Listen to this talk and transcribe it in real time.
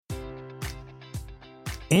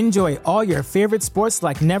Enjoy all your favorite sports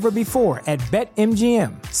like never before at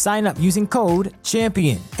BetMGM. Sign up using code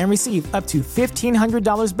CHAMPION and receive up to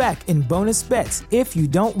 $1,500 back in bonus bets if you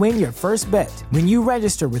don't win your first bet. When you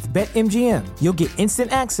register with BetMGM, you'll get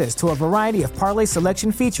instant access to a variety of parlay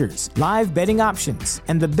selection features, live betting options,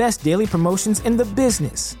 and the best daily promotions in the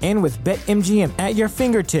business. And with BetMGM at your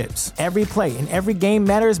fingertips, every play and every game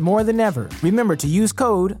matters more than ever. Remember to use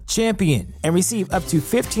code CHAMPION and receive up to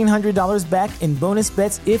 $1,500 back in bonus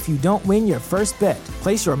bets if you don't win your first bet.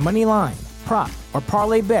 Place your money line, prop, or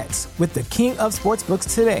parlay bets with the king of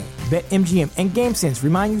sportsbooks today. BetMGM and GameSense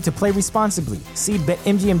remind you to play responsibly. See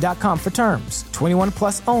BetMGM.com for terms. 21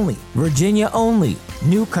 plus only. Virginia only.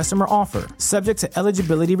 New customer offer. Subject to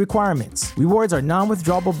eligibility requirements. Rewards are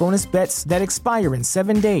non-withdrawable bonus bets that expire in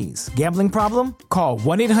 7 days. Gambling problem? Call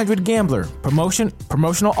 1-800-GAMBLER.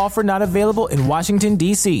 Promotional offer not available in Washington,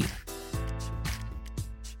 D.C.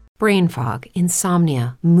 Brain fog,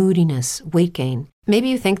 insomnia, moodiness, weight gain. Maybe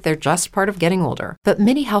you think they're just part of getting older, but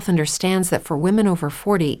MIDI Health understands that for women over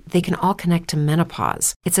 40, they can all connect to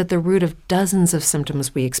menopause. It's at the root of dozens of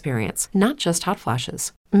symptoms we experience, not just hot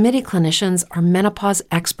flashes. MIDI clinicians are menopause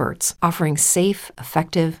experts, offering safe,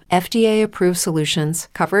 effective, FDA-approved solutions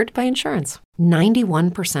covered by insurance.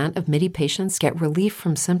 91% of MIDI patients get relief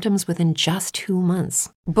from symptoms within just 2 months.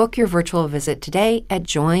 Book your virtual visit today at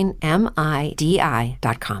joinmidi.com.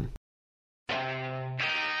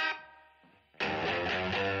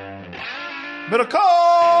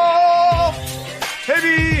 Middlecoff!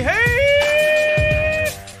 Baby, hey!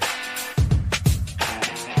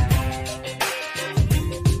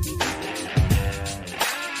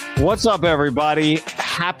 What's up, everybody?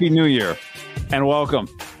 Happy New Year and welcome.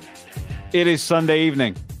 It is Sunday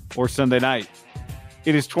evening or Sunday night.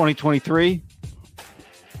 It is 2023.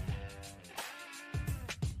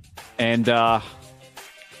 And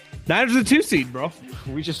Niners a 2 seed, bro.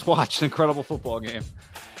 We just watched an incredible football game.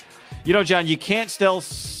 You know, John, you can't still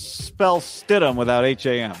spell Stidham without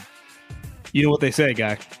H-A-M. You know what they say,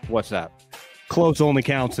 guy. What's that? Close only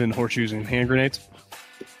counts in horseshoes and hand grenades.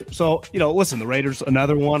 So, listen, the Raiders,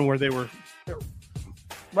 another one where they were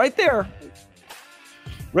right there.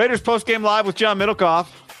 Raiders post-game live with John Middlecoff.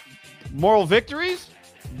 Moral victories?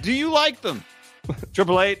 Do you like them?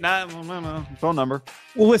 888-9 phone number.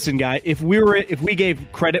 Well, listen, guy, if we gave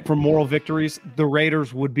credit for moral victories, the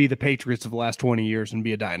Raiders would be the Patriots of the last 20 years and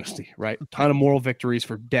be a dynasty, right? A ton of moral victories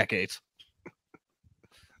for decades.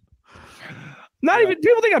 Not even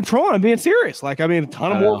people think I'm trolling. I'm being serious. A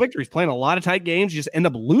ton of moral victories, playing a lot of tight games. You just end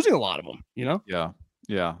up losing a lot of them,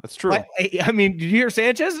 Yeah, that's true. Did you hear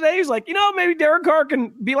Sanchez today? He's like, maybe Derek Carr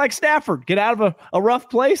can be like Stafford, get out of a rough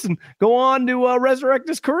place and go on to resurrect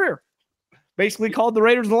his career. Basically called the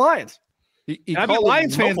Raiders the Lions. I'd be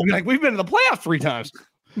Lions fans and be like, we've been in the playoffs 3 times.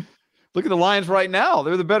 Look at the Lions right now.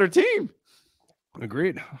 They're the better team.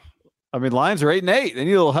 Agreed. I mean, Lions are 8-8. They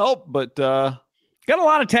need a little help, but got a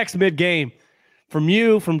lot of text mid-game from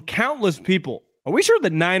you, from countless people. Are we sure the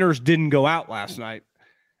Niners didn't go out last night?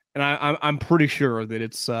 And I'm pretty sure that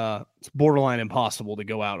it's borderline impossible to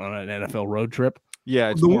go out on an NFL road trip. Yeah,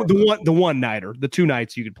 it's the one nighter. The 2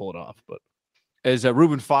 nights you could pull it off, but as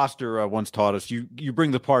Reuben Foster once taught us, you bring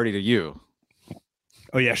the party to you.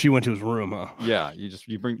 Oh yeah, she went to his room, huh? Yeah,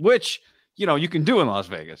 you bring, which you can do in Las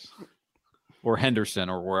Vegas or Henderson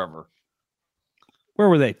or wherever. Where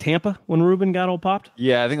were they? Tampa when Reuben got all popped?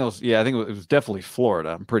 Yeah, I think it was definitely Florida.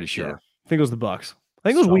 I'm pretty sure. Yeah, I think it was the Bucks. I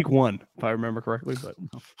think it was week 1, if I remember correctly. But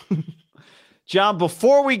John,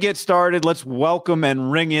 before we get started, let's welcome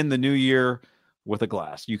and ring in the new year with a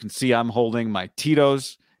glass. You can see I'm holding my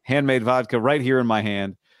Tito's handmade vodka right here in my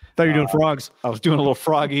hand. Thought you were doing frogs. I was doing a little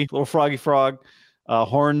froggy frog,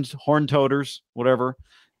 horn toters, whatever.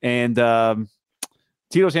 And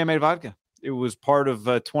Tito's handmade vodka. It was part of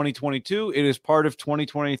 2022. It is part of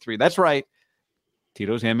 2023. That's right.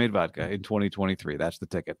 Tito's handmade vodka in 2023. That's the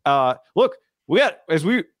ticket. Look, you're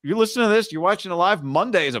listening to this, you're watching it live.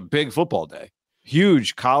 Monday is a big football day.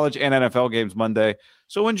 Huge college and NFL games Monday.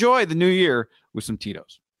 So enjoy the new year with some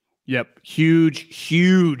Tito's. Yep.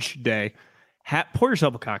 Huge day. Pour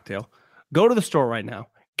yourself a cocktail. Go to the store right now.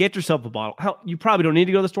 Get yourself a bottle. Hell, you probably don't need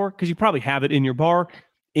to go to the store because you probably have it in your bar,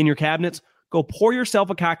 in your cabinets. Go pour yourself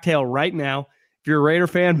a cocktail right now. If you're a Raider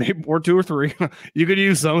fan, maybe pour 2 or 3. You could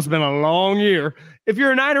use some. It's been a long year. If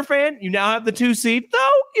you're a Niner fan, you now have the 2 seed.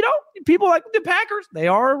 Though, people like the Packers, they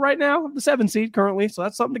are right now the 7 seed currently. So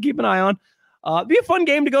that's something to keep an eye on. Be a fun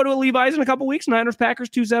game to go to a Levi's in a couple weeks. Niners, Packers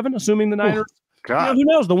 2-7, assuming the Niners. God. Who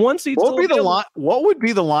knows? The 1 seed. What would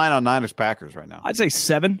be the line on Niners Packers right now? I'd say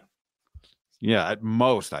 7. Yeah, at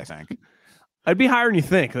most, I think. I'd be higher than you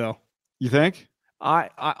think, though. You think?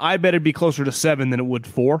 I bet it'd be closer to 7 than it would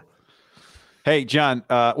 4. Hey, John.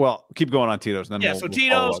 Well, keep going on Tito's. And then So we'll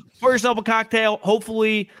Tito's, pour yourself a cocktail.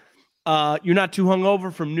 Hopefully, you're not too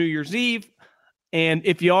hungover from New Year's Eve. And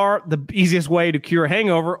if you are, the easiest way to cure a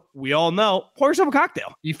hangover, we all know, pour yourself a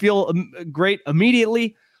cocktail. You feel great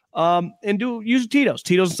immediately. And use Tito's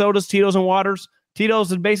and sodas, Tito's and waters.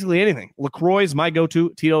 Tito's and basically anything. LaCroix is my go-to.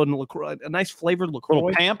 Tito and LaCroix, a nice flavored LaCroix.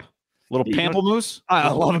 Little pamplemousse. I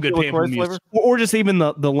love a good pamplemousse flavor. Or just even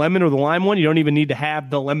the lemon or the lime one. You don't even need to have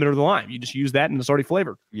the lemon or the lime. You just use that and it's already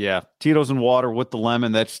flavored. Yeah. Tito's and water with the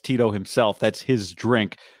lemon. That's Tito himself. That's his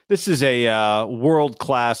drink. This is a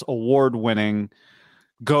world-class, award-winning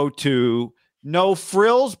go-to. No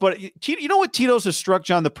frills, but you know what Tito's has struck,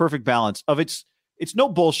 John? The perfect balance of it's no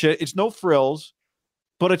bullshit. It's no frills,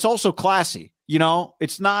 but it's also classy. You know,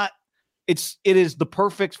 it is the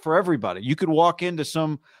perfect for everybody. You could walk into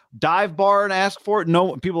some dive bar and ask for it.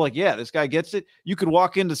 No, people are like, yeah, this guy gets it. You could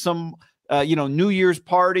walk into some, New Year's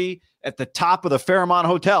party at the top of the Fairmont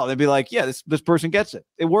Hotel. They'd be like, yeah, this person gets it.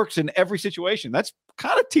 It works in every situation. That's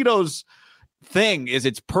kind of Tito's thing. Is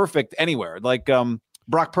it's perfect anywhere. Like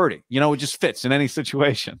Brock Purdy, it just fits in any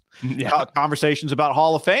situation. Yeah. Conversations about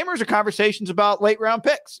Hall of Famers or conversations about late round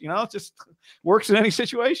picks. It just works in any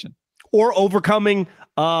situation. Or overcoming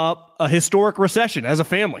a historic recession as a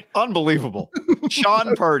family. Unbelievable.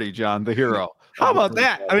 Sean Purdy, John, the hero. How about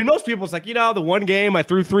that? I mean, most people, it's like, the one game I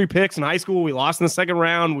threw 3 picks in high school. We lost in the second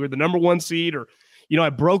round. We were the number 1 seed. Or, I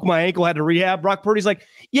broke my ankle, had to rehab. Brock Purdy's like,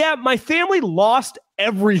 yeah, my family lost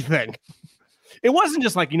everything. It wasn't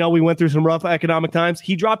just like, we went through some rough economic times.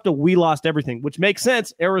 He dropped we lost everything, which makes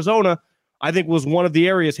sense. Arizona, I think, was one of the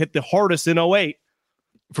areas hit the hardest in 2008.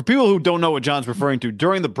 For people who don't know what John's referring to,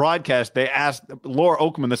 during the broadcast, they asked Laura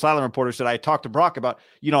Oakman, the sideline reporter, said, I talked to Brock about,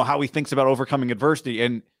 how he thinks about overcoming adversity.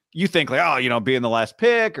 And you think like, being the last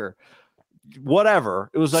pick or whatever.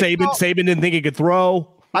 It was like Saban didn't think he could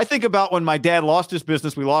throw. I think about when my dad lost his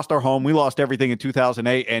business. We lost our home. We lost everything in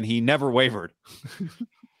 2008 and he never wavered.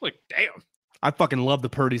 Like, damn. I fucking love the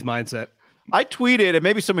Purdy's mindset. I tweeted, and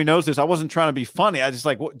maybe somebody knows this. I wasn't trying to be funny. I just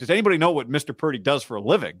like, does anybody know what Mr. Purdy does for a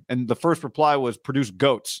living? And the first reply was produce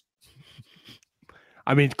goats.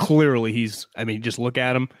 I mean, clearly just look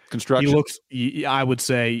at him. Construction. He looks, I would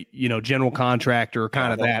say, general contractor,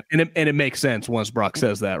 kind of that. And it makes sense once Brock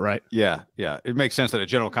says that, right? Yeah. Yeah. It makes sense that a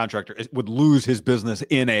general contractor would lose his business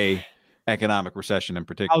in a economic recession in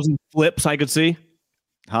particular. 1,000 flips I could see.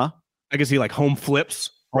 Huh? I could see like home flips,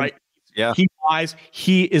 right? Yeah. He buys,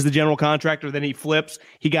 he is the general contractor, then he flips.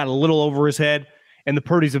 He got a little over his head, and the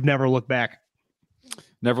Purdys have never looked back.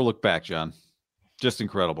 Never looked back, John. Just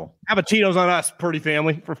incredible. Have a Tito's on us, Purdy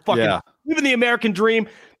family, for fucking living the American dream,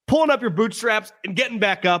 pulling up your bootstraps and getting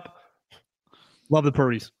back up. Love the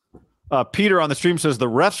Purdys. Peter on the stream says the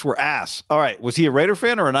refs were ass. All right. Was he a Raider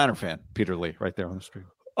fan or a Niner fan? Peter Lee right there on the stream.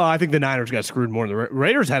 I think the Niners got screwed more than the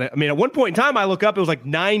Raiders had it. I mean, at one point in time, I look up, it was like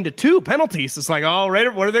 9-2 penalties. It's like, oh,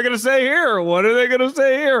 Raider, what are they going to say here? What are they going to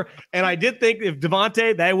say here? And I did think if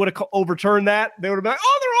Devontae, they would have overturned that. They would have been like,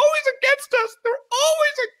 oh, they're always against us. They're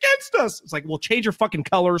always against us. It's like, well, change your fucking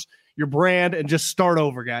colors, your brand, and just start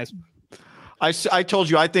over, guys. I told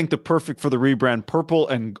you, I think the perfect for the rebrand, purple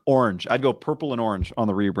and orange. I'd go purple and orange on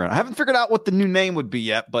the rebrand. I haven't figured out what the new name would be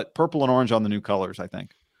yet, but purple and orange on the new colors, I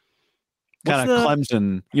think. Kind of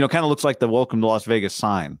Clemson, kind of looks like the Welcome to Las Vegas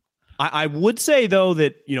sign. I would say, though,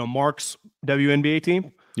 that, Mark's WNBA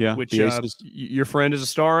team, which your friend is a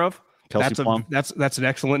star of, Kelsey Plum. That's an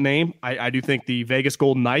excellent name. I do think the Vegas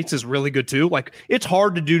Golden Knights is really good, too. Like, it's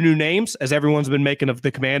hard to do new names, as everyone's been making of the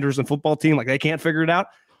Commanders and football team. Like, they can't figure it out.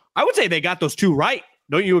 I would say they got those two right.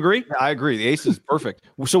 Don't you agree? Yeah, I agree. The ace is perfect.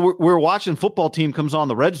 So we're watching football team comes on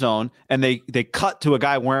the red zone, and they cut to a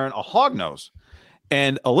guy wearing a hog nose.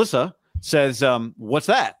 And Alyssa says, what's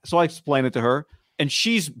that? So I explain it to her, and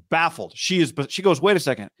she's baffled. She goes, wait a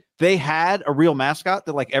second. They had a real mascot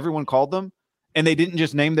that like everyone called them, and they didn't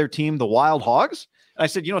just name their team the Wild Hogs? And I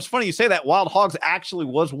said, it's funny you say that. Wild Hogs actually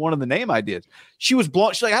was one of the name ideas. She was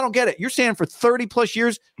blown. She's like, I don't get it. You're saying for 30 plus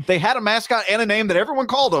years, they had a mascot and a name that everyone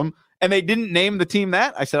called them, and they didn't name the team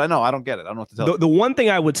that? I said, I know. I don't get it. I don't know what to tell you. The one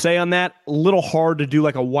thing I would say on that, a little hard to do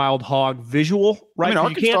like a Wild Hog visual, right? I mean,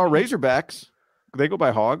 Arkansas Razorbacks, they go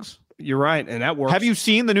by hogs. You're right, and that works. Have you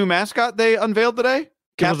seen the new mascot they unveiled today?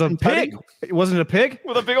 It was a pig. It wasn't a pig?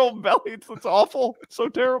 With a big old belly. It's awful. It's so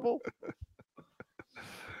terrible.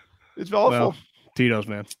 It's awful. Well, Tito's,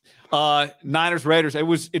 man. Niners, Raiders.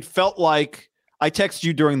 It felt like I texted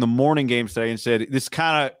you during the morning games today and said,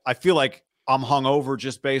 I feel like I'm hungover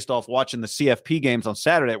just based off watching the CFP games on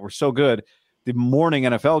Saturday that were so good. The morning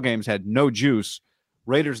NFL games had no juice.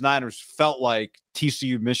 Raiders Niners felt like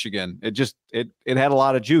TCU Michigan. It had a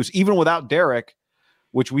lot of juice, even without Derek,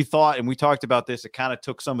 which we thought, and we talked about this, it kind of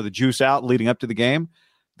took some of the juice out leading up to the game.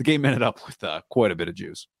 The game ended up with quite a bit of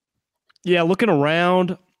juice. Yeah, looking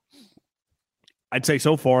around, I'd say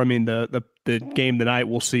so far, I mean, the game tonight,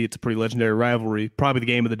 we'll see. It's a pretty legendary rivalry. Probably the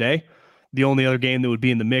game of the day. The only other game that would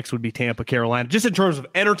be in the mix would be Tampa, Carolina. Just in terms of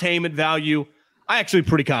entertainment value, I actually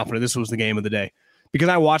pretty confident this was the game of the day because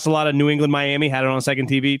I watched a lot of New England, Miami, had it on second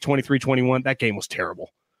TV, 23-21. That game was terrible.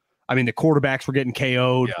 I mean, the quarterbacks were getting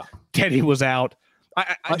KO'd. Yeah. Teddy was out.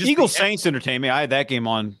 Eagles Saints entertained me. I had that game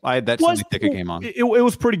on. I had that Sunday ticket game on. It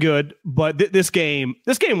was pretty good, but this game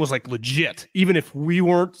was like legit. Even if we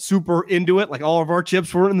weren't super into it, like all of our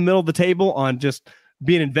chips were in the middle of the table on just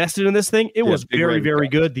being invested in this thing. It was very, very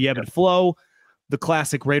good. The ebb and flow, the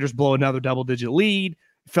classic Raiders blow another double-digit lead.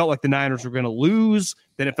 It felt like the Niners were going to lose.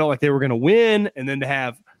 Then it felt like they were going to win. And then to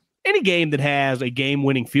have any game that has a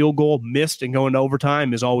game-winning field goal missed and going to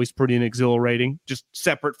overtime is always pretty exhilarating, just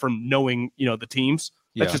separate from knowing, the teams.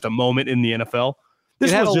 That's just a moment in the NFL.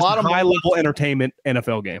 This was just a high-level entertainment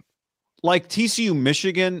NFL game. Like TCU,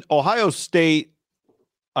 Michigan, Ohio State,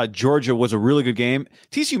 Georgia was a really good game.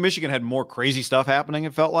 TCU, Michigan had more crazy stuff happening,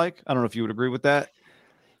 it felt like. I don't know if you would agree with that.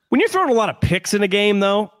 When you're throwing a lot of picks in a game,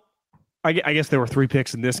 though, I guess there were 3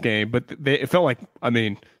 picks in this game, but it felt like,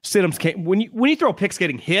 Stidham's came. When you throw picks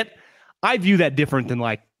getting hit, I view that different than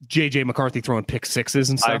like J.J. McCarthy throwing pick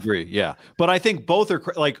sixes and stuff. I agree, yeah. But I think both are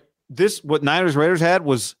like this. What Niners Raiders had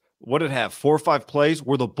was, what did it have? 4 or 5 plays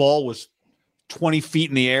where the ball was 20 feet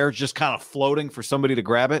in the air, just kind of floating for somebody to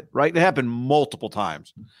grab it, right? It happened multiple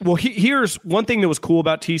times. Well, here's one thing that was cool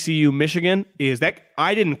about TCU Michigan is that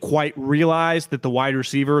I didn't quite realize that the wide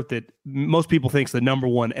receiver that most people think is the number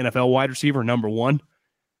 1 NFL wide receiver, number 1,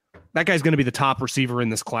 that guy's going to be the top receiver in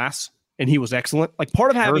this class, and he was excellent. Like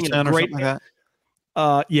part of having a great,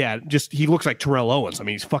 he looks like Terrell Owens. I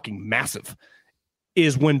mean, he's fucking massive.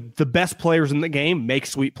 Is when the best players in the game make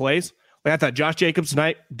sweet plays. Like I thought Josh Jacobs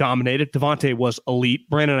tonight dominated. Devontae was elite.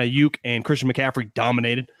 Brandon Ayuk and Christian McCaffrey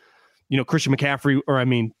dominated. Nick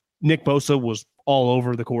Bosa was all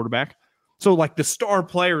over the quarterback. So like the star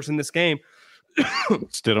players in this game,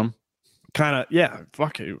 Stidham, kind of,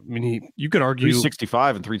 fuck it. I mean, you could argue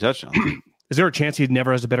 365 and 3 touchdowns. Is there a chance he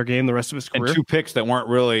never has a better game the rest of his career? And 2 picks that weren't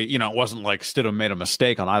really, it wasn't like Stidham made a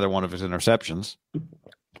mistake on either one of his interceptions.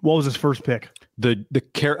 What was his first pick?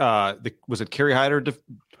 Was it Kerry Hyder?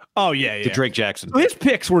 The Drake Jackson. So his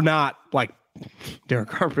picks were not like Derek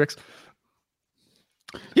Carr picks.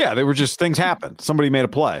 Yeah, they were just things happened. Somebody made a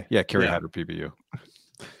play. Yeah, Kerry Hyder PBU.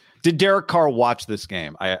 Did Derek Carr watch this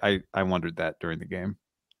game? I wondered that during the game.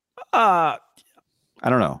 I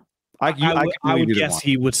don't know. I would guess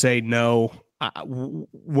he would say no.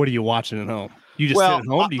 What are you watching at home? You just sit at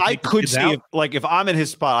home? I could see if I'm in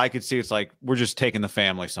his spot, I could see it's like we're just taking the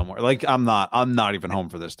family somewhere. Like I'm not even home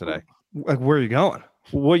for this today. Like where are you going?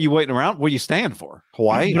 What are you waiting around? What are you staying for?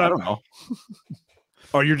 Hawaii? I don't know.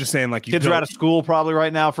 Oh, you're just saying like kids are out of school probably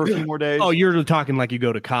right now for a few more days. Oh, you're talking like you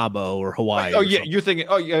go to Cabo or Hawaii. Oh, yeah. You're thinking,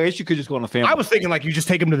 I guess you could just go on a family. I was thinking like you just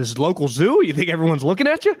take them to this local zoo. You think everyone's looking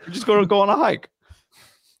at you? You're just going to go on a hike.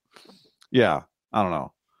 Yeah. I don't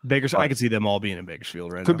know. I could see them all being in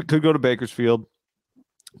Bakersfield right now. Could go to Bakersfield.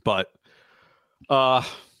 But,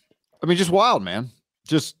 just wild, man.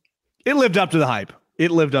 Just. It lived up to the hype. It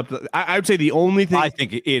lived up to. I would say the only thing. I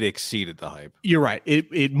think it exceeded the hype. You're right.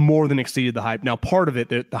 It more than exceeded the hype. Now, part of it,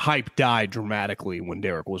 the hype died dramatically when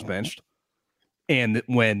Derek was benched, and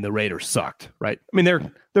when the Raiders sucked. Right. I mean,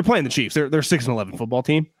 they're playing the Chiefs. They're 6-11 football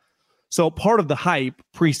team. So part of the hype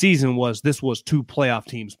preseason was this was 2 playoff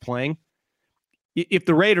teams playing. If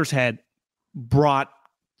the Raiders had brought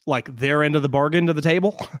like their end of the bargain to the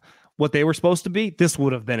table, what they were supposed to be, this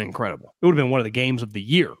would have been incredible. It would have been one of the games of the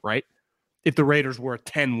year, right? If the Raiders were a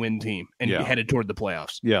 10-win team and headed toward the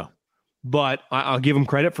playoffs. Yeah. But I'll give them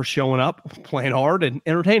credit for showing up, playing hard, and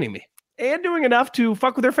entertaining me. And doing enough to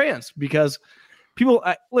fuck with their fans. Because people,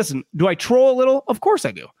 listen, do I troll a little? Of course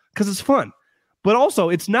I do. Because it's fun. But also,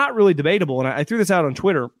 it's not really debatable. And I threw this out on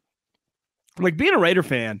Twitter. Like, being a Raider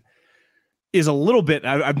fan is a little bit,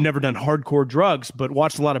 I've never done hardcore drugs, but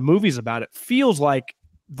watched a lot of movies about it. Feels like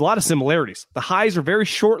a lot of similarities. The highs are very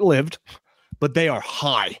short-lived, but they are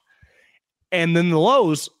high. And then the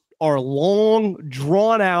lows are long,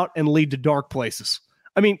 drawn out, and lead to dark places.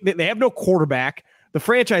 I mean, they have no quarterback. The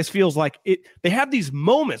franchise feels like it. They have these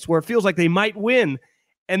moments where it feels like they might win,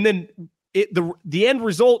 and then the end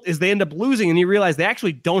result is they end up losing, and you realize they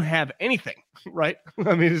actually don't have anything, right?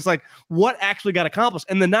 I mean, it's like what actually got accomplished.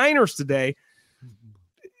 And the Niners today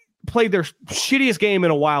played their shittiest game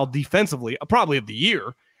in a while defensively, probably of the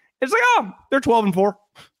year, It's like, oh, they're 12-4.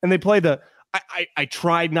 And they play I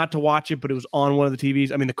tried not to watch it, but it was on one of the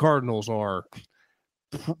TVs. I mean, the Cardinals are,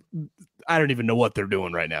 I don't even know what they're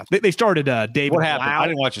doing right now. They started David. What happened? Blau. I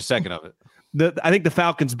didn't watch a second of it. I think the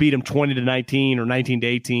Falcons beat them 20-19 or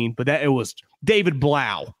 19-18, but it was David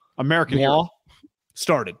Blau. American hero.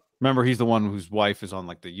 Started. Remember, he's the one whose wife is on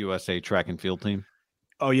like the USA track and field team.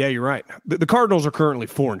 Oh, yeah, you're right. The Cardinals are currently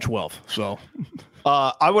 4-12. So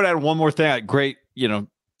I would add one more thing. Great,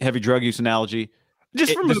 heavy drug use analogy.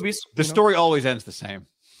 Just for movies. The story always ends the same.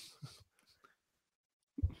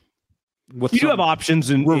 You do have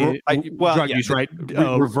options in drug use, right?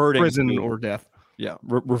 Reverting prison or death. Yeah,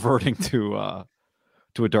 reverting to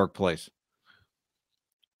a dark place.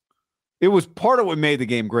 It was part of what made the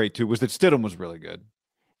game great too, was that Stidham was really good.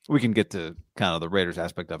 We can get to kind of the Raiders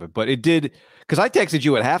aspect of it, but it did, because I texted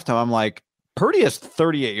you at halftime. I'm like, Purdy has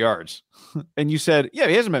 38 yards, and you said, yeah,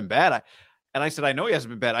 he hasn't been bad. And I said, I know he hasn't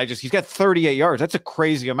been bad. He's got 38 yards. That's a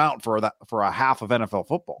crazy amount for a half of NFL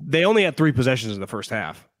football. They only had 3 possessions in the first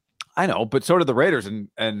half. I know, but so did the Raiders, and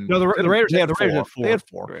no, the Raiders had 4. They had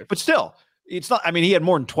 4, but still, it's not. I mean, he had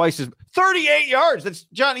more than twice as 38 yards. That's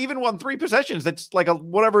John. Even won 3 possessions. That's like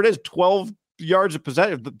whatever it is, 12 yards of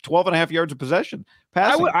possession, 12 and a half yards of possession.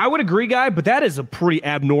 I would agree, Guy, but that is a pretty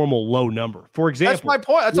abnormal low number. For example, that's my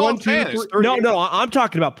point. That's all I'm saying. No, I'm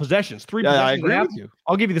talking about possessions. 3 possessions. I agree with you.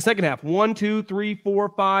 I'll give you the second half. 1, 2, 3, 4,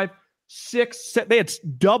 5, 6. They had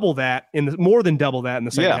double that more than double that in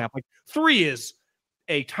the second half. Like 3 is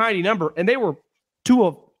a tiny number, and they were 2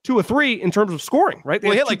 of 3 in terms of scoring. Right?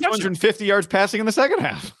 He had like 250 yards passing in the second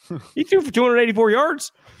half. He threw for 284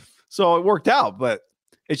 yards, so it worked out, but.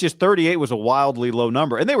 It's just 38 was a wildly low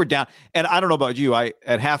number, and they were down. And I don't know about you. At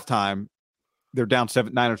halftime, they're down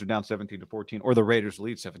 7. Niners are down 17-14, or the Raiders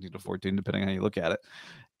lead 17-14, depending on how you look at it.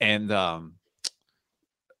 And I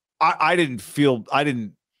thought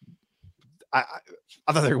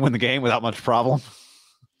they were going to win the game without much problem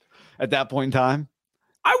at that point in time.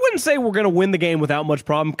 I wouldn't say we're going to win the game without much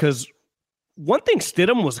problem, because one thing,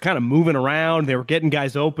 Stidham was kind of moving around. They were getting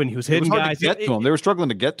guys open. He was hitting guys. To get to him. They were struggling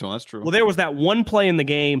to get to him. That's true. Well, there was that one play in the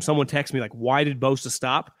game. Someone texted me like, "Why did Bosa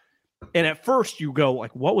stop?" And at first, you go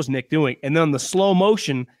like, "What was Nick doing?" And then the slow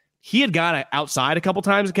motion, he had got outside a couple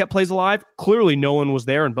times and kept plays alive. Clearly, no one was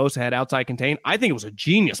there, and Bosa had outside contained. I think it was a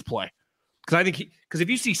genius play, because if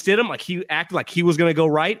you see Stidham, like he acted like he was going to go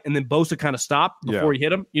right, and then Bosa kind of stopped before he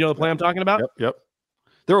hit him. You know the play I'm talking about? Yep.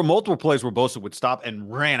 There were multiple plays where Bosa would stop and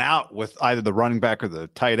ran out with either the running back or the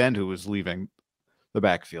tight end who was leaving the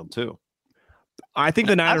backfield too. I think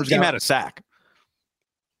the Niners had a sack.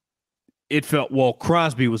 It felt,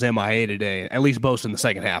 Crosby was MIA today. At least Bosa in the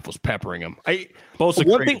second half was peppering him. Bosa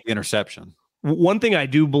created the interception. One thing I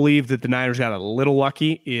do believe that the Niners got a little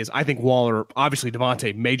lucky is I think Waller, obviously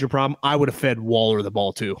Devontae, major problem. I would have fed Waller the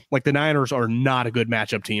ball too. Like the Niners are not a good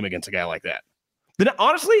matchup team against a guy like that.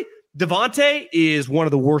 Honestly, Devontae is one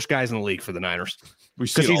of the worst guys in the league for the Niners,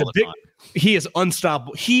 because he is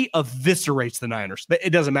unstoppable. He eviscerates the Niners.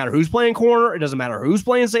 It doesn't matter who's playing corner. It doesn't matter who's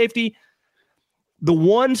playing safety. The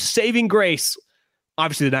one saving grace,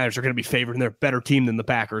 obviously the Niners are going to be favored and they're a better team than the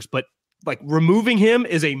Packers, but like removing him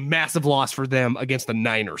is a massive loss for them against the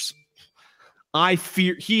Niners. I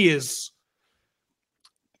fear he is.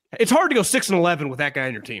 It's hard to go 6-11 with that guy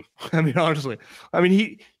on your team. I mean, honestly,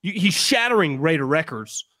 he's shattering Raider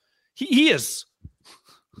records. He is,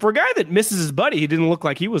 for a guy that misses his buddy. He didn't look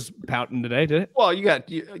like he was pouting today, did it? Well,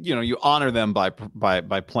 you honor them by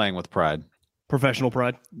playing with pride, professional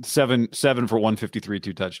pride. 7 for 153,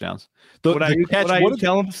 2 touchdowns. What you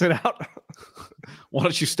tell him? Sit out. Why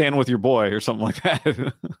don't you stand with your boy or something like that?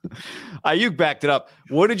 Ayuk backed it up.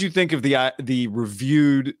 What did you think of the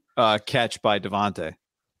reviewed catch by Devontae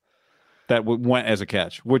that went as a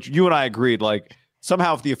catch, which you and I agreed like?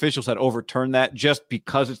 Somehow, if the officials had overturned that just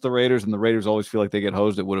because it's the Raiders and the Raiders always feel like they get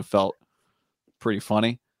hosed, it would have felt pretty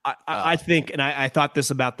funny. I think, and I thought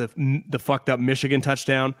this about the fucked up Michigan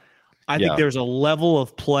touchdown. I think there's a level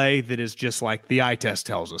of play that is just like the eye test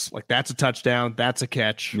tells us. Like, that's a touchdown. That's a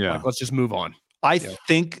catch. Yeah. Like, let's just move on. I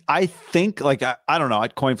think like, I don't know.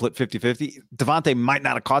 I'd coin flip 50-50. Devontae might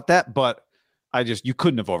not have caught that, but you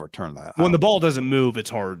couldn't have overturned that. When the ball doesn't move, it's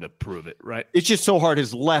hard to prove it, right? It's just so hard.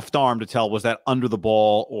 His left arm to tell, was that under the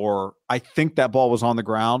ball, or I think that ball was on the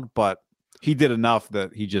ground, but he did enough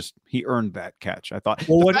that he earned that catch. I thought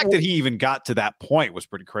the fact that he even got to that point was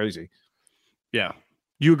pretty crazy. Yeah.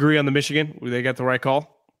 You agree on the Michigan? They got the right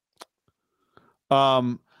call?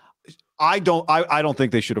 I don't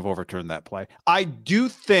think they should have overturned that play. I do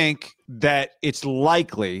think that it's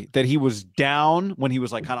likely that he was down when he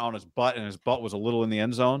was like kind of on his butt and his butt was a little in the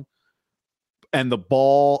end zone. and the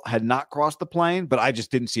ball had not crossed the plane, but I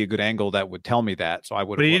just didn't see a good angle that would tell me that. So I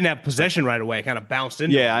would. But he didn't have possession right away. It kind of bounced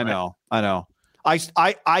in. Yeah, I know.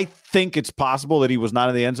 I think it's possible that he was not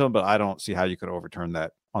in the end zone, but I don't see how you could overturn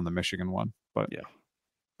that on the Michigan one. But yeah,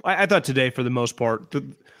 I thought today, for the most part,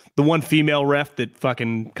 the one female ref that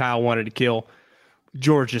fucking Kyle wanted to kill,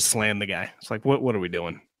 George just slammed the guy. It's like, what are we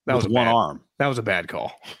doing? That was one arm. That was a bad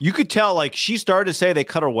call. You could tell, like, she started to say they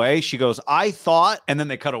cut away. She goes, I thought, and then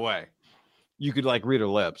they cut away. You could, like, read her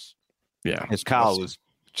lips. Yeah. His Kyle was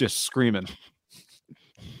just screaming.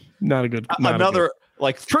 Not a good.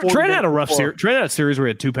 Like, Trent had a rough series. Trent had a series where he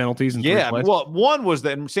had 2 penalties. In 3 plays. Well, one was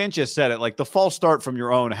that, and Sanchez said it, like, the false start from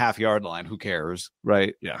your own half-yard line. Who cares,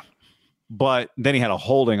 right? Yeah. But then he had a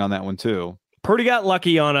holding on that one, too. Purdy got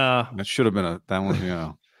lucky on That should have been that one,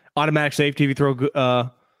 yeah. Automatic safety if you throw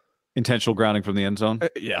intentional grounding from the end zone.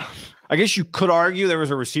 Yeah. I guess you could argue there was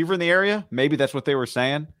a receiver in the area. Maybe that's what they were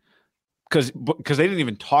saying. Because they didn't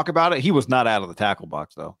even talk about it. He was not out of the tackle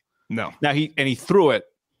box, though. No. Now he threw it.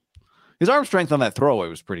 His arm strength on that throwaway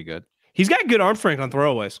was pretty good. He's got good arm strength on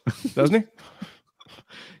throwaways, doesn't he?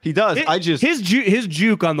 He does. His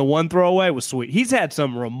juke on the one throwaway was sweet. He's had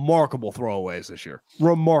some remarkable throwaways this year.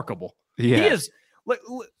 Remarkable. Yeah. He is.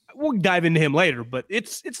 We'll dive into him later, but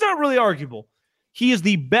it's not really arguable. He is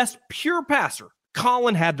the best pure passer.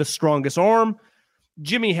 Colin had the strongest arm.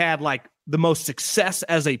 Jimmy had like the most success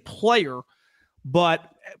as a player,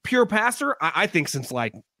 but pure passer, I think since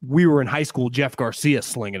like we were in high school, Jeff Garcia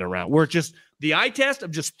slinging around, where it's just the eye test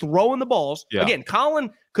of just throwing the balls. Yeah. Again,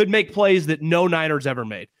 Colin could make plays that no Niners ever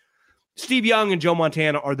made. Steve Young and Joe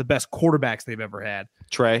Montana are the best quarterbacks they've ever had.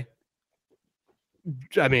 Trey.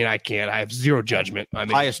 I mean, I have zero judgment. I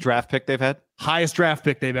mean, highest draft pick they've had? Highest draft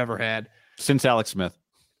pick they've ever had. Since Alex Smith.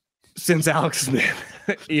 In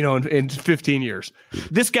 15 years.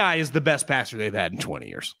 This guy is the best passer they've had in 20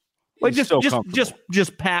 years. Like just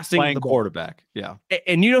passing playing the quarterback. Yeah.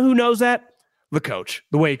 And you know who knows that? The coach.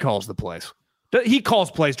 The way he calls the plays. He calls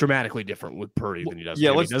plays dramatically different with Purdy than he does.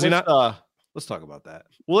 Yeah, does he not? Let's talk about that.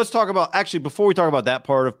 Well, let's talk about actually before we talk about that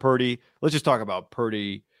part of Purdy, let's just talk about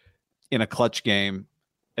Purdy in a clutch game.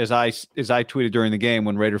 As I tweeted during the game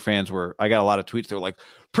when Raider fans I got a lot of tweets. They were like,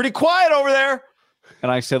 pretty quiet over there. And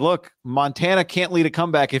I said, look, Montana can't lead a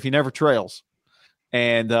comeback if he never trails.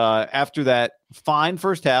 And after that fine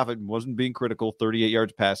first half, it wasn't being critical, 38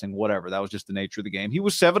 yards passing, whatever. That was just the nature of the game. He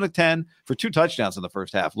was 7 of 10 for 2 touchdowns in the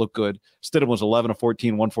first half. Looked good. Stidham was 11 of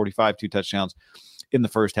 14, 145, 2 touchdowns in the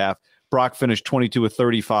first half. Brock finished 22 of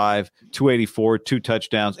 35, 284, 2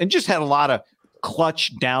 touchdowns, and just had a lot of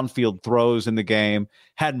clutch downfield throws in the game.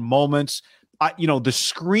 Had moments. The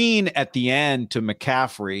screen at the end to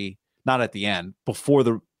McCaffrey, not at the end, before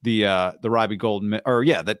the Robbie Gould,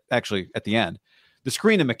 that actually at the end. The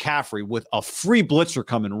screen to McCaffrey with a free blitzer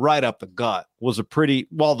coming right up the gut was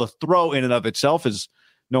while the throw in and of itself is,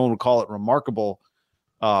 no one would call it remarkable.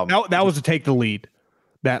 That was to take the lead,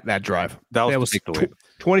 that drive. That was to take the lead.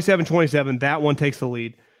 27-27, that one takes the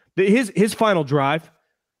lead. His final drive,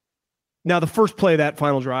 now the first play of that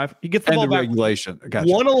final drive, he gets the ball back. Regulation. Gotcha.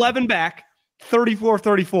 111 back,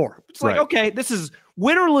 34-34. It's like, right. Okay, this is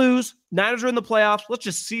win or lose. Niners are in the playoffs. Let's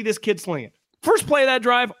just see this kid sling it. First play of that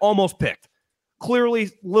drive, almost picked. Clearly,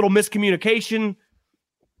 little miscommunication.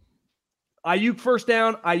 Ayuk first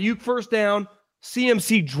down.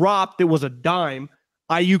 CMC dropped. It was a dime.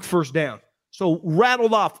 Ayuk first down. So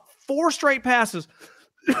rattled off 4 straight passes,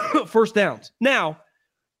 first downs. Now,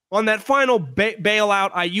 on that final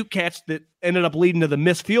bailout Ayuk catch that ended up leading to the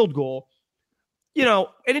missed field goal,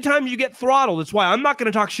 anytime you get throttled, that's why I'm not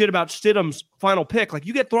going to talk shit about Stidham's final pick. Like,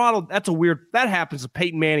 you get throttled, that happens to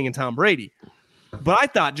Peyton Manning and Tom Brady. But I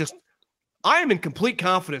thought I am in complete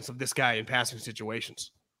confidence of this guy in passing situations.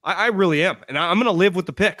 I really am. And I'm going to live with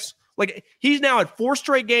the picks. Like, he's now at 4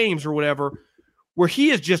 straight games or whatever where he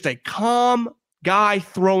is just a calm guy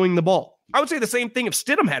throwing the ball. I would say the same thing if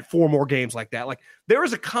Stidham had 4 more games like that. Like, there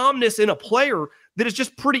is a calmness in a player that is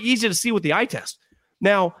just pretty easy to see with the eye test.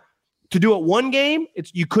 Now, to do it 1 game,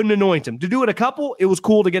 you couldn't anoint him. To do it a couple, it was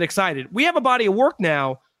cool to get excited. We have a body of work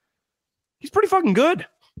now. He's pretty fucking good.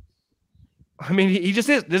 I mean, he just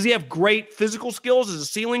is. Does he have great physical skills? Is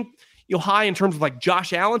his ceiling high in terms of like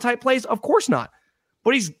Josh Allen type plays? Of course not.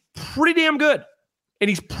 But he's pretty damn good. And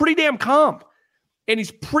he's pretty damn calm. And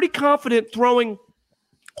he's pretty confident throwing.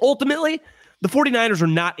 Ultimately, the 49ers are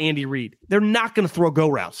not Andy Reid. They're not going to throw go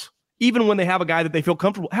routes, even when they have a guy that they feel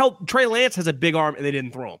comfortable. Hell, Trey Lance has a big arm and they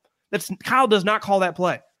didn't throw him. Kyle does not call that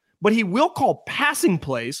play. But he will call passing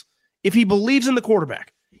plays if he believes in the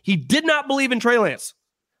quarterback. He did not believe in Trey Lance.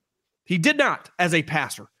 He did not as a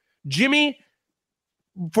passer. Jimmy,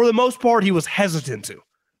 for the most part, he was hesitant to.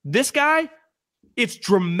 This guy, it's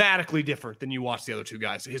dramatically different than you watch the other two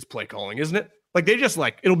guys, his play calling, isn't it? Like they just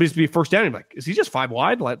like, it'll be first down. You're like, is he just 5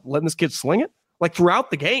 wide? Letting this kid sling it? Like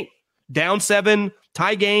throughout the game, down 7,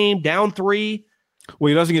 tie game, down 3. Well,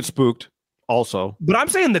 he doesn't get spooked also. But I'm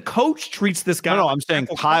saying the coach treats this guy. No, I'm saying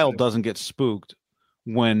Kyle doesn't get spooked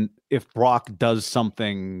if Brock does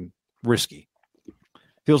something risky.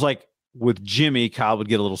 Feels like with Jimmy, Kyle would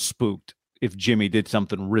get a little spooked. If Jimmy did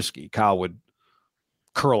something risky, Kyle would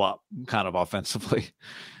curl up kind of offensively.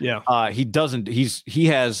 Yeah. He doesn't. He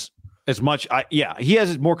has as much. He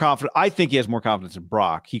has more confidence. I think he has more confidence in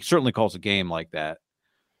Brock. He certainly calls a game like that.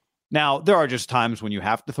 Now, there are just times when you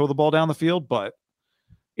have to throw the ball down the field, but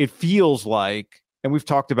it feels like, and we've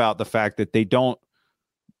talked about the fact that they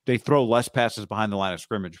throw less passes behind the line of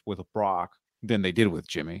scrimmage with Brock than they did with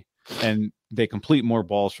Jimmy. And they complete more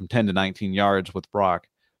balls from 10 to 19 yards with Brock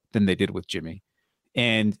than they did with Jimmy.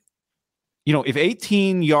 And, if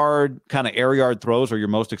 18-yard kind of air yard throws are your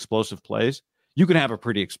most explosive plays, you can have a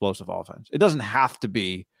pretty explosive offense. It doesn't have to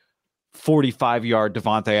be 45-yard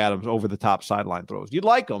Devontae Adams over the top sideline throws. You'd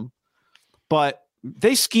like them, but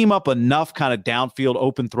they scheme up enough kind of downfield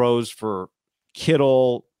open throws for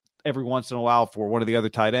Kittle every once in a while for one of the other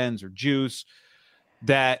tight ends or Juice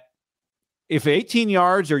that if 18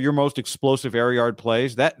 yards are your most explosive air yard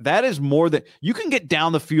plays, that is more than you can get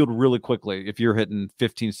down the field really quickly if you're hitting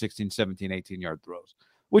 15, 16, 17, 18-yard throws,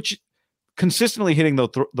 which consistently hitting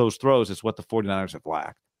those throws is what the 49ers have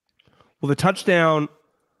lacked. Well, the touchdown,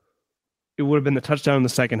 it would have been the touchdown in the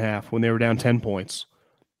second half when they were down 10 points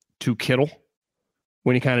to Kittle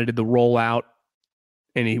when he kind of did the rollout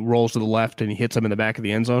and he rolls to the left and he hits him in the back of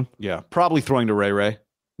the end zone. Yeah, probably throwing to Ray.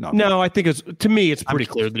 No, I think it's pretty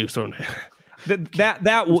clear that he was throwing.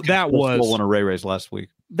 That was one of Ray's last week.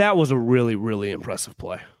 That was a really, really impressive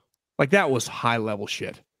play. Like that was high level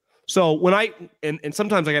shit. So when and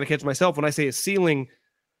sometimes I got to catch myself when I say a ceiling,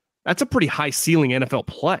 that's a pretty high ceiling NFL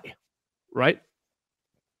play, right?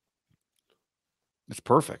 It's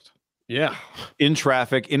perfect. Yeah. In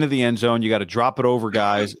traffic, into the end zone, you got to drop it over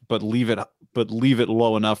guys, but leave it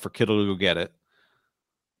low enough for Kittle to go get it.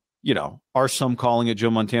 Are some calling it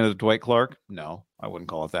Joe Montana to Dwight Clark? No, I wouldn't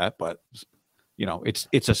call it that, but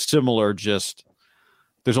it's a similar just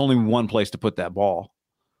there's only one place to put that ball.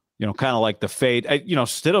 Kind of like the fade.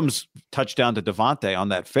 Stidham's touchdown to Devontae on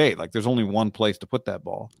that fade. Like there's only one place to put that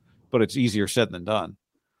ball, but it's easier said than done.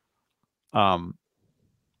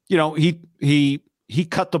 He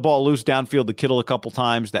cut the ball loose downfield to Kittle a couple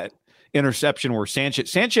times. That interception where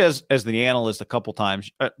Sanchez as the analyst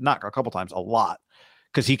a lot,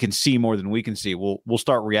 because he can see more than we can see. We'll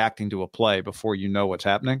start reacting to a play before you know what's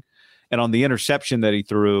happening. And on the interception that he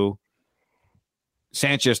threw,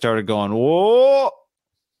 Sanchez started going, whoa.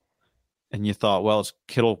 And you thought, well, is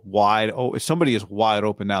Kittle wide? Oh, if somebody is wide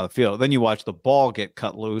open down the field, then you watch the ball get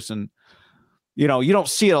cut loose. And, you don't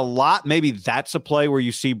see it a lot. Maybe that's a play where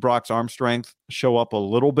you see Brock's arm strength show up a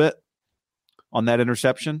little bit on that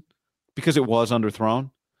interception because it was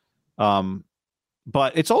underthrown.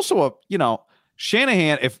 But it's also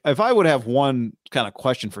Shanahan, if I would have one kind of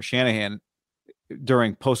question for Shanahan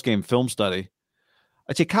during post-game film study,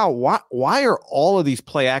 I'd say, Kyle, why are all of these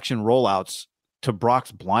play action rollouts to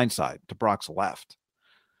Brock's blind side, to Brock's left?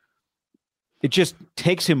 It just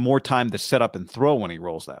takes him more time to set up and throw when he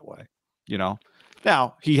rolls that way,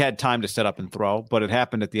 Now, he had time to set up and throw, but it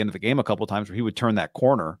happened at the end of the game a couple of times where he would turn that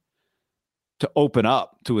corner to open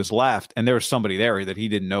up to his left, and there was somebody there that he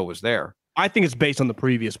didn't know was there. I think it's based on the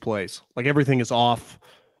previous plays. Like everything is off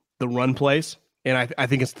the run plays, and I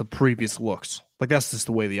think it's the previous looks. Like that's just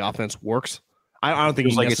the way the offense works. I don't think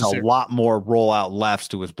it's a lot more rollout lefts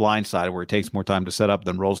to his blind side where it takes more time to set up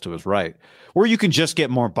than rolls to his right, where you can just get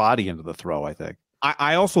more body into the throw, I think.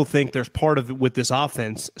 I also think there's part of it with this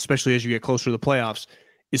offense, especially as you get closer to the playoffs,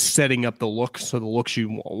 is setting up the looks. So the looks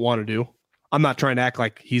you want to do. I'm not trying to act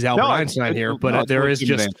like he's Albert Einstein here, but there's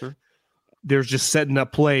just setting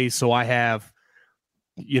up plays. So I have,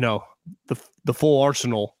 the full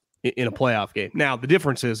arsenal in a playoff game. Now the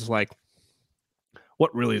difference is like,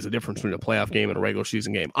 what really is the difference between a playoff game and a regular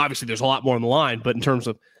season game? Obviously there's a lot more on the line, but in terms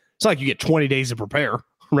of, it's not like you get 20 days to prepare,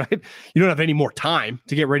 right? You don't have any more time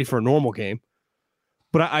to get ready for a normal game.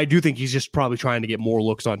 But I do think he's just probably trying to get more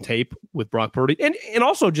looks on tape with Brock Purdy and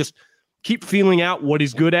also just keep feeling out what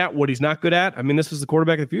he's good at, what he's not good at. I mean, this is the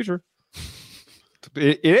quarterback of the future.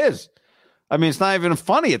 It is. I mean, it's not even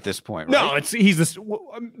funny at this point, right? No, he's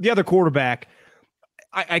the other quarterback.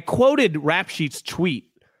 I quoted Rap Sheet's tweet.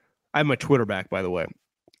 I have my Twitter back, by the way.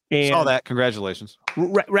 And saw that. Congratulations.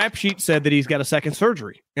 Rap Sheet said that he's got a second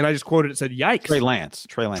surgery. And I just quoted it, said, yikes. Trey Lance.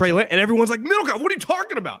 And everyone's like, Middlekauff, what are you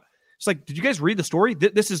talking about? It's like, did you guys read the story?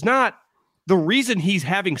 This is not the reason he's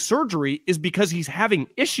having surgery is because he's having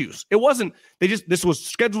issues. It wasn't, this was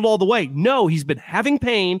scheduled all the way. No, he's been having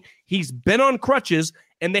pain. He's been on crutches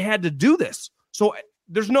and they had to do this. So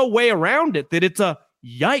there's no way around it that it's a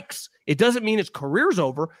yikes. It doesn't mean his career's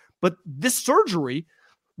over, but this surgery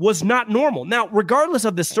was not normal. Now, regardless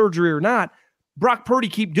of this surgery or not, Brock Purdy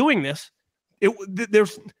keep doing this.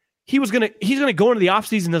 He's going to go into the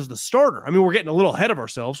offseason as the starter. I mean, we're getting a little ahead of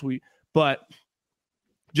ourselves. But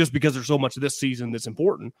just because there's so much of this season that's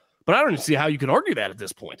important. But I don't see how you could argue that at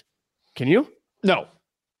this point. Can you? No.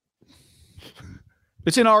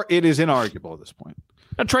 It is inarguable at this point.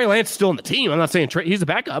 Now, Trey Lance is still on the team. I'm not saying he's the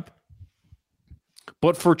backup.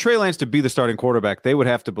 But for Trey Lance to be the starting quarterback, they would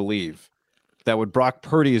have to believe that what Brock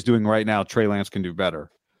Purdy is doing right now, Trey Lance can do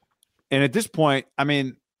better. And at this point, I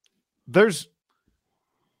mean, there's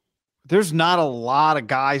not a lot of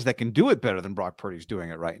guys that can do it better than Brock Purdy's doing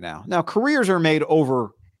it right now. Now, careers are made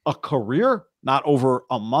over a career, not over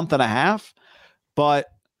a month and a half.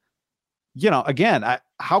 But, again,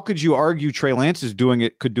 how could you argue Trey Lance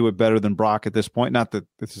could do it better than Brock at this point? Not that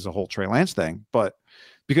this is a whole Trey Lance thing, but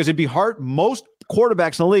because it'd be hard. Most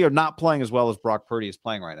quarterbacks in the league are not playing as well as Brock Purdy is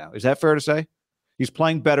playing right now. Is that fair to say? He's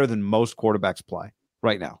playing better than most quarterbacks play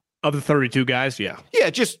right now. Of the 32 guys, yeah. Yeah,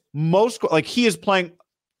 just most, like he is playing,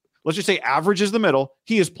 let's just say average is the middle.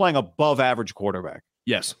 He is playing above average quarterback.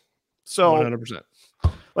 Yes. So 100%.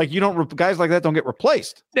 Like guys like that don't get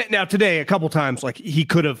replaced. Now today, a couple times, like he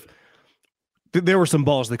could have, there were some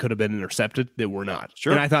balls that could have been intercepted that were not.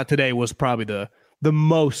 Sure. And I thought today was probably the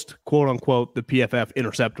most, quote unquote, the PFF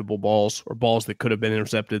interceptable balls or balls that could have been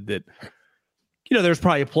intercepted that, there's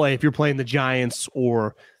probably a play if you're playing the Giants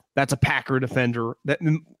or that's a Packer defender that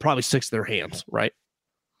probably sticks to their hands, right?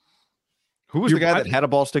 Who was the guy that had a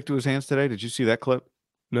ball stick to his hands today? Did you see that clip?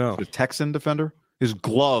 No. The Texan defender? His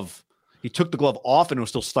glove. He took the glove off and it was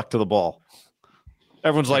still stuck to the ball.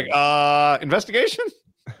 Everyone's like, investigation?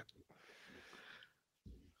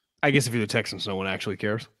 I guess if you're the Texans, no one actually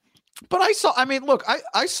cares. But I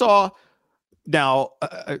saw now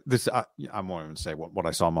this. I won't even say what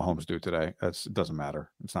I saw Mahomes do today. It doesn't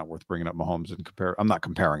matter. It's not worth bringing up Mahomes and compare. I'm not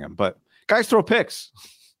comparing him, but guys throw picks.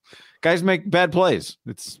 Guys make bad plays.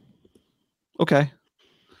 It's okay.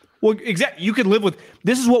 Well, exactly. You could live with,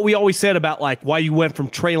 this is what we always said about like why you went from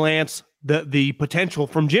Trey Lance, the potential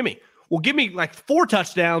from Jimmy. Well, give me like 4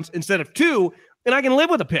 touchdowns instead of 2, and I can live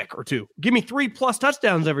with a pick or 2. Give me 3+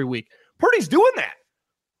 touchdowns every week. Purdy's doing that.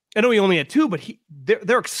 I know he only had 2, but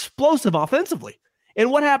they're explosive offensively.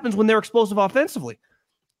 And what happens when they're explosive offensively?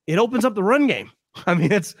 It opens up the run game. I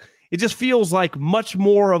mean, it just feels like much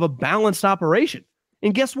more of a balanced operation.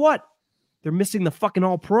 And guess what? They're missing the fucking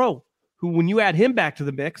all-pro, who, when you add him back to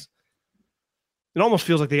the mix, it almost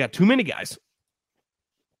feels like they got too many guys.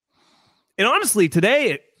 And honestly,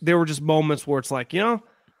 today, there were just moments where it's like,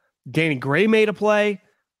 Danny Gray made a play.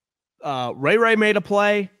 Ray Ray made a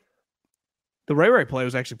play. The Ray Ray play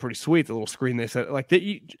was actually pretty sweet. The little screen they said, like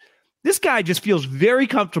this guy just feels very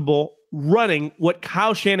comfortable running what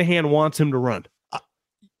Kyle Shanahan wants him to run.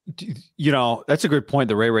 That's a good point.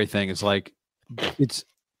 The Ray Ray thing is like,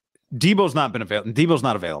 Debo's not been available. Debo's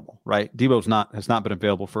not available, right? Debo's has not been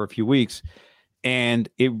available for a few weeks, and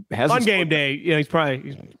it has on game day. He's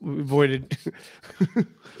avoided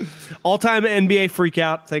all-time NBA freak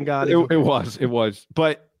out. Thank God. It was,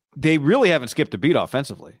 but they really haven't skipped a beat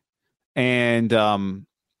offensively. And, in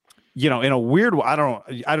a weird way, I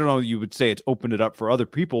don't know. You would say it's opened it up for other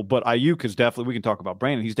people, but Ayuk has definitely, we can talk about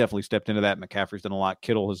Brandon. He's definitely stepped into that. McCaffrey's done a lot.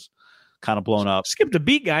 Kittle has kind of blown up. Skipped a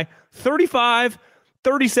beat guy, 35,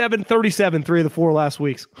 37, 37, 3 of the 4 last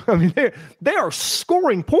weeks. I mean, they are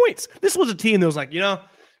scoring points. This was a team that was like,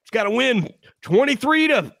 it's got to win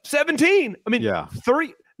 23-17. I mean,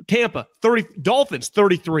 30, Tampa, 30, Dolphins,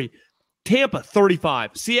 33. Tampa,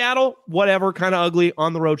 35. Seattle, whatever, kind of ugly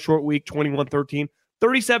on the road, short week, 21-13.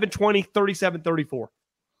 37-20, 37-34.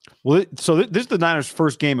 Well, so this is the Niners'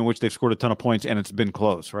 first game in which they've scored a ton of points, and it's been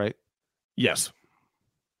close, right? Yes.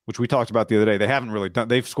 Which we talked about the other day. They haven't really done.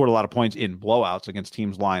 They've scored a lot of points in blowouts against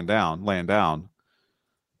teams laying down,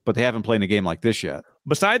 but they haven't played in a game like this yet.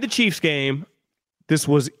 Beside the Chiefs game, this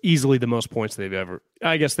was easily the most points they've ever.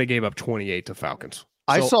 I guess they gave up 28 to Falcons.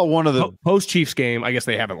 I saw one of the post-Chiefs game. I guess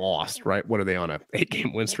they haven't lost, right? What are they on, a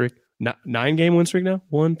 8-game win streak? 9-game win streak now?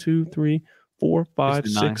 1, 2, 3, 4, 5,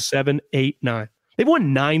 6, 7, 8, 9. They've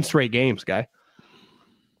won 9 straight games, guy.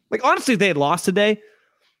 Like, honestly, if they had lost today,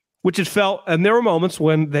 which it felt, and there were moments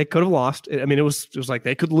when they could have lost. I mean, it was like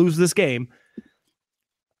they could lose this game.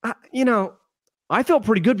 I felt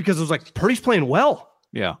pretty good because it was like Purdy's playing well.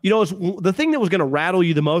 Yeah. The thing that was going to rattle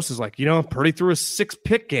you the most is like, Purdy threw a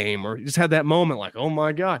 6-pick game, or he just had that moment like, oh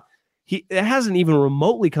my God. It hasn't even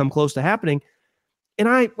remotely come close to happening.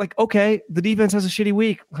 And okay, the defense has a shitty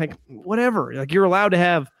week. Like, whatever. Like, you're allowed to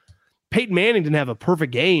have Peyton Manning didn't have a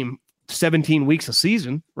perfect game 17 weeks a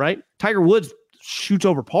season, right? Tiger Woods shoots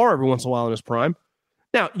over par every once in a while in his prime.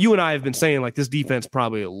 Now, you and I have been saying like this defense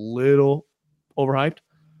probably a little overhyped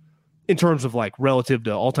in terms of like relative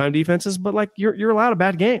to all-time defenses, but like you're allowed a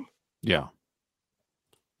bad game. Yeah.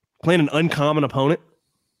 Playing an uncommon opponent.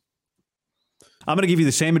 I'm going to give you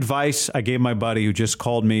the same advice I gave my buddy who just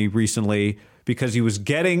called me recently because he was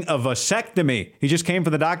getting a vasectomy. He just came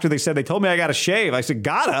from the doctor. They told me I got to shave. I said,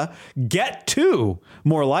 gotta get to,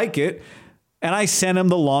 more like it. And I sent him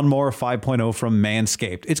the Lawnmower 5.0 from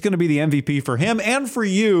Manscaped. It's going to be the MVP for him and for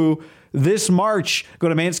you this March. Go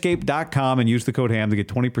to manscaped.com and use the code HAM to get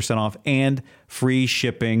 20% off and free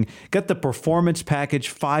shipping. Get the Performance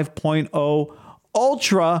Package 5.0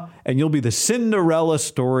 Ultra, and you'll be the Cinderella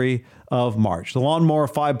story of March. The Lawnmower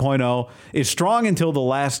 5.0 is strong until the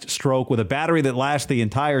last stroke with a battery that lasts the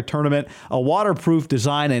entire tournament, a waterproof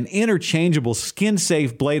design, and interchangeable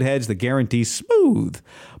skin-safe blade heads that guarantee smooth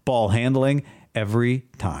ball handling every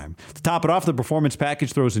time. To top it off, the Performance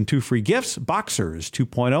Package throws in 2 free gifts, Boxers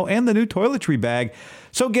 2.0, and the new toiletry bag.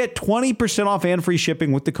 So get 20% off and free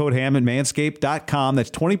shipping with the code HAM at manscaped.com. That's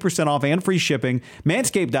 20% off and free shipping.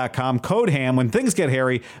 Manscaped.com, code HAM. When things get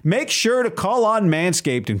hairy, make sure to call on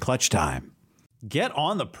Manscaped in clutch time. Get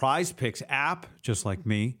on the Prize Picks app, just like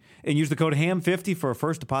me, and use the code HAM50 for a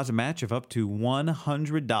first deposit match of up to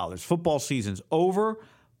 $100. Football season's over,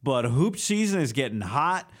 but hoop season is getting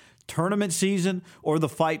hot. Tournament season or the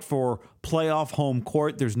fight for playoff home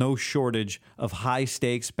court, there's no shortage of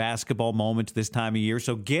high-stakes basketball moments this time of year.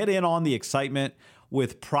 So get in on the excitement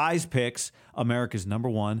with Prize Picks, America's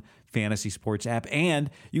 #1 fantasy sports app. And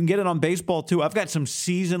you can get it on baseball, too. I've got some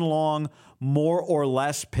season-long, more or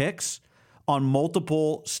less picks on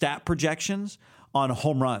multiple stat projections on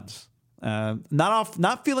home runs.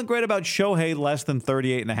 Not feeling great about Shohei less than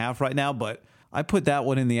 38.5 right now, but I put that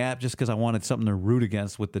one in the app just because I wanted something to root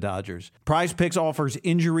against with the Dodgers. Prize Picks offers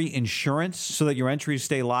injury insurance so that your entries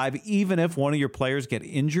stay live even if one of your players get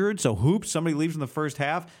injured. So hoops, somebody leaves in the first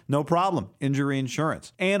half, no problem. Injury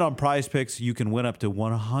insurance. And on Prize Picks, you can win up to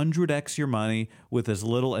 100x your money with as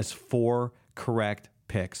little as 4 correct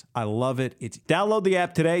picks. I love it. Download the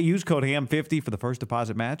app today. Use code HAM50 for the first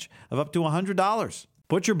deposit match of up to $100.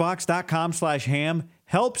 ButcherBox.com/ham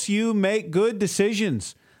helps you make good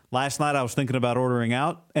decisions. Last night I was thinking about ordering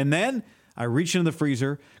out, and then I reached into the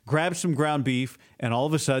freezer, grabbed some ground beef, and all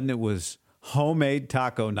of a sudden it was homemade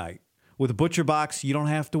taco night. With ButcherBox, you don't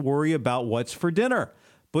have to worry about what's for dinner.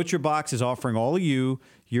 ButcherBox is offering all of you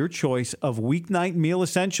your choice of weeknight meal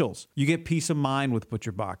essentials. You get peace of mind with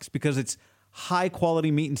ButcherBox because it's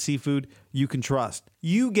high-quality meat and seafood you can trust.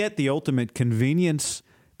 You get the ultimate convenience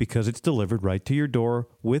because it's delivered right to your door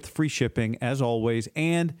with free shipping, as always,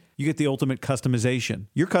 and you get the ultimate customization.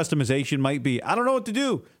 Your customization might be, I don't know what to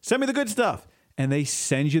do. Send me the good stuff. And they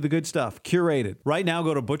send you the good stuff, curated. Right now,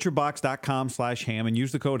 go to butcherbox.com/ham and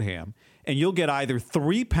use the code HAM, and you'll get either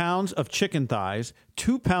 3 pounds of chicken thighs,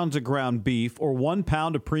 2 pounds of ground beef, or 1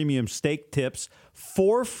 pound of premium steak tips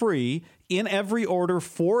for free in every order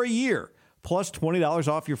for a year. Plus $20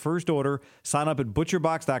 off your first order. Sign up at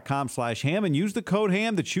butcherbox.com/ham and use the code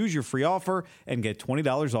HAM to choose your free offer and get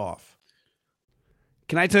 $20 off.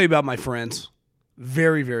 Can I tell you about my friends?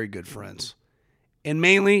 Very, very good friends. And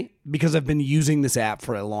mainly because I've been using this app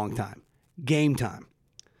for a long time. Game Time.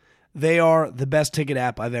 They are the best ticket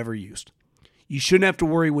app I've ever used. You shouldn't have to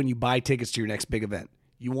worry when you buy tickets to your next big event.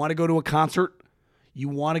 You want to go to a concert? You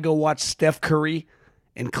want to go watch Steph Curry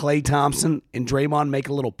and Klay Thompson and Draymond make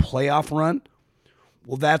a little playoff run?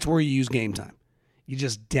 Well, that's where you use Game Time. You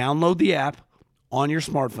just download the app on your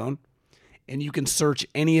smartphone, and you can search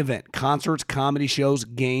any event, concerts, comedy shows,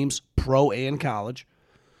 games, pro and college.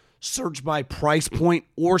 Search by price point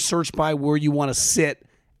or search by where you want to sit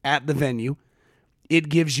at the venue. It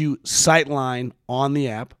gives you sightline on the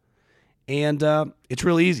app, and it's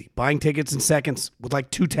really easy. Buying tickets in seconds with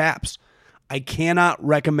like 2 taps. I cannot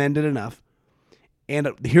recommend it enough. And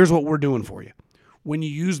here's what we're doing for you. When you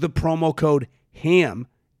use the promo code HAM,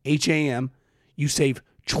 H-A-M, you save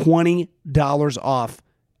 $20 off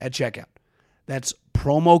at checkout. That's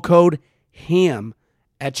promo code HAM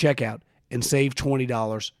at checkout and save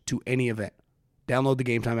 $20 to any event. Download the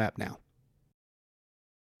Game Time app now.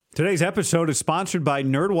 Today's episode is sponsored by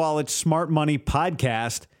NerdWallet's Smart Money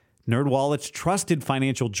Podcast. NerdWallet's trusted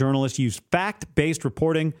financial journalists use fact-based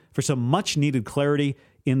reporting for some much-needed clarity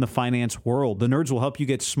in the finance world. The nerds will help you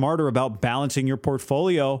get smarter about balancing your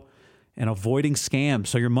portfolio and avoiding scams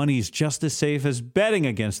so your money is just as safe as betting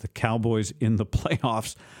against the Cowboys in the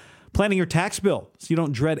playoffs. Planning your tax bill so you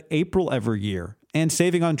don't dread April every year. And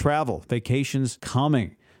saving on travel. Vacations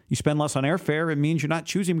coming. You spend less on airfare. It means you're not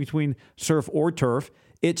choosing between surf or turf.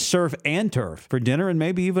 It's surf and turf for dinner and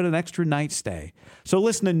maybe even an extra night stay. So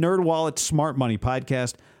listen to NerdWallet's Smart Money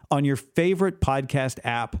podcast on your favorite podcast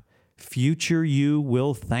app. Future you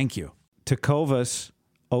will thank you. Tecovas,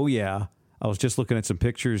 oh yeah. I was just looking at some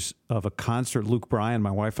pictures of a concert Luke Bryan,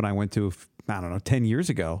 my wife and I went to, 10 years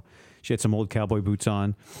ago. She had some old cowboy boots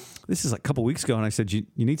on. This is like a couple weeks ago, and I said, you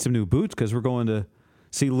need some new boots because we're going to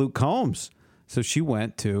see Luke Combs. So she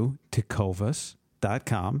went to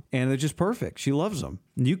tecovas.com, and they're just perfect. She loves them.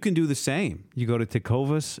 You can do the same. You go to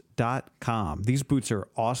tecovas.com. These boots are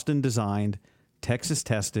Austin designed, Texas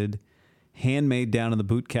tested, handmade down in the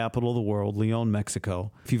boot capital of the world, Leon,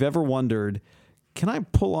 Mexico. If you've ever wondered, can I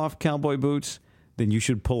pull off cowboy boots? Then you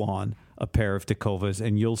should pull on a pair of Tecovas,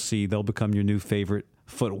 and you'll see they'll become your new favorite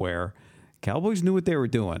footwear. Cowboys knew what they were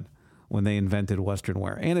doing when they invented Western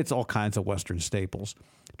wear, and it's all kinds of Western staples.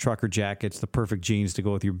 Trucker jackets, the perfect jeans to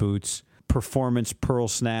go with your boots, performance pearl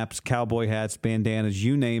snaps, cowboy hats, bandanas,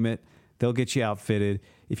 you name it, they'll get you outfitted.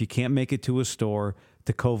 If you can't make it to a store,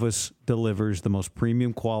 Tecovas delivers the most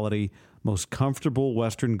premium quality, most comfortable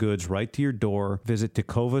Western goods right to your door. Visit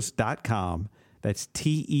tecovas.com. That's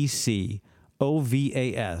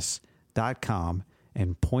TECOVAS.com.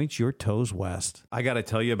 and point your toes west. I got to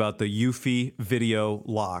tell you about the Eufy Video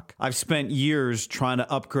Lock. I've spent years trying to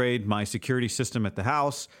upgrade my security system at the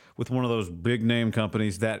house with one of those big name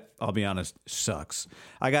companies that, I'll be honest, sucks.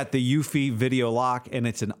 I got the Eufy Video Lock, and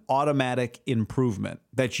it's an automatic improvement.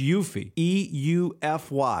 That's Eufy,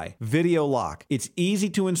 E-U-F-Y, Video Lock. It's easy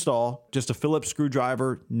to install, just a Phillips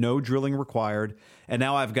screwdriver, no drilling required. And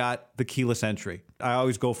now I've got the keyless entry. I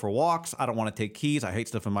always go for walks. I don't want to take keys. I hate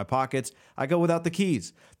stuff in my pockets. I go without the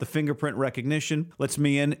keys. The fingerprint recognition lets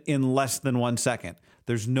me in less than 1 second.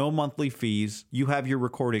 There's no monthly fees. You have your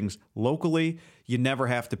recordings locally. You never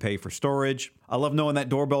have to pay for storage. I love knowing that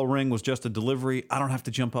doorbell ring was just a delivery. I don't have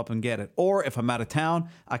to jump up and get it. Or if I'm out of town,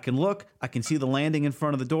 I can look, I can see the landing in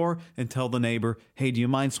front of the door and tell the neighbor, hey, do you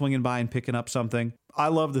mind swinging by and picking up something? I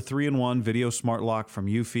love the 3-in-1 Video Smart Lock from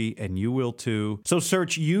Eufy, and you will too. So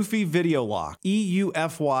search Eufy Video Lock,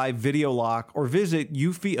 E-U-F-Y Video Lock, or visit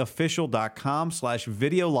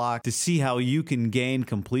eufyofficial.com/video lock to see how you can gain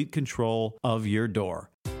complete control of your door.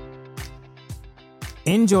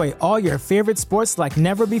 Enjoy all your favorite sports like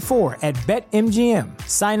never before at BetMGM.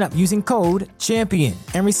 Sign up using code CHAMPION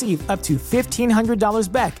and receive up to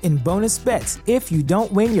 $1,500 back in bonus bets if you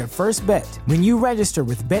don't win your first bet. When you register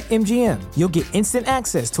with BetMGM, you'll get instant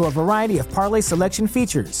access to a variety of parlay selection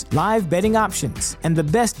features, live betting options, and the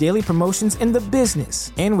best daily promotions in the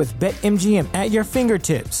business. And with BetMGM at your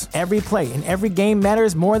fingertips, every play and every game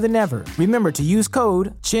matters more than ever. Remember to use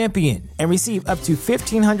code CHAMPION and receive up to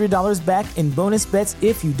 $1,500 back in bonus bets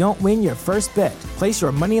if you don't win your first bet. Place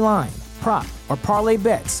your money line, prop, or parlay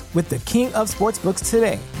bets with the king of sportsbooks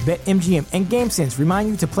today. BetMGM and GameSense remind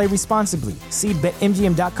you to play responsibly. See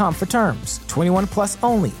BetMGM.com for terms. 21 plus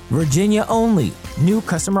only. Virginia only. New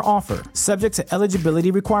customer offer. Subject to eligibility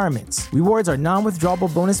requirements. Rewards are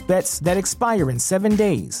non-withdrawable bonus bets that expire in 7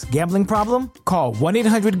 days. Gambling problem? Call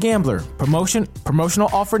 1-800-GAMBLER. Promotional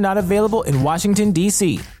offer not available in Washington,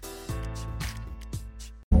 D.C.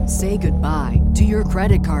 Say goodbye to your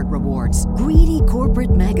credit card rewards. Greedy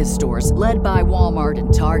corporate mega stores, led by Walmart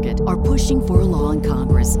and Target, are pushing for a law in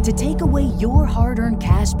Congress to take away your hard-earned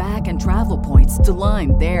cash back and travel points to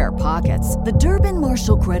line their pockets. The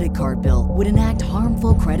Durbin-Marshall credit card bill would enact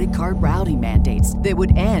harmful credit card routing mandates that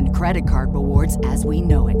would end credit card rewards as we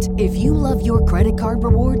know it. If you love your credit card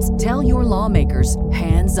rewards, tell your lawmakers,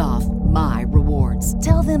 hands off my rewards.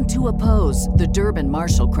 Tell them to oppose the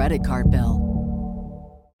Durbin-Marshall credit card bill.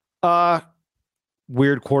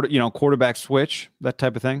 Weird quarterback switch, that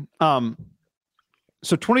type of thing.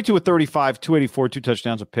 So 22 of 35, 284, 2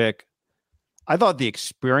 touchdowns, a pick. I thought the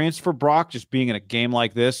experience for Brock, just being in a game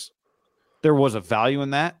like this, there was a value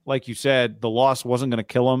in that. Like you said, the loss wasn't going to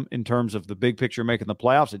kill him in terms of the big picture making the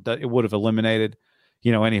playoffs. It would have eliminated,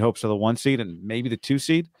 any hopes of the 1 seed and maybe the 2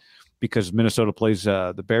 seed because Minnesota plays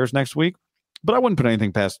the Bears next week. But I wouldn't put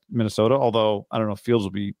anything past Minnesota, although I don't know if Fields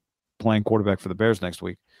will be playing quarterback for the Bears next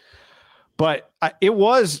week. But it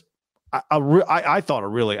was, I thought, a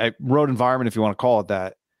road environment, if you want to call it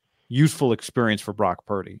that, useful experience for Brock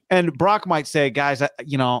Purdy. And Brock might say, guys,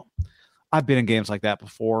 I've been in games like that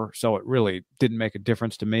before, so it really didn't make a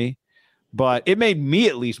difference to me. But it made me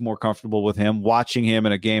at least more comfortable with him, watching him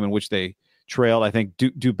in a game in which they trailed. I think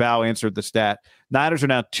Dubow answered the stat. Niners are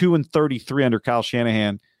now 2-33 under Kyle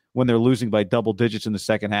Shanahan when they're losing by double digits in the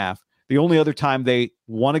second half. The only other time they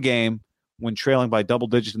won a game when trailing by double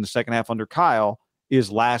digits in the second half under Kyle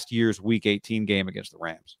is last year's Week 18 game against the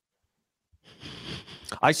Rams.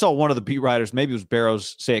 I saw one of the beat writers, maybe it was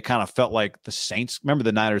Barrows, say it kind of felt like the Saints. Remember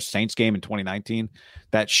the Niners-Saints game in 2019?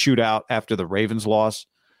 That shootout after the Ravens loss,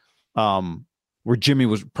 where Jimmy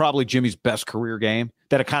was probably Jimmy's best career game.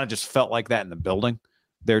 That it kind of just felt like that in the building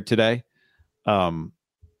there today. But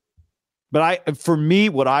for me,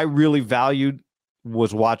 what I really valued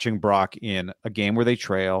was watching Brock in a game where they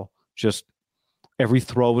trail. Just every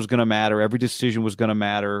throw was going to matter. Every decision was going to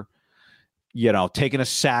matter. You know, taking a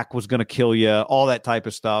sack was going to kill you, all that type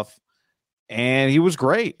of stuff. And he was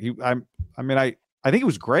great. I think he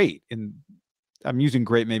was great. And I'm using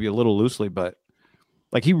great maybe a little loosely, but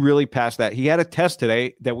like he really passed that. He had a test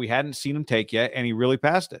today that we hadn't seen him take yet, and he really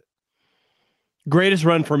passed it. Greatest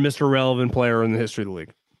run for Mr. Relevant player in the history of the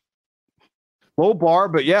league. Low bar,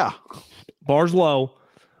 but yeah. Bar's low,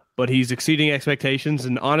 but he's exceeding expectations.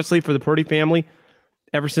 And honestly, for the Purdy family,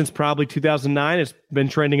 ever since probably 2009, it's been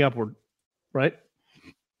trending upward. Right?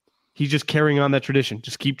 He's just carrying on that tradition.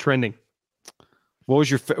 Just keep trending. What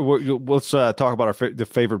was your let's talk about the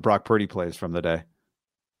favorite Brock Purdy plays from the day.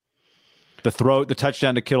 The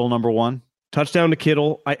touchdown to Kittle, number one. Touchdown to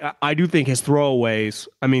Kittle. I do think his throwaways,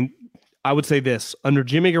 I mean, I would say this. Under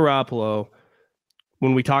Jimmy Garoppolo,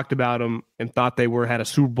 when we talked about him and thought they had a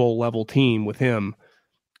Super Bowl level team with him,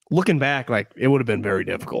 looking back, like it would have been very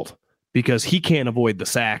difficult because he can't avoid the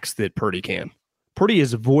sacks that Purdy can. Purdy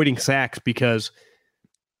is avoiding sacks because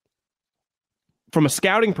from a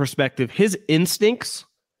scouting perspective, his instincts,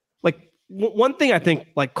 like one thing I think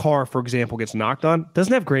like Carr, for example, gets knocked on,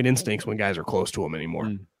 doesn't have great instincts when guys are close to him anymore.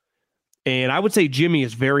 Mm. And I would say Jimmy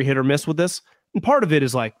is very hit or miss with this. And part of it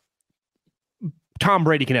is like Tom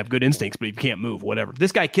Brady can have good instincts, but he can't move, whatever.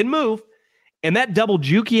 This guy can move. And that double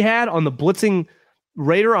juke he had on the blitzing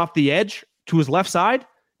Raider off the edge to his left side,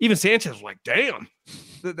 even Sanchez was like, damn.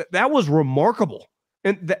 That was remarkable.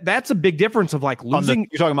 And that's a big difference of like losing.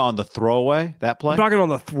 You're talking about on the throwaway, that play? I'm talking on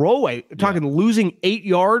the throwaway. I'm talking losing 8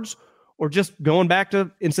 yards or just going back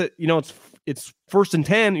to, instead, it's 1st and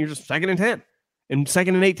 10. You're just 2nd and 10 and 2nd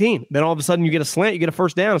and 18. Then all of a sudden you get a slant, you get a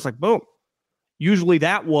first down. It's like, boom. Usually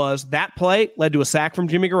that play led to a sack from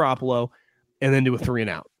Jimmy Garoppolo and then to a 3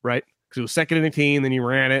 and out, right? Because it was 2nd and 18. Then he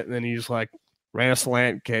ran it and then he just like ran a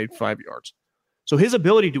slant, okay, 5 yards. So his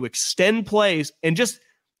ability to extend plays and just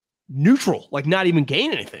neutral, like not even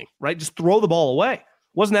gain anything, right? Just throw the ball away.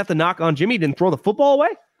 Wasn't that the knock on Jimmy? He didn't throw the football away.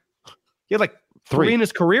 He had like 3 in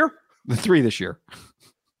his career. The 3 this year.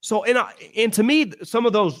 So and to me, some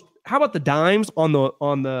of those. How about the dimes on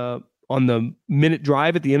the minute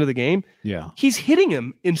drive at the end of the game? Yeah, he's hitting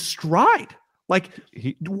him in stride. Like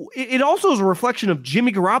it also is a reflection of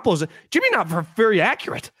Jimmy Garoppolo's. Jimmy not very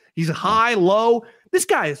accurate. He's high, low. This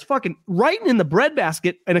guy is fucking right in the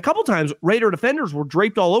breadbasket. And a couple times, Raider defenders were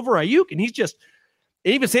draped all over Ayuk, and he's just.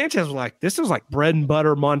 Even Sanchez was like, "This is like bread and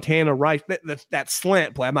butter Montana Rice." That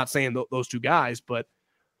slant play. I'm not saying those two guys, but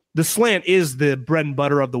the slant is the bread and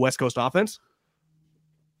butter of the West Coast offense.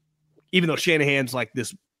 Even though Shanahan's like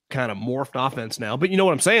this kind of morphed offense now, but you know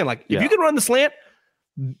what I'm saying? Like, if you can run the slant,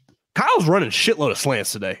 Kyle's running a shitload of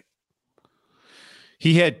slants today.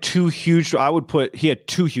 He had 2 huge. He had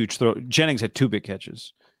 2 huge throws. Jennings had 2 big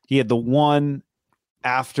catches. He had the one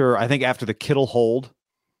after the Kittle hold,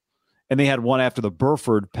 and they had one after the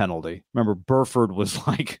Burford penalty. Remember, Burford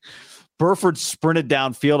sprinted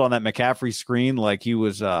downfield on that McCaffrey screen like he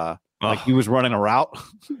was he was running a route.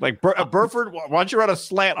 Like Burford, why don't you run a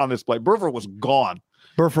slant on this play? Burford was gone.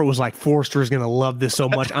 Burford was like, Forster's going to love this so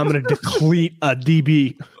much. I'm going to deplete a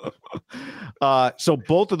DB. So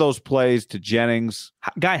both of those plays to Jennings.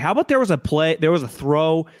 Guy, how about there was a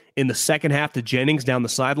throw in the second half to Jennings down the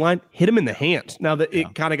sideline, hit him in the hand. Now that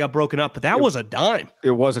it kind of got broken up, but that was a dime.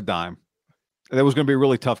 It was a dime. That was going to be a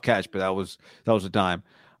really tough catch, but that was a dime.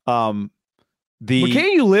 But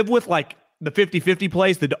can you live with like the 50-50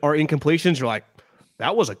 plays that are incompletions? You're like,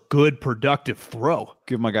 that was a good productive throw.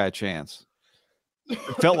 Give my guy a chance. It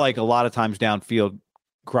felt like a lot of times downfield,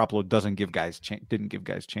 Garoppolo didn't give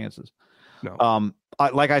guys chances. No.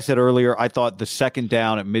 Like I said earlier, I thought the second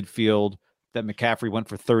down at midfield that McCaffrey went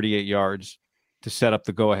for 38 yards to set up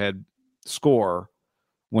the go-ahead score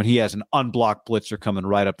when he has an unblocked blitzer coming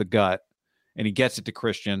right up the gut, and he gets it to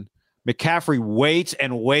Christian. McCaffrey waits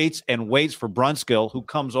and waits and waits for Brunskill, who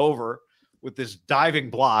comes over with this diving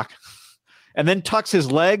block and then tucks his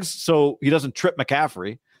legs so he doesn't trip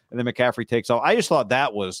McCaffrey. And then McCaffrey takes off. I just thought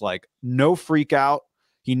that was like no freak out.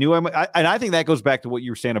 He knew him. And I think that goes back to what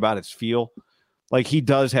you were saying about his feel. Like he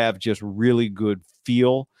does have just really good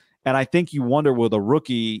feel. And I think you wonder with a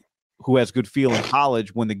rookie who has good feel in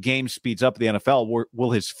college, when the game speeds up in the NFL,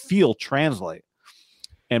 will his feel translate?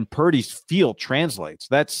 And Purdy's feel translates.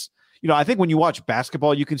 That's, I think when you watch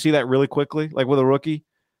basketball, you can see that really quickly, like with a rookie.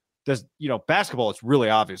 Basketball, it's really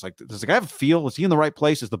obvious. Like, does the guy have a feel? Is he in the right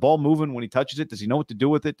place? Is the ball moving when he touches it? Does he know what to do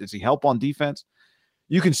with it? Does he help on defense?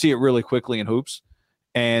 You can see it really quickly in hoops.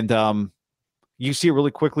 And you see it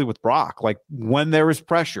really quickly with Brock. Like, when there is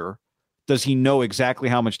pressure, does he know exactly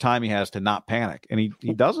how much time he has to not panic? And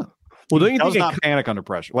he doesn't. Well, don't you does not panic under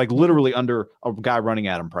pressure, like literally under a guy running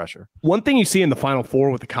at him pressure. One thing you see in the Final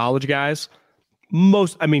Four with the college guys,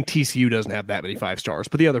 TCU doesn't have that many 5 stars,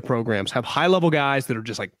 but the other programs have high-level guys that are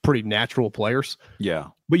just like pretty natural players. Yeah.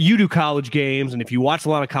 But you do college games, and if you watch a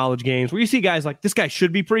lot of college games where you see guys like, this guy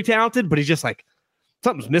should be pretty talented, but he's just like,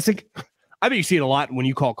 something's missing. I bet you see it a lot when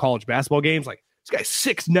you call college basketball games. Like, this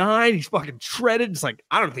guy's 6'9", he's fucking shredded. It's like,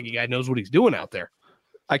 I don't think the guy knows what he's doing out there.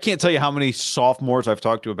 I can't tell you how many sophomores I've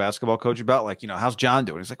talked to a basketball coach about, like, how's John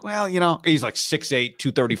doing? He's like, well, he's like 6'8",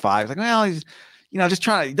 235. He's like, well, he's, just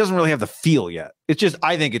trying to, he doesn't really have the feel yet. It's just,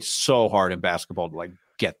 I think it's so hard in basketball to like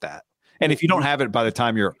get that. And if you don't have it by the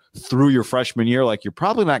time you're through your freshman year, like, you're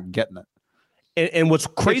probably not getting it. And what's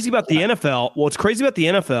crazy about the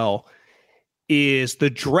NFL, is the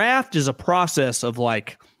draft is a process of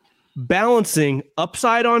like balancing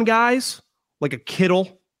upside on guys like a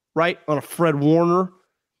Kittle, right? On a Fred Warner,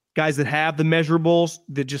 guys that have the measurables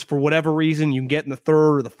that just for whatever reason you can get in the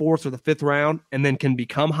 3rd or the 4th or the 5th round and then can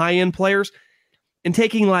become high-end players, and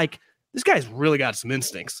taking like, this guy's really got some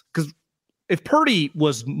instincts. Because if Purdy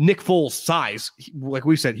was Nick Foles' size, like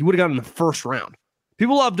we said, he would have gotten in the 1st round.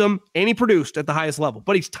 People loved him, and he produced at the highest level,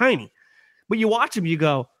 but he's tiny. But you watch him, you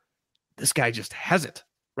go, this guy just has it,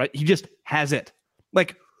 right? He just has it.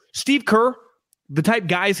 Like Steve Kerr, the type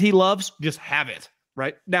guys he loves just have it.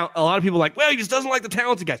 Right now, a lot of people are like, well, he just doesn't like the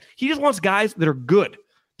talented guys. He just wants guys that are good.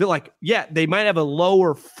 That like, yeah, they might have a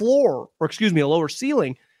lower floor, or a lower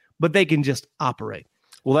ceiling, but they can just operate.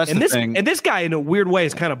 Well, that's the thing. And this guy, in a weird way,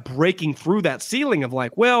 is kind of breaking through that ceiling of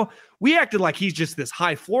like, well, we acted like he's just this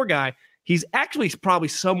high floor guy. He's actually probably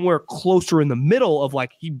somewhere closer in the middle of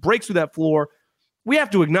like, he breaks through that floor. We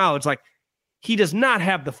have to acknowledge, like, he does not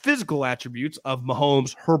have the physical attributes of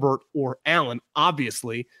Mahomes, Herbert, or Allen,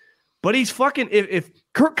 obviously. But he's fucking, if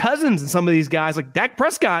Kirk Cousins and some of these guys, like Dak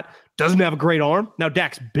Prescott, doesn't have a great arm. Now,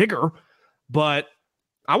 Dak's bigger, but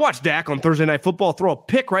I watched Dak on Thursday Night Football throw a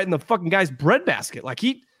pick right in the fucking guy's breadbasket. Like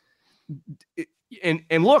and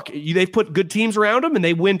look, they've put good teams around him and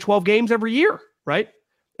they win 12 games every year, right?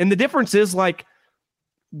 And the difference is, like,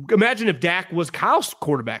 imagine if Dak was Kyle's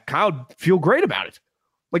quarterback. Kyle'd feel great about it.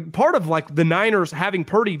 Like, part of like the Niners having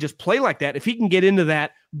Purdy just play like that, if he can get into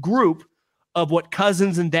that group of what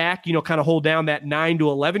Cousins and Dak, kind of hold down that 9 to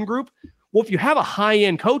 11 group. Well, if you have a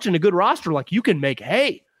high-end coach and a good roster, like, you can make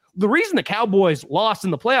hay. The reason the Cowboys lost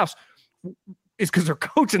in the playoffs is because they're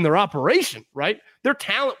coaching their operation, right? Their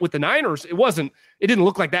talent with the Niners, it didn't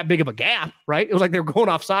look like that big of a gap, right? It was like they were going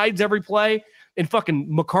off sides every play, and fucking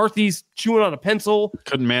McCarthy's chewing on a pencil.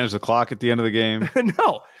 Couldn't manage the clock at the end of the game.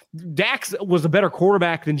 No, Dax was a better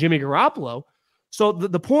quarterback than Jimmy Garoppolo. So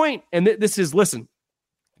the point, and this is, listen,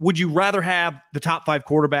 would you rather have the top 5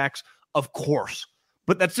 quarterbacks? Of course.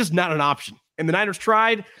 But that's just not an option. And the Niners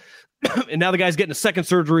tried, and now the guy's getting a second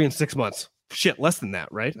surgery in 6 months. Shit, less than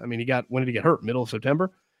that, right? I mean, when did he get hurt? Middle of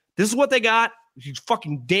September? This is what they got. He's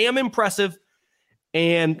fucking damn impressive.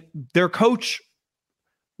 And their coach,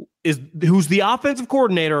 who's the offensive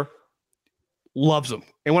coordinator, loves him.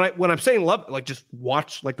 And when I'm saying love, like, just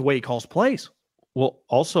watch like the way he calls plays. Well,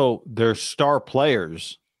 also their star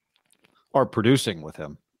players are producing with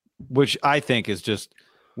him, which I think is just,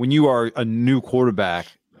 when you are a new quarterback,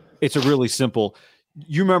 it's a really simple.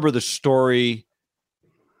 You remember the story?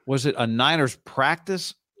 Was it a Niners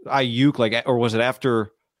practice? Ayuk, like, or was it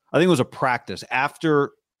after? I think it was a practice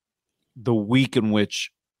after the week in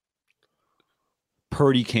which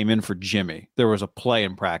Purdy came in for Jimmy. There was a play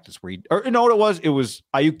in practice where what it was? It was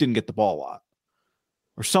Ayuk didn't get the ball a lot,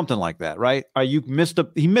 or something like that, right? Ayuk missed him.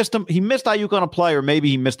 He missed Ayuk on a play, or maybe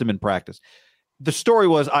he missed him in practice. The story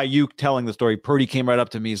was Ayuk telling the story. Purdy came right up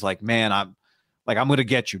to me. He's like, man, I'm going to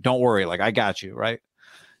get you. Don't worry. Like, I got you. Right.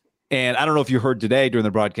 And I don't know if you heard today during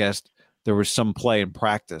the broadcast, there was some play in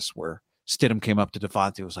practice where Stidham came up to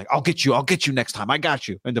Devontae, was like, I'll get you next time. I got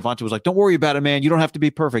you. And Devontae was like, don't worry about it, man. You don't have to be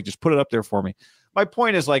perfect. Just put it up there for me. My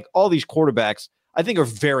point is, like, all these quarterbacks, I think, are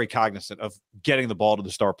very cognizant of getting the ball to the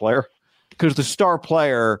star player, because the star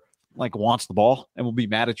player, like, wants the ball and will be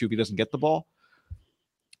mad at you if he doesn't get the ball.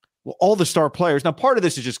 Well, all the star players, now part of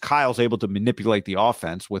this is just Kyle's able to manipulate the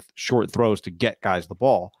offense with short throws to get guys the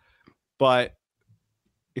ball. But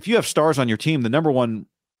if you have stars on your team, the number one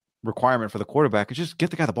requirement for the quarterback is just get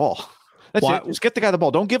the guy the ball. That's Well, it. Just get the guy the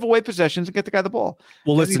ball. Don't give away possessions and get the guy the ball.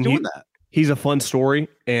 Well, How's he listen, doing that. he's a fun story,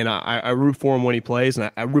 and I root for him when he plays,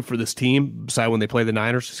 and I root for this team, besides when they play the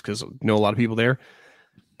Niners, just because I know a lot of people there.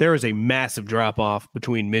 There is a massive drop-off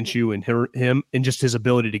between Minshew and him and just his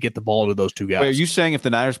ability to get the ball to those two guys. Wait, are you saying if the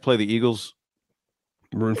Niners play the Eagles?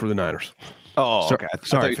 I'm rooting for the Niners. Oh, So- okay. I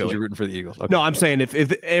sorry, thought you said Philly. you're rooting for the Eagles. Okay. No, I'm saying if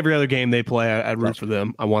every other game they play, I'd root for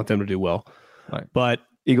them. I want them to do well. Right. But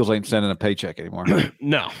Eagles ain't sending a paycheck anymore.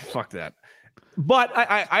 no, fuck that. But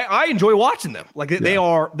I enjoy watching them. Like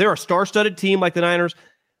they're a star-studded team like the Niners.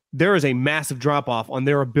 There is a massive drop-off on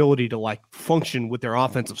their ability to like function with their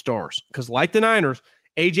offensive stars. Because like the Niners,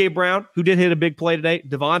 AJ Brown, who did hit a big play today,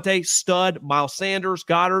 Devontae, stud, Miles Sanders,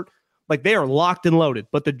 Goddard, like they are locked and loaded.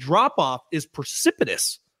 But the drop-off is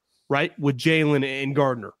precipitous, right? With Jalen and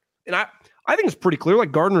Gardner. And I think it's pretty clear.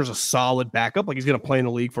 Like Gardner's a solid backup. Like he's going to play in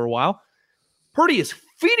the league for a while. Purdy is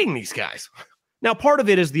feeding these guys. Now, part of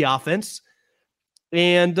it is the offense.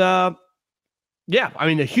 And yeah, I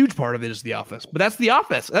mean, a huge part of it is the offense, but that's the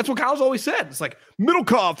offense. That's what Kyle's always said. It's like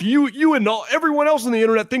Middlecoff, you and everyone else on the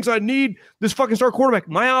internet thinks I need this fucking star quarterback.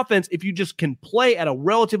 My offense, if you just can play at a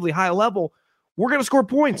relatively high level, we're going to score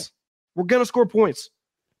points. We're going to score points.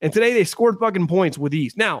 And today they scored fucking points with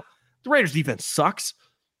ease. Now, the Raiders defense sucks,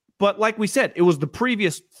 but like we said, it was the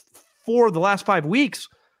previous 4 of the last 5 weeks.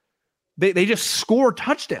 They just score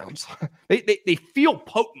touchdowns. They feel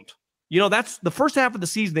potent. You know, that's the first half of the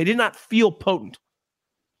season. They did not feel potent.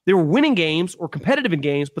 They were winning games or competitive in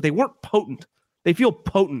games, but they weren't potent. They feel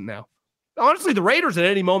potent now. Honestly, the Raiders at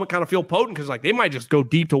any moment kind of feel potent because like they might just go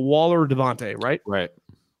deep to Waller or Devontae, right? Right.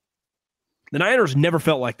 The Niners never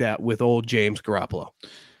felt like that with old James Garoppolo.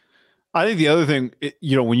 I think the other thing,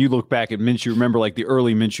 when you look back at Minshew, remember like the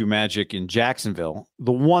early Minshew magic in Jacksonville,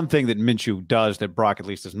 the one thing that Minshew does that Brock at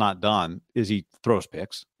least has not done is he throws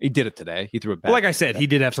picks. He did it today. He threw it back. Well, like I said, he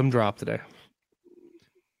did have some drop today.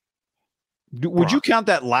 Would you count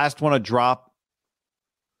that last one a drop?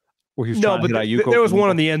 Where he was No, trying to but hit Ayuk there was over- one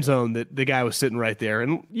in the end zone that the guy was sitting right there.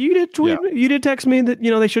 And you did tweet, you did text me that,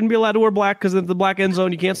 they shouldn't be allowed to wear black because of the black end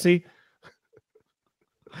zone you can't see.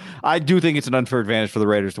 I do think it's an unfair advantage for the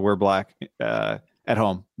Raiders to wear black at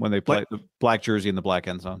home when they play the black jersey in the black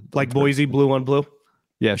end zone. Like Boise, blue on blue.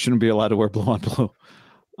 Yeah, shouldn't be allowed to wear blue on blue.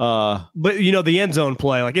 But the end zone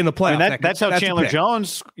play, like in the playoffs. I mean, that's how Chandler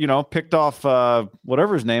Jones, picked off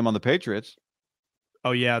whatever his name on the Patriots.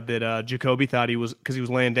 Oh yeah, that Jacoby thought he was because he was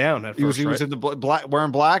laying down at first. He was in the black,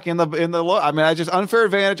 wearing black in the look. I mean, I just unfair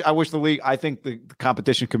advantage. I wish the league. I think the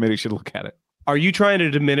competition committee should look at it. Are you trying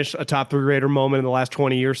to diminish a top 3 Raider moment in the last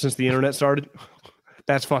 20 years since the internet started?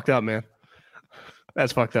 That's fucked up, man.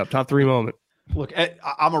 That's fucked up. Top 3 moment. Look,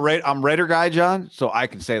 I'm Raider guy, John, so I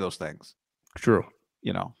can say those things. True.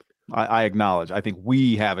 I acknowledge. I think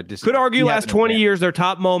we have a Could argue last 20 years their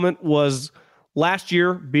top moment was last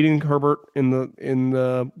year beating Herbert in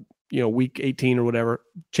the week 18 or whatever.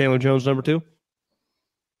 Chandler Jones number 2.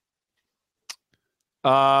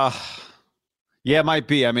 Yeah, it might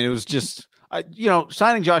be. I mean, it was just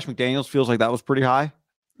signing Josh McDaniels feels like that was pretty high.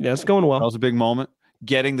 Yeah, it's going well. That was a big moment.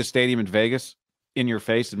 Getting the stadium in Vegas in your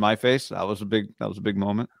face, in my face, that was a big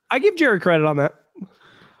moment. I give Jerry credit on that.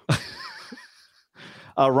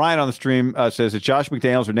 Ryan on the stream says, is Josh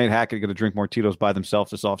McDaniels or Nate Hackett going to drink more Tito's by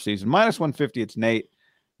themselves this offseason? Minus 150, it's Nate.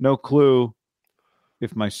 No clue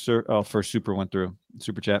if my first super went through.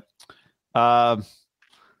 Super chat. How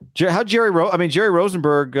Jerry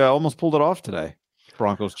Rosenberg almost pulled it off today.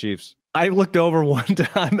 Broncos Chiefs. I looked over one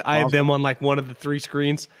time. I had them on like one of the 3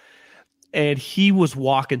 screens, and he was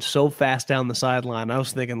walking so fast down the sideline. I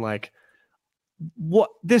was thinking like, what?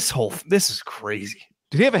 This is crazy.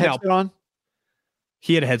 Did he have a headset on?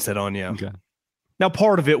 He had a headset on, yeah. Okay. Now,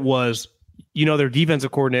 part of it was, their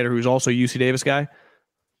defensive coordinator, who's also a UC Davis guy,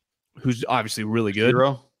 who's obviously really good.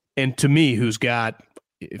 Zero. And to me,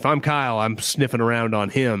 if I'm Kyle, I'm sniffing around on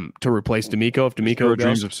him to replace D'Amico. If D'Amico goes,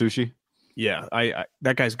 dreams of sushi. Yeah, I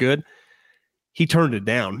that guy's good. He turned it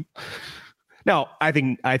down. Now, I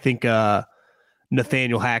think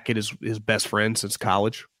Nathaniel Hackett is his best friend since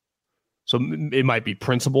college, so it might be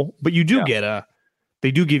principal. But you do they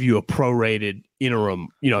do give you a prorated interim.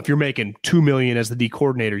 If you're making $2 million as the D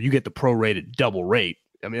coordinator, you get the prorated double rate.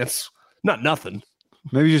 I mean, that's not nothing.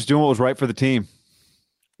 Maybe just doing what was right for the team.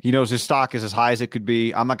 He knows his stock is as high as it could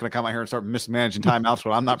be. I'm not going to come out here and start mismanaging timeouts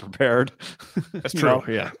when I'm not prepared. That's true.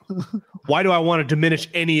 Yeah. Why do I want to diminish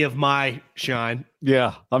any of my shine?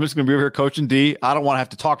 Yeah. I'm just going to be over here coaching D. I don't want to have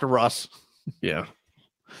to talk to Russ. Yeah.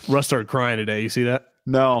 Russ started crying today. You see that?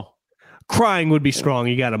 No. Crying would be strong.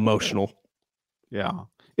 He got emotional. Yeah.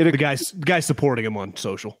 The guy's supporting him on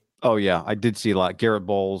social. Oh yeah, I did see a lot. Garrett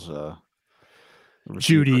Bowles,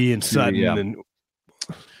 Judy and Sutton, yeah. and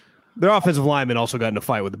their offensive lineman also got in a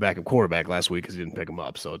fight with the backup quarterback last week because he didn't pick him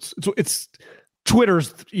up. So it's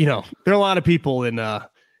Twitter's. There are a lot of people in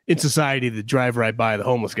society that drive right by the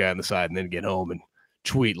homeless guy on the side and then get home and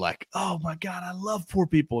tweet like, "Oh my God, I love poor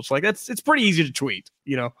people." It's like it's pretty easy to tweet.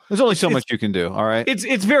 There's only so much you can do. All right,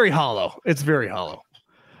 it's very hollow. It's very hollow.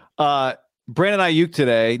 Brandon Ayuk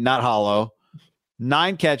today, not hollow.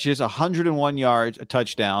 9 catches, 101 yards, a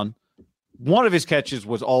touchdown. One of his catches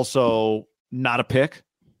was also not a pick,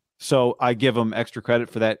 so I give him extra credit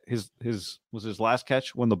for that. His last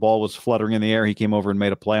catch when the ball was fluttering in the air. He came over and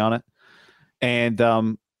made a play on it,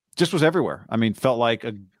 and just was everywhere. I mean, felt like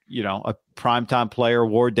a primetime player,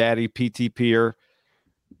 war daddy, PT peer.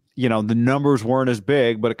 The numbers weren't as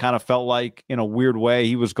big, but it kind of felt like in a weird way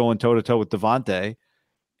he was going toe to toe with Devontae,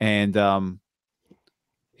 and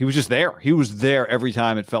he was just there. He was there every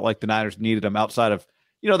time it felt like the Niners needed him outside of,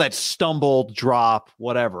 that stumble, drop,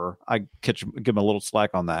 whatever. I give him a little slack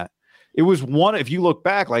on that. It was if you look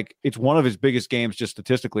back, like it's one of his biggest games just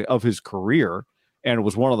statistically of his career, and it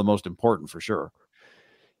was one of the most important for sure.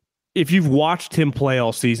 If you've watched him play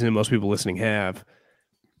all season, and most people listening have,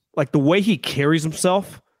 like the way he carries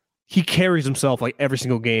himself like every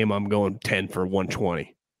single game. I'm going 10 for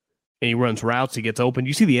 120, and he runs routes. He gets open.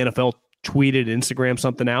 You see the NFL tweeted Instagram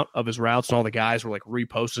something out of his routes, and all the guys were like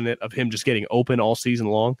reposting it of him just getting open all season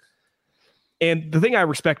long. And the thing I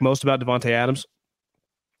respect most about Davante Adams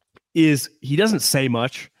is he doesn't say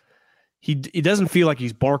much. He doesn't feel like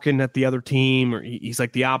he's barking at the other team, or he's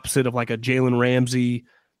like the opposite of like a Jalen Ramsey,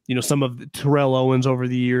 some of the Terrell Owens over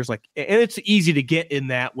the years. Like, and it's easy to get in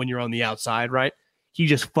that when you're on the outside, right? He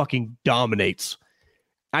just fucking dominates.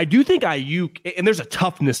 I do think Ayuk, and there's a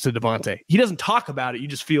toughness to Devontae. He doesn't talk about it. You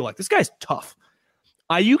just feel like this guy's tough.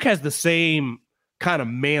 Ayuk has the same kind of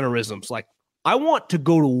mannerisms. Like, I want to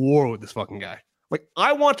go to war with this fucking guy. Like,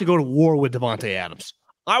 I want to go to war with Davante Adams.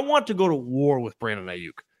 I want to go to war with Brandon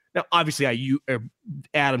Ayuk. Now, obviously,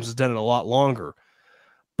 Adams has done it a lot longer,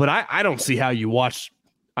 but I don't see how you watch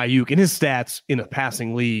Ayuk and his stats in a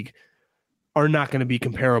passing league are not going to be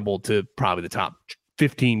comparable to probably the top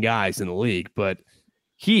 15 guys in the league, but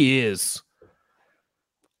he is.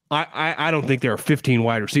 I don't think there are 15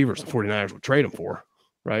 wide receivers the 49ers would trade him for,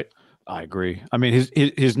 right? I agree. I mean,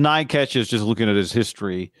 his 9 catches, just looking at his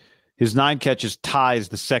history, his 9 catches ties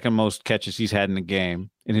the second most catches he's had in a game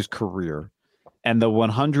in his career. And the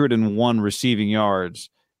 101 receiving yards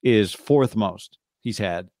is 4th most he's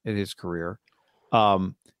had in his career.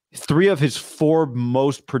 3 of his 4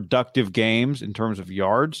 most productive games in terms of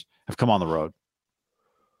yards have come on the road.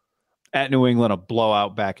 At New England, a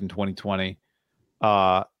blowout back in 2020.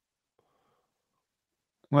 Well,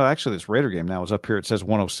 actually, this Raider game now is up here. It says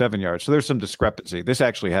 107 yards. So there's some discrepancy. This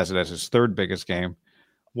actually has it as his 3rd biggest game.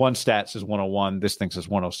 One stat says 101. This thing says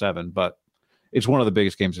 107, but it's one of the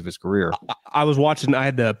biggest games of his career. I was watching, I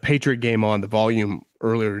had the Patriot game on the volume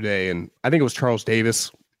earlier today, and I think it was Charles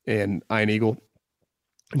Davis and Ian Eagle.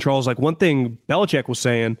 And Charles, like, one thing Belichick was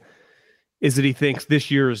saying is that he thinks this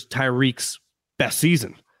year is Tyreek's best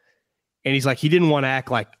season. And he's like, he didn't want to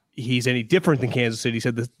act like he's any different than Kansas City. He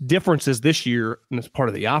said the difference is this year, and it's part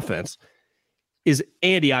of the offense, is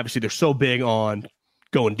Andy, obviously, they're so big on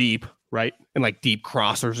going deep, right? And like deep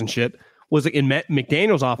crossers and shit. Was in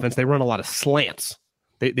McDaniel's offense, they run a lot of slants.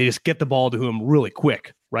 They just get the ball to him really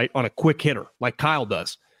quick, right? On a quick hitter, like Kyle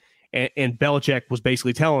does. And Belichick was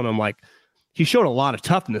basically telling him, like, he showed a lot of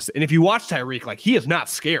toughness. And if you watch Tyreek, like, he is not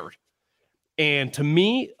scared. And to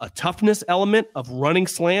me, a toughness element of running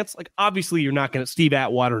slants, like, obviously you're not going to, Steve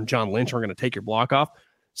Atwater and John Lynch are going to take your block off.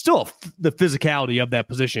 Still, the physicality of that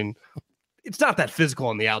position, it's not that physical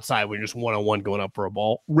on the outside when you're just one-on-one going up for a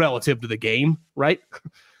ball relative to the game, right?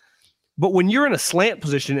 But when you're in a slant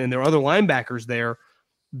position and there are other linebackers there,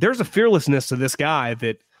 there's a fearlessness to this guy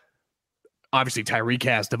that obviously Tyreek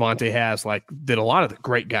has, Devontae has, like, that a lot of the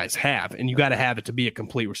great guys have. And you got to have it to be a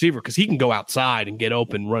complete receiver because he can go outside and get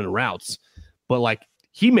open, run routes. But, like,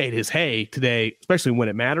 he made his hay today, especially when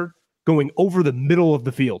it mattered, going over the middle of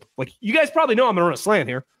the field. Like, you guys probably know I'm going to run a slant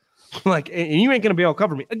here. Like, and you ain't going to be able to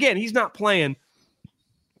cover me. Again, he's not playing,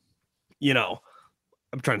 I'm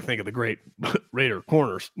trying to think of the great Raider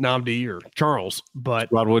corners, Nnamdi or Charles, but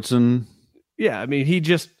Rod Woodson. Yeah, I mean,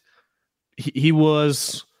 he's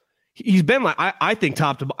been like, I think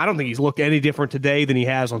top to, I don't think he's looked any different today than he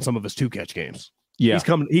has on some of his 2-catch games. Yeah,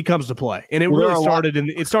 he comes to play, and it really started in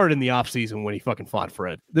the offseason when he fucking fought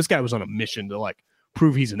Fred. This guy was on a mission to, like,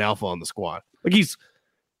 prove he's an alpha on the squad. Like, he's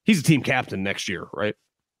a team captain next year, right?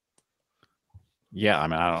 Yeah, I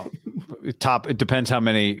mean, I don't. It depends how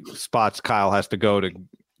many spots Kyle has to go to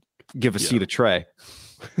give a seat to Trey.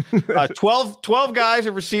 12 guys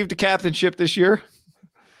have received a captainship this year.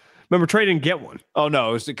 Remember, Trey didn't get one. Oh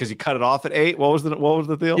no, is it because he cut it off at 8? What was the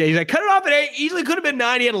deal? Yeah, he's like, cut it off at 8. Easily could have been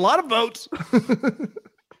 9. He had a lot of votes.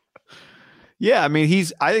 Yeah, I mean,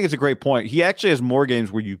 I think it's a great point. He actually has more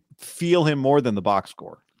games where you feel him more than the box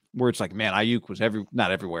score, where it's like, man, Ayuk was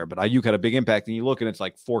not everywhere, but Ayuk had a big impact, and you look and it's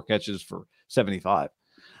like 4 catches for 75.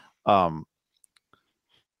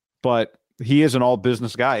 But he is an all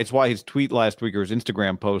business guy. It's why his tweet last week or his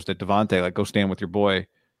Instagram post at Devontae, like, go stand with your boy,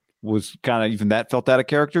 was kind of even that felt out of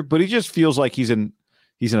character. But he just feels like he's in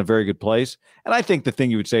a very good place. And I think the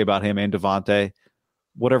thing you would say about him and Devontae,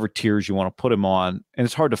 whatever tiers you want to put him on, and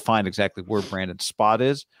it's hard to find exactly where Brandon's spot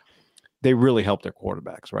is, they really help their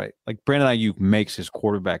quarterbacks, right? Like Brandon Ayuk makes his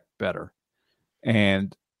quarterback better.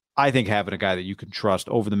 And I think having a guy that you can trust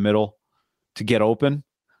over the middle to get open,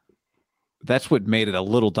 that's what made it a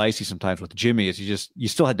little dicey sometimes with Jimmy, is you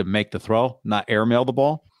still had to make the throw, not airmail the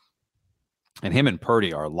ball. And him and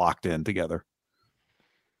Purdy are locked in together.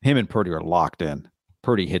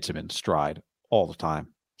 Purdy hits him in stride all the time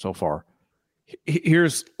so far.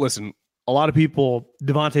 Listen, a lot of people,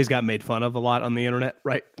 Devontae's got made fun of a lot on the internet,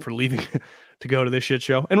 right, for leaving to go to this shit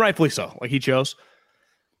show. And rightfully so. Like, he chose.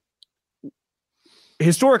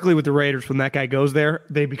 Historically with the Raiders, when that guy goes there,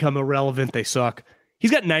 they become irrelevant. They suck.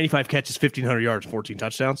 He's got 95 catches, 1,500 yards, 14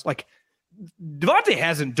 touchdowns. Like, Devontae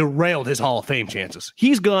hasn't derailed his Hall of Fame chances.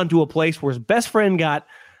 He's gone to a place where his best friend got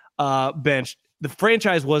benched. The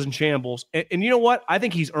franchise was in shambles. And you know what? I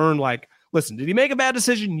think he's earned, like, listen, did he make a bad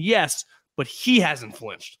decision? Yes, but he hasn't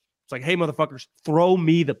flinched. It's like, hey, motherfuckers, throw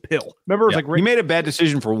me the pill. Remember, it was like, he made a bad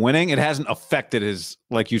decision for winning. It hasn't affected his,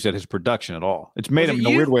 like you said, his production at all. It's made him in a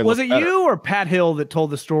weird way. Was it you or Pat Hill that told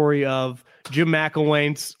the story of Jim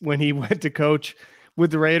McElwain's when he went to coach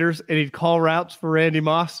with the Raiders and he'd call routes for Randy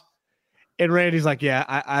Moss? And Randy's like, yeah,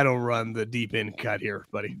 I don't run the deep end cut here,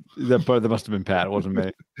 buddy. That must have been Pat. It wasn't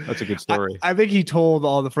me. That's a good story. I think he told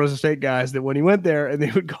all the Fresno State guys that when he went there and they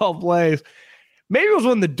would call plays, maybe it was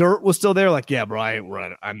when the dirt was still there. Like, yeah, bro, I ain't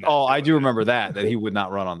running. I do remember that he would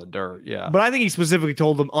not run on the dirt. Yeah. But I think he specifically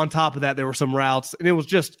told them on top of that, there were some routes and it was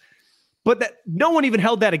just, but that no one even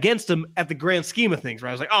held that against him at the grand scheme of things, right?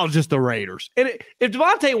 I was like, oh, it's just the Raiders. And if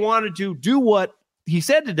Devontae wanted to do what he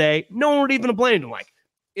said today, no one would even have blamed him. Like,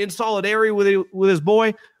 in solidarity with his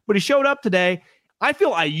boy, but he showed up today. I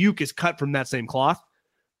feel Ayuk is cut from that same cloth,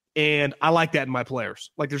 and I like that in my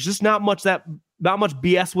players. Like, there's just not much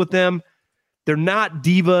BS with them. They're not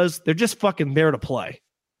divas. They're just fucking there to play.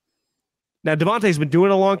 Now, Devontae's been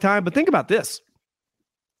doing it a long time, but think about this.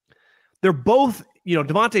 They're both,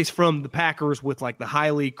 Devontae's from the Packers with like the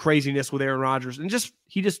highly craziness with Aaron Rodgers, and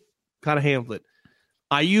he just kind of handled it.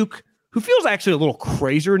 Ayuk, who feels actually a little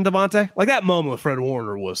crazier than Devontae. Like, that moment with Fred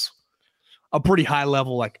Warner was a pretty high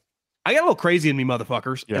level. Like, I got a little crazy in me,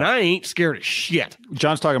 motherfuckers, and I ain't scared of shit.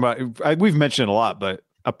 John's talking about, we've mentioned it a lot, but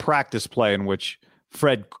a practice play in which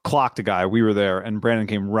Fred clocked a guy. We were there, and Brandon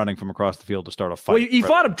came running from across the field to start a fight. Well, he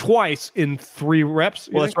fought him twice in 3 reps.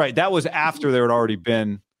 Well, that's right. That was after there had already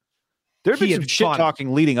been. There had been some shit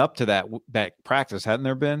talking leading up to that practice, hadn't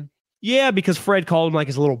there been? Yeah, because Fred called him like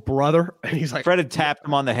his little brother, and he's like, Fred had tapped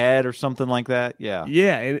him on the head or something like that. Yeah.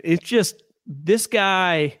 Yeah. It's just this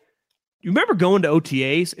guy. You remember going to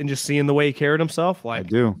OTAs and just seeing the way he carried himself? Like, I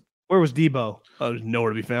do. Where was Debo? Oh, nowhere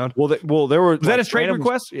to be found. Well, there were. Was that his trade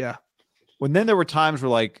request? Yeah. When then there were times where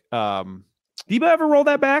like, Debo ever roll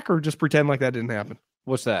that back or just pretend like that didn't happen?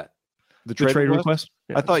 What's that? The trade request?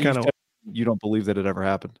 Yeah, I thought you don't believe that it ever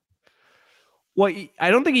happened. Well,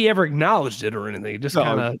 I don't think he ever acknowledged it or anything. He just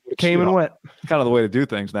kind of came and went. Kind of the way to do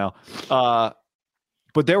things now.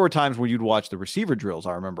 But there were times when you'd watch the receiver drills,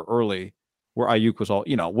 I remember early, where Ayuk was all,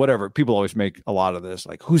 whatever. People always make a lot of this,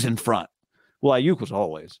 like, who's in front? Well, Ayuk was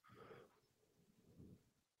always.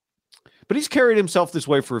 But he's carried himself this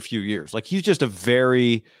way for a few years. Like, he's just a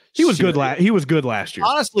very... He was good last year.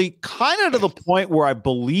 Honestly, kind of to the point where I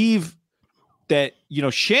believe that,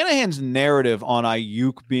 Shanahan's narrative on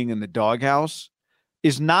Ayuk being in the doghouse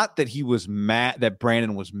is not that he was mad, that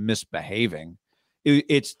Brandon was misbehaving.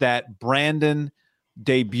 It's that Brandon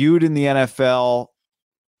debuted in the NFL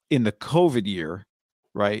in the COVID year,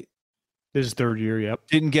 right? This is 3rd year, yep.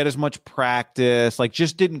 Didn't get as much practice, like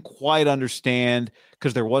just didn't quite understand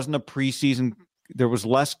because there wasn't a preseason, there was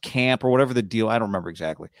less camp or whatever the deal. I don't remember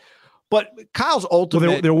exactly. But Kyle's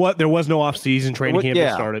ultimate... Well, there was no off-season training camp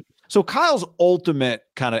that started. So Kyle's ultimate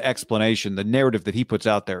kind of explanation, the narrative that he puts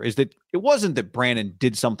out there, is that it wasn't that Brandon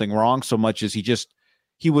did something wrong so much as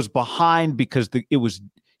he was behind because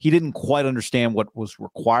he didn't quite understand what was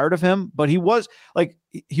required of him, but he was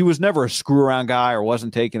never a screw around guy or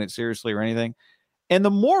wasn't taking it seriously or anything. And the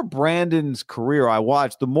more Brandon's career I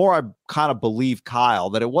watched, the more I kind of believe Kyle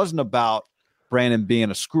that it wasn't about Brandon being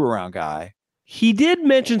a screw around guy. He did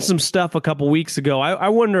mention some stuff a couple weeks ago. I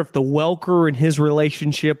wonder if the Welker and his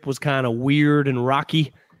relationship was kind of weird and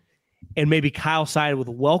rocky, and maybe Kyle sided with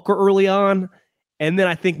Welker early on. And then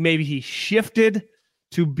I think maybe he shifted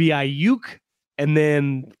to be Ayuk and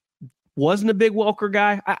then wasn't a big Welker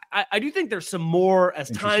guy. I do think there's some more as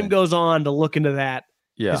time goes on to look into that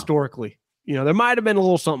historically. You know, there might have been a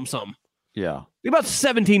little something. Yeah. About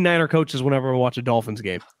 17 Niner coaches whenever I watch a Dolphins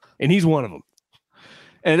game, and he's one of them.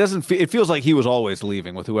 And it feels like he was always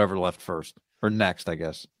leaving with whoever left first or next, I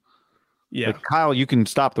guess. Yeah. Like Kyle, you can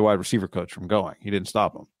stop the wide receiver coach from going. He didn't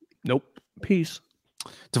stop him. Nope. Peace.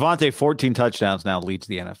 Devontae, 14 touchdowns now, leads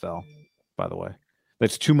the NFL, by the way.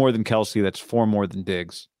 That's 2 more than Kelsey. That's 4 more than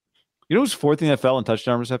Diggs. You know who's 4th in the NFL in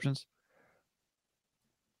touchdown receptions?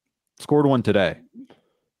 Scored 1 today.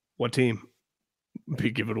 What team?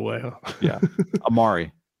 Give it away, huh? Yeah.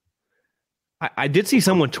 Amari. I did see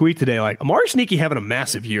someone tweet today, like, Amari Sneaky having a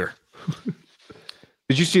massive year.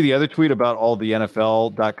 Did you see the other tweet about all the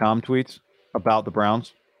NFL.com tweets about the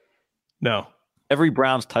Browns? No. Every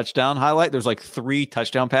Browns touchdown highlight, there's like 3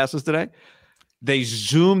 touchdown passes today. They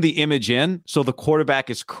zoom the image in so the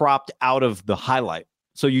quarterback is cropped out of the highlight.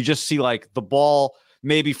 So you just see like the ball,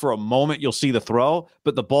 maybe for a moment you'll see the throw,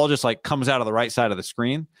 but the ball just like comes out of the right side of the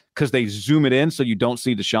screen because they zoom it in so you don't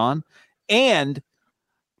see Deshaun. And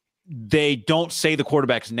they don't say the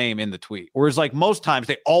quarterback's name in the tweet. Whereas like most times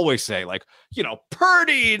they always say like, you know,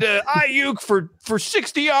 Purdy to Ayuk for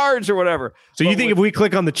 60 yards or whatever. So you think if we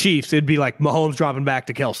click on the Chiefs, it'd be like Mahomes dropping back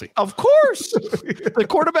to Kelsey? Of course. The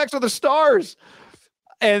quarterbacks are the stars.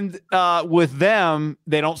 And with them,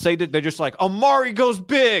 they don't say that. They're just like, Amari goes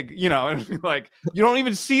big, you know, and like you don't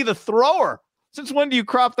even see the thrower. Since when do you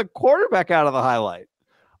crop the quarterback out of the highlight?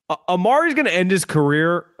 Amari's going to end his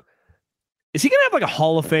career. Is he going to have like a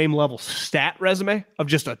Hall of Fame level stat resume of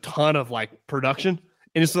just a ton of like production?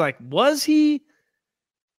 And it's like, was he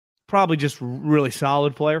probably just really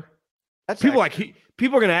solid player? That's people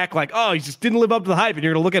people are going to act like, oh, he just didn't live up to the hype. And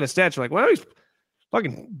you're going to look at his stats. You're like, well, he's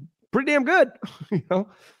fucking pretty damn good. You know,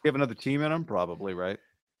 you have another team in him, probably, right?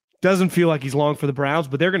 Doesn't feel like he's long for the Browns,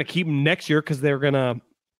 but they're going to keep him next year because they're going to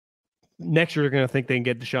think they can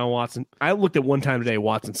get Deshaun Watson. I looked at one time today.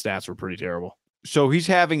 Watson's stats were pretty terrible. So he's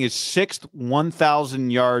having his 6th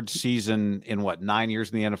 1,000-yard season in 9 years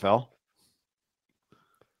in the NFL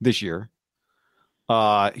this year.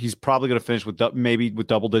 He's probably going to finish with maybe with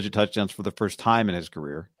double-digit touchdowns for the first time in his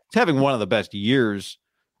career. He's having one of the best years.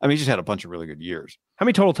 I mean, he just had a bunch of really good years. How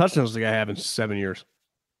many total touchdowns does the guy have in 7 years?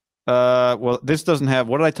 Well, this doesn't have.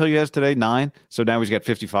 What did I tell you guys today? 9. So now he's got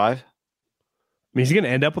 55. I mean, is he going to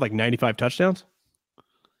end up with like 95 touchdowns?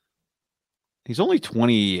 He's only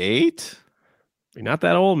 28. You're not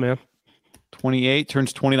that old, man. 28,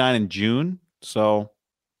 turns 29 in June. So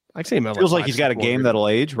I say him. Feels like he's got a game that'll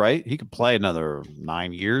age, right? He could play another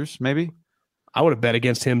 9 years, maybe. I would have bet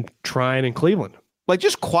against him trying in Cleveland. Like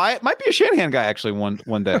just quiet. Might be a Shanahan guy actually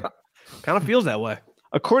one day. Kind of feels that way.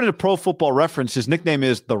 According to Pro Football Reference, his nickname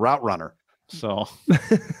is the Route Runner. So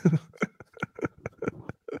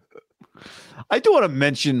I do want to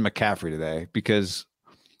mention McCaffrey today because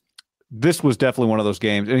this was definitely one of those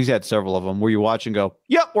games, and he's had several of them where you watch and go,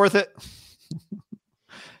 yep, worth it.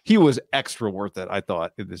 He was extra worth it, I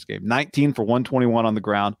thought, in this game. 19 for 121 on the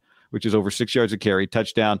ground, which is over 6 yards a carry,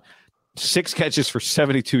 touchdown, 6 catches for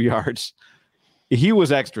 72 yards. He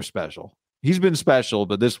was extra special. He's been special,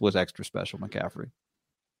 but this was extra special, McCaffrey.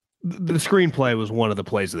 The screenplay was one of the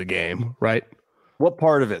plays of the game, right? What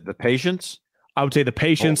part of it? The patience? I would say the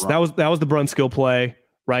patience. That was the Brunskill play,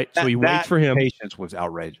 right? So he waits for him. Patience was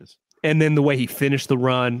outrageous. And then the way he finished the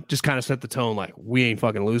run just kind of set the tone like, we ain't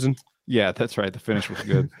fucking losing. Yeah, that's right. The finish was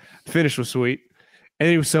good. The finish was sweet. And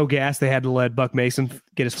then he was so gassed they had to let Buck Mason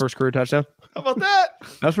get his first career touchdown. How about that?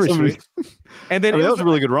 That's pretty sweet. And then that was a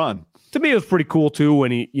really good run. To me, it was pretty cool too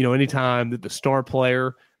when he, anytime that the star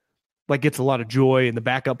player like gets a lot of joy and the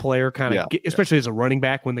backup player kind of, especially as a running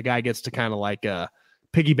back, when the guy gets to kind of like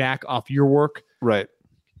piggyback off your work. Right.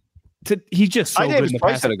 He's just so good in the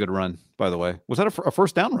Price had a good run, by the way. Was that a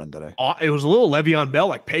first down run today? It was a little Le'Veon Bell,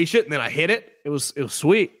 like patient, and then I hit it. It was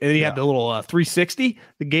sweet. And then he had the little 360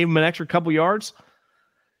 that gave him an extra couple yards.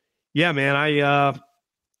 Yeah, man.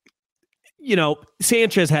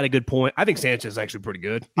 Sanchez had a good point. I think Sanchez is actually pretty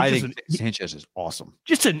good. Sanchez is awesome.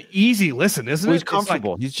 Just an easy listen, isn't it? He's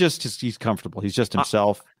comfortable. He's comfortable. He's just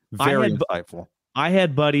himself. Very insightful. I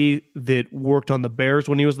had buddy that worked on the Bears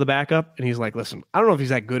when he was the backup, and he's like, listen, I don't know if he's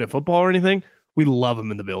that good at football or anything. We love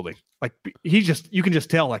him in the building. Like you can just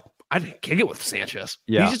tell, like, I didn't kick it with Sanchez.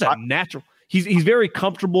 Yeah. He's just a natural. he's very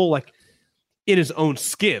comfortable, like in his own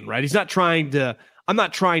skin, right? He's not trying to. I'm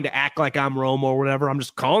not trying to act like I'm Romo or whatever. I'm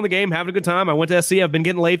just calling the game, having a good time. I went to SC. I've been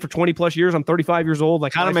getting laid for 20 plus years. I'm 35 years old.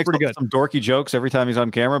 Like, kind of makes pretty good. Some dorky jokes every time he's on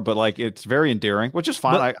camera, but like it's very endearing, which is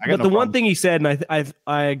fine. But, I got but no the one problem. thing he said, and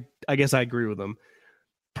I guess I agree with him.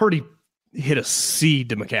 Purdy hit a seed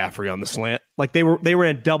to McCaffrey on the slant. Like they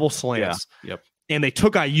ran double slants. Yeah. Yep. And they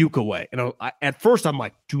took Ayuk away. And at first I'm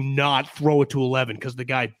like, do not throw it to 11 because the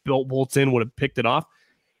guy bolts in would have picked it off.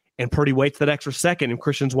 And Purdy waits that extra second, and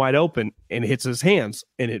Christian's wide open and hits his hands,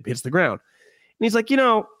 and it hits the ground. And he's like,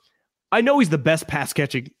 I know he's the best pass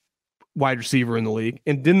catching wide receiver in the league.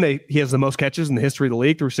 And he has the most catches in the history of the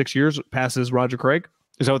league through 6 years, passes Roger Craig.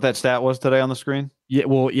 Is that what that stat was today on the screen? Yeah,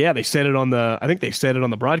 well, yeah, they said it I think they said it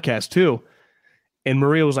on the broadcast too. And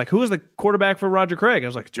Maria was like, who is the quarterback for Roger Craig? I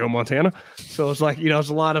was like, Joe Montana. So it's like, it's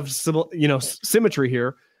a lot of symmetry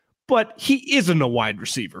here, but he isn't a wide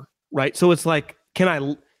receiver, right? So it's like,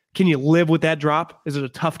 can you live with that drop? Is it a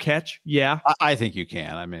tough catch? Yeah. I think you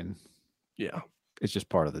can. I mean, yeah, it's just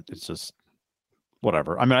part of it. It's just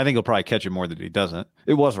whatever. I mean, I think he'll probably catch it more than he doesn't.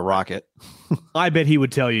 It was a rocket. I bet he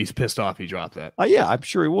would tell you he's pissed off he dropped that. Yeah, I'm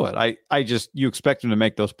sure he would. You expect him to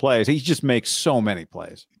make those plays. He just makes so many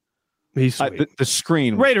plays. He's sweet. The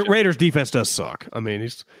screen. Raiders defense does suck. I mean,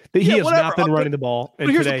 he has not been running the ball. But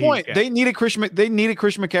here's the point: they needed Christian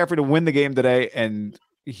McCaffrey to win the game today, and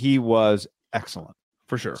he was excellent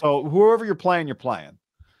for sure. So whoever you're playing.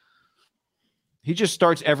 He just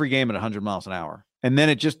starts every game at 100 miles an hour, and then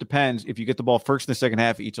it just depends. If you get the ball first in the second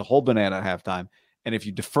half, he eats a whole banana at halftime, and if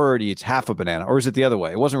you defer, he eats half a banana, or is it the other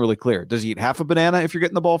way? It wasn't really clear. Does he eat half a banana if you're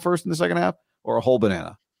getting the ball first in the second half, or a whole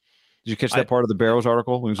banana? Did you catch that part of the Barrows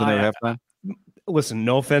article when he was in there at halftime? Listen,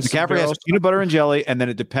 no offense. McCaffrey has peanut butter and jelly, and then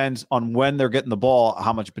it depends on when they're getting the ball,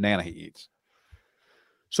 how much banana he eats.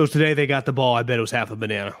 So today they got the ball. I bet it was half a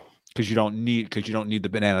banana. Because you don't need the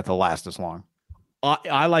banana to last as long.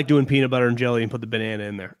 I like doing peanut butter and jelly and put the banana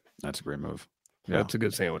in there. That's a great move. Yeah, that's a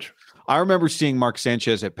good sandwich. I remember seeing Mark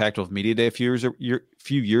Sanchez at Pac-12 Media Day a few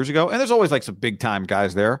years ago, and there's always like some big time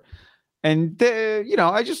guys there, and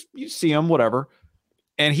you see him, whatever.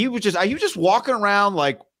 And he was just walking around,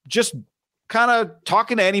 like just kind of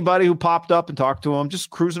talking to anybody who popped up and talked to him,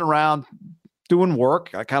 just cruising around, doing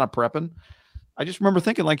work, kind of prepping. I just remember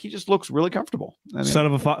thinking, like, he just looks really comfortable. Son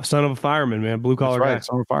of a fireman, man, blue collar guy.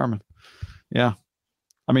 Son of a fireman. Yeah,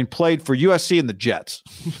 I mean, played for USC and the Jets,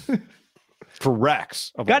 for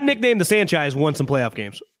Rex. Got nicknamed the Sanchez, won some playoff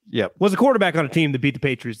games. Yep, was a quarterback on a team that beat the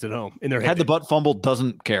Patriots at home in their had the butt fumble,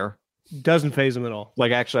 doesn't care. Doesn't phase him at all.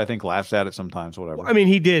 Like, actually, I think laughs at it sometimes, whatever. Well, I mean,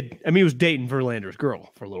 he did. I mean, he was dating Verlander's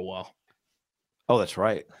girl for a little while. Oh, that's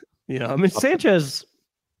right. I mean, Sanchez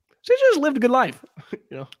lived a good life.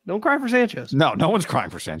 Don't cry for Sanchez. No one's crying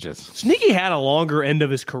for Sanchez. Sneaky had a longer end of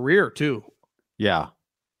his career, too. Yeah.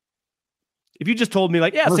 If you just told me,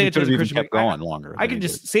 like, Sanchez even kept going longer.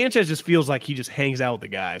 Sanchez just feels like he just hangs out with the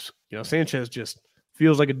guys. Sanchez just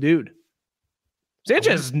feels like a dude.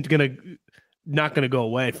 Sanchez is not going to go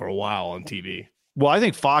away for a while on TV. Well, I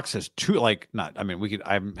think Fox has two, I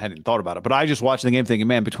hadn't thought about it, but I just watched the game thinking,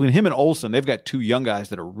 man, between him and Olsen, they've got two young guys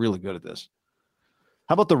that are really good at this.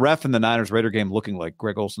 How about the ref in the Niners Raider game looking like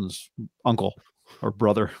Greg Olsen's uncle or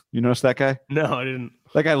brother? You notice that guy? No, I didn't.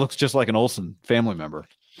 That guy looks just like an Olsen family member,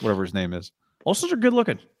 whatever his name is. Olsens are good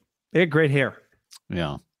looking. They had great hair.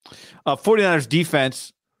 Yeah. 49ers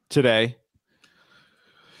defense today.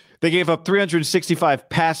 They gave up 365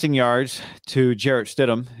 passing yards to Jarrett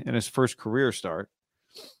Stidham in his first career start.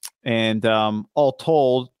 And all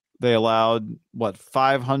told, they allowed,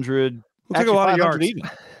 500? Looks like a lot of yards. Even.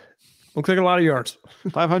 Looks like a lot of yards.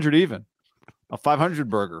 500 even. A 500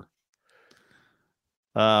 burger.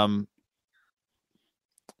 Doesn't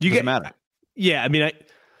matter. Yeah, I mean,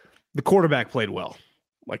 the quarterback played well.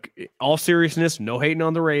 Like, all seriousness, no hating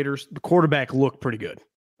on the Raiders. The quarterback looked pretty good.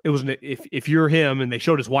 It was if you're him, and they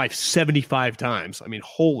showed his wife 75 times. I mean,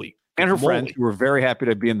 holy. And her friends who were very happy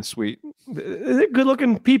to be in the suite. They're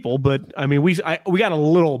good-looking people, but I mean, we got a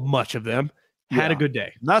little much of them. Had a good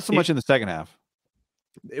day. Not so much in the second half.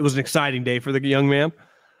 It was an exciting day for the young man,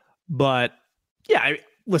 but yeah.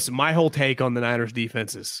 Listen, my whole take on the Niners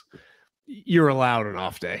defense is you're allowed an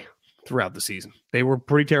off day throughout the season. They were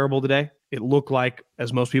pretty terrible today. It looked like,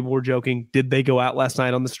 as most people were joking, did they go out last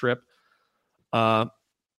night on the strip?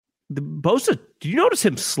 The Bosa, did you notice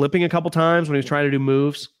him slipping a couple times when he was trying to do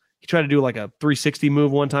moves? He tried to do like a 360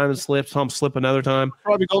 move one time and slipped. Saw him slip another time.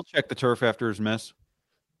 Robbie Gold checked the turf after his miss.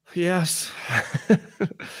 Yes.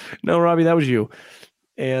 No, Robbie, that was you.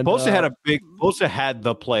 And Bosa had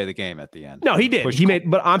the play of the game at the end. No, he did.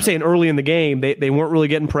 But I'm saying early in the game, they weren't really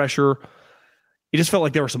getting pressure. It just felt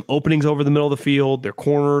like there were some openings over the middle of the field, their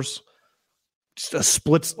corners, just a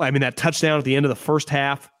split. I mean, that touchdown at the end of the first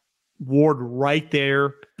half, Ward right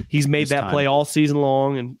there. He's made that play all season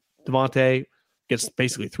long, and Devontae gets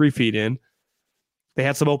basically 3 feet in. They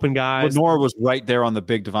had some open guys. Lenore was right there on the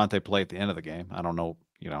big Devontae play at the end of the game. I don't know,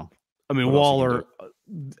 I mean, Waller,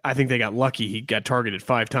 I think they got lucky. He got targeted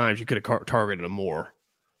 5 times. You could have targeted him more.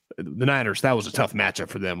 The Niners, that was a tough matchup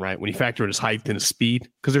for them, right? When you factor in his height and his speed,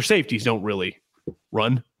 because their safeties don't really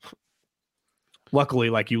run. Luckily,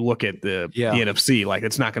 like you look at the NFC, like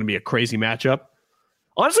it's not going to be a crazy matchup.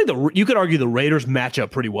 Honestly, you could argue the Raiders match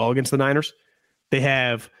up pretty well against the Niners. I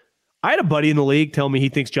had a buddy in the league tell me he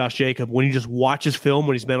thinks Josh Jacob, when he just watches film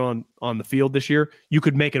when he's been on the field this year, you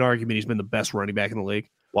could make an argument he's been the best running back in the league.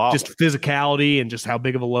 Wow. Just physicality and just how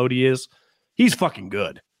big of a load he is. He's fucking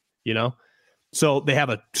good, So they have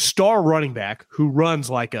a star running back who runs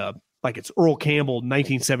like it's Earl Campbell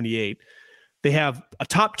 1978. They have a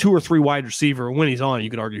top 2 or 3 wide receiver. And when he's on, you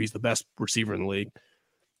could argue he's the best receiver in the league.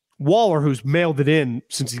 Waller, who's mailed it in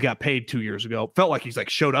since he got paid 2 years ago, felt like he's like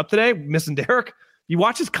showed up today, missing Derek. You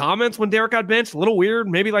watch his comments when Derek got benched, a little weird.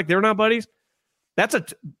 Maybe like they're not buddies. That's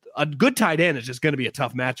a good tight end is just going to be a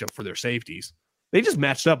tough matchup for their safeties. They just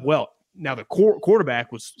matched up well. Now the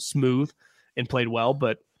quarterback was smooth and played well,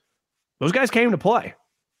 but those guys came to play.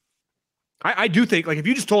 I do think, like, if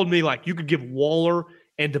you just told me like you could give Waller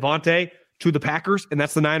and Devontae to the Packers and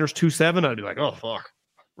that's the Niners 2-7, I'd be like, oh fuck,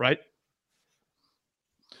 right?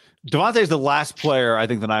 Devontae's the last player I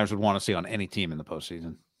think the Niners would want to see on any team in the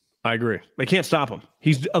postseason. I agree. They can't stop him.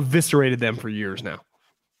 He's eviscerated them for years now.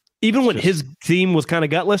 Even when his team was kind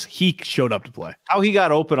of gutless, he showed up to play. How he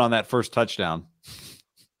got open on that first touchdown.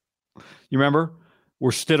 You remember?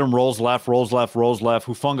 Where Stidham rolls left.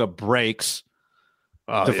 Hufanga breaks.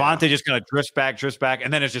 Devontae just kind of drifts back,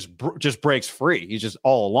 and then it just breaks free. He's just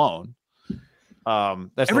all alone.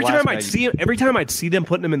 That's every time I'd see them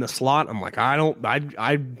putting him in the slot, I'm like,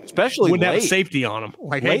 I especially wouldn't late. have a safety on him.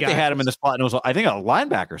 Like, late, they had him in the slot, and it was, I think, a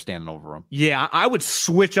linebacker standing over him. Yeah, I would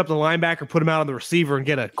switch up the linebacker, put him out on the receiver, and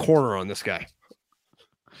get a corner on this guy.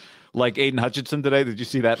 Like Aiden Hutchinson today. Did you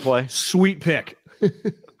see that play? Sweet pick.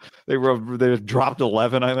 They dropped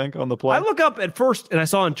 11, I think, on the play. I look up at first, and I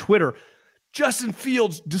saw on Twitter, Justin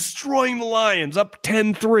Fields destroying the Lions, up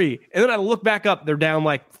 10-3. And then I look back up, they're down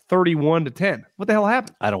like 31-10. What the hell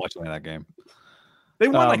happened? I don't watch any of that game. They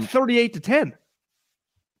won like 38-10.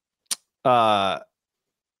 I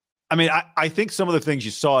mean, I think some of the things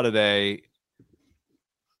you saw today,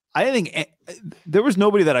 I think there was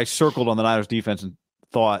nobody that I circled on the Niners defense and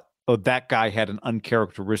thought, oh, that guy had an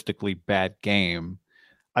uncharacteristically bad game.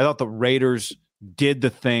 I thought the Raiders did the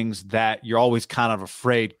things that you're always kind of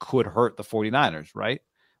afraid could hurt the 49ers, right?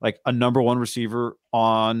 Like a number 1 receiver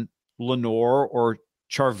on Lenore or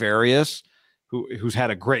Charvarius, who's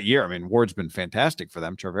had a great year. I mean, Ward's been fantastic for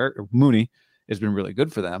them. Mooney has been really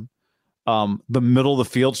good for them. The middle of the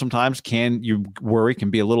field sometimes can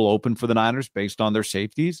be a little open for the Niners based on their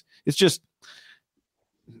safeties. It's just,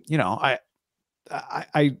 I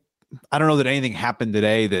don't know that anything happened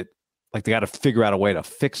today that like they got to figure out a way to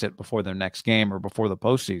fix it before their next game or before the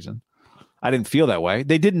postseason. I didn't feel that way.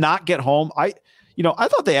 They did not get home. I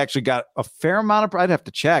thought they actually got a fair amount of. I'd have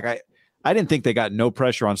to check. I didn't think they got no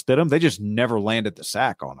pressure on Stidham. They just never landed the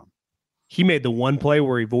sack on him. He made the one play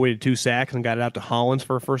where he avoided 2 sacks and got it out to Hollins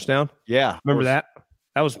for a first down. Yeah. Remember that?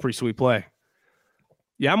 That was a pretty sweet play.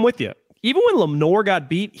 Yeah, I'm with you. Even when Lenore got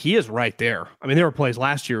beat, he is right there. I mean, there were plays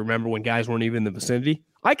last year, remember, when guys weren't even in the vicinity.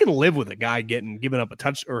 I can live with a guy giving up a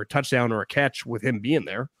touchdown or a catch with him being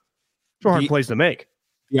there. It's a hard place to make.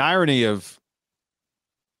 The irony of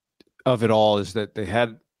it all is that they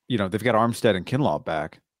had, they've got Armstead and Kinlaw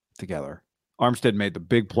back together. Armstead made the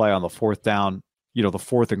big play on the 4th down, the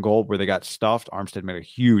 4th and goal where they got stuffed. Armstead made a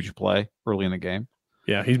huge play early in the game.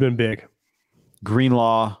 Yeah, he's been big.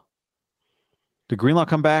 Greenlaw. Did Greenlaw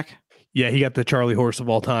come back? Yeah, he got the Charlie horse of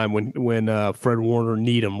all time when Fred Warner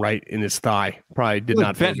kneed him right in his thigh. Probably did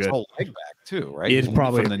not feel good. His whole leg back too, right? It's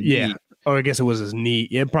probably knee. Oh, I guess it was his knee.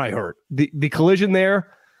 Yeah, it probably hurt. The collision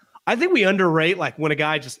there. I think we underrate like when a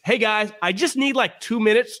guy just, hey guys, I just need like 2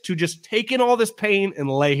 minutes to just take in all this pain and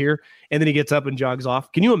lay here, and then he gets up and jogs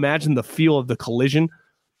off. Can you imagine the feel of the collision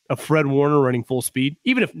of Fred Warner running full speed,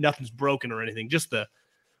 even if nothing's broken or anything? Just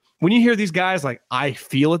when you hear these guys like, I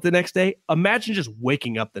feel it the next day, imagine just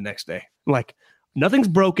waking up the next day. Like nothing's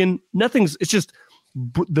broken. It's just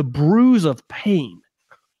the bruise of pain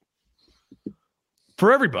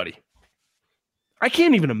for everybody. I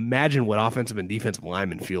can't even imagine what offensive and defensive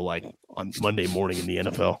linemen feel like on Monday morning in the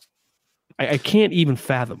NFL. I can't even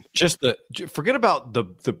fathom. Forget about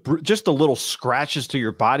just the little scratches to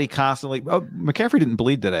your body constantly. Oh, McCaffrey didn't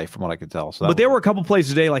bleed today, from what I could tell. So, but there were a couple plays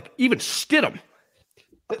today, like even Stidham,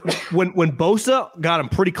 when Bosa got him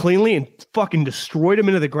pretty cleanly and fucking destroyed him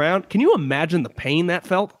into the ground. Can you imagine the pain that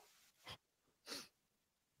felt?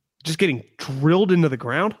 Just getting drilled into the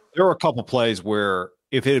ground. There were a couple plays where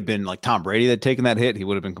if it had been like Tom Brady that had taken that hit, he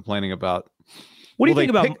would have been complaining about. What do you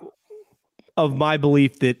think about of my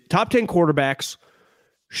belief that top 10 quarterbacks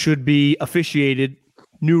should be officiated,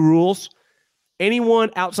 new rules?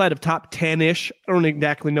 Anyone outside of top 10-ish, I don't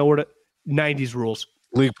exactly know what 90s rules.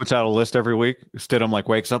 League puts out a list every week. Stidham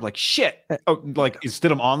wakes up like, shit. Oh, is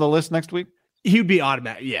Stidham on the list next week? He'd be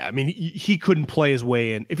automatic. Yeah, I mean, he couldn't play his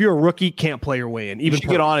way in. If you're a rookie, can't play your way in. Even you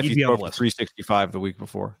should get on if you throw for 365 the week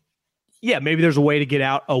before. Yeah, maybe there's a way to get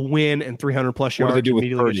out a win and 300 plus yards. What do they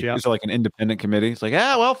do with Purdy? It's like an independent committee. It's like,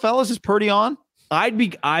 well, fellas, is Purdy on? I'd be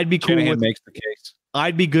cool with. Makes the case.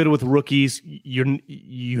 I'd be good with rookies.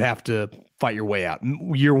 You have to fight your way out.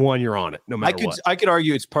 Year one, you're on it, no matter what. I could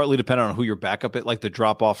argue it's partly dependent on who your backup is, like the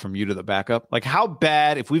drop off from you to the backup. Like how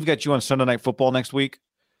bad, if we've got you on Sunday Night Football next week,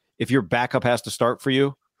 if your backup has to start for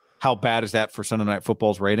you, how bad is that for Sunday Night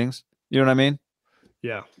Football's ratings? You know what I mean?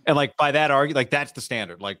 Yeah. And like by that argument, like that's the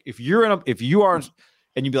standard. Like if you are,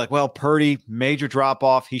 and you'd be like, well, Purdy, major drop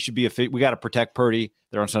off, he should be we got to protect Purdy.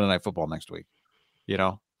 They're on Sunday Night Football next week. You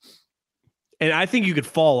know? And I think you could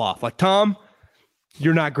fall off. Like, Tom,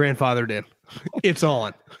 you're not grandfathered in. It's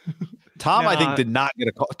on. Tom, I think, did not get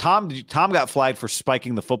a call. Tom got flagged for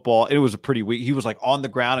spiking the football. It was a pretty weak. He was like on the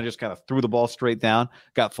ground and just kind of threw the ball straight down.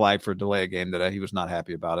 Got flagged for a delay of game today. He was not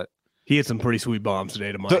happy about it. He had some pretty sweet bombs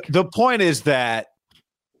today to Mike. The point is that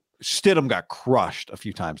Stidham got crushed a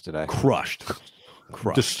few times today. Crushed.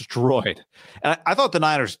 Destroyed. And I thought the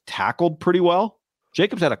Niners tackled pretty well.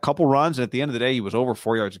 Jacobs had a couple runs, and at the end of the day, he was over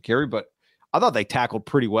 4 yards a carry, but I thought they tackled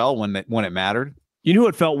pretty well when it mattered. You know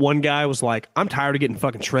what felt one guy was like, I'm tired of getting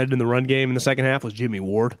fucking shredded in the run game in the second half was Jimmy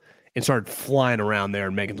Ward, and started flying around there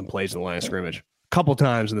and making some plays in the line of scrimmage. A couple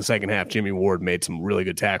times in the second half, Jimmy Ward made some really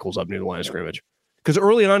good tackles up near the line of scrimmage. Because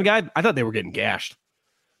early on, guy, I thought they were getting gashed.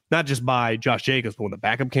 Not just by Josh Jacobs, but when the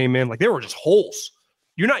backup came in, like there were just holes.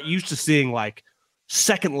 You're not used to seeing like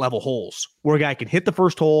second level holes where a guy can hit the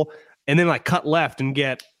first hole and then like cut left and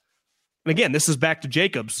get, and again, this is back to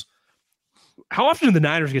Jacobs. How often do the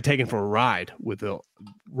Niners get taken for a ride with the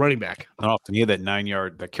running back? Not often. He had that 9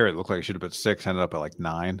 yard, that carry that looked like it should have been 6, ended up at like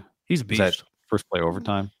 9. He's a beast. That first play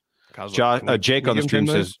overtime. Jake on the stream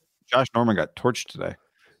says Josh Norman got torched today.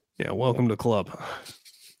 Yeah, welcome to the club,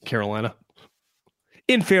 Carolina.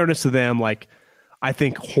 In fairness to them, like I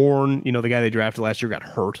think Horn, the guy they drafted last year, got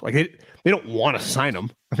hurt. Like they don't want to sign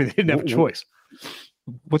him. I mean, they didn't have a choice.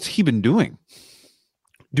 What's he been doing?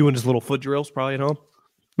 Doing his little foot drills, probably at home.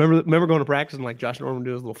 Remember going to practice and like Josh Norman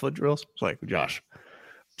do his little foot drills? It's like, Josh,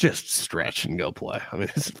 just stretch and go play. I mean,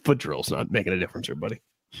 his foot drills not making a difference here, buddy.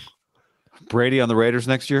 Brady on the Raiders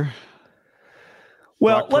next year.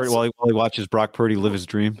 Well, while he watches Brock Purdy live his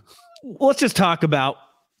dream. Let's just talk about.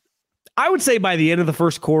 I would say by the end of the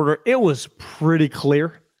first quarter, it was pretty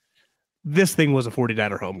clear this thing was a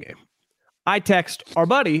 49er home game. I text our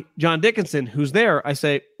buddy John Dickinson, who's there. I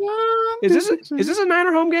say, "Is this a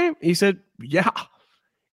Niner home game?" He said, "Yeah."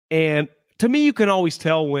 And to me, you can always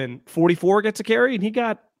tell when 44 gets a carry, and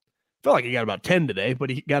felt like he got about 10 today, but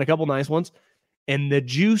he got a couple nice ones. And the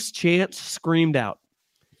juice chants screamed out.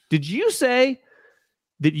 Did you say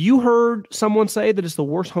that you heard someone say that it's the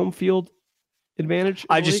worst home field advantage?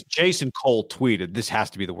 Jason Cole tweeted, this has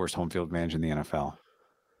to be the worst home field advantage in the NFL.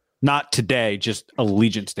 Not today, just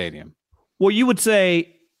Allegiant Stadium. Well, you would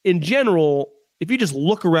say in general, if you just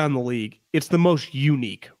look around the league, it's the most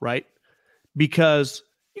unique, right? Because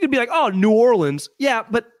you could be like, oh, New Orleans. Yeah,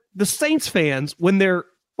 but the Saints fans, when they're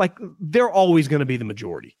always going to be the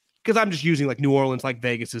majority. Because I'm just using like New Orleans, like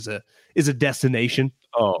Vegas is a destination.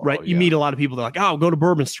 Oh, right. You meet a lot of people that are like, oh, go to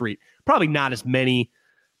Bourbon Street. Probably not as many.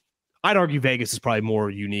 I'd argue Vegas is probably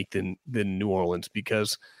more unique than New Orleans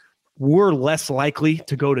because we're less likely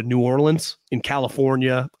to go to New Orleans in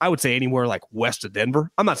California. I would say anywhere like west of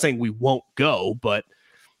Denver. I'm not saying we won't go, but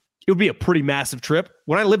it would be a pretty massive trip.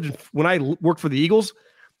 When I worked for the Eagles,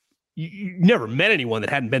 you never met anyone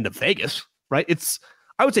that hadn't been to Vegas, right?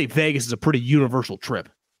 I would say Vegas is a pretty universal trip.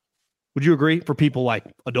 Would you agree for people like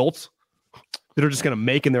adults that are just going to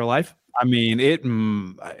make in their life? I mean,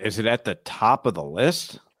 is it at the top of the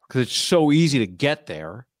list? Because it's so easy to get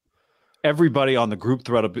there. Everybody on the group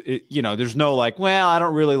thread, there's no like, well, I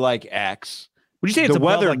don't really like X. Would you say it's the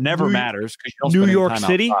above, weather like, never matters? New York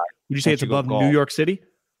City? Outside. Would you say it's above New York City?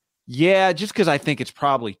 Yeah, just because I think it's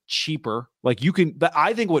probably cheaper. Like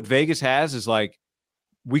I think what Vegas has is like,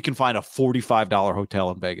 we can find a $45 hotel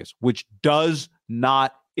in Vegas, which does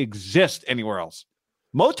not exist anywhere else.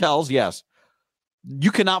 Motels, yes.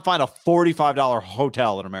 You cannot find a $45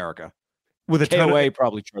 hotel in America. With a KOA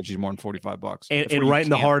probably charges you more than $45. And right in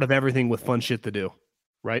the heart of everything with fun shit to do,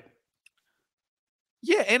 right?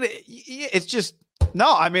 Yeah, and it's just,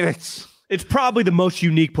 no, I mean, it's probably the most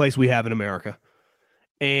unique place we have in America.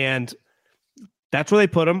 And that's where they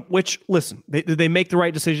put them, which, listen, they make the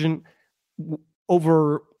right decision.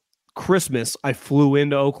 Over Christmas, I flew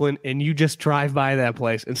into Oakland, and you just drive by that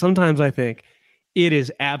place. And sometimes I think it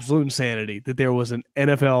is absolute insanity that there was an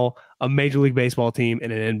NFL, a Major League Baseball team,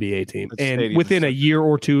 and an NBA team. And within a year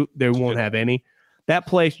or two, they won't have any. That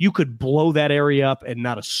place, you could blow that area up and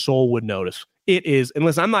not a soul would notice. It is,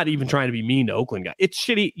 unless I'm not even trying to be mean to Oakland guys. It's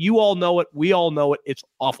shitty. You all know it. We all know it. It's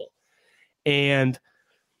awful. And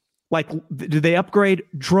like, did they upgrade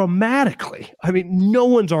dramatically? I mean, no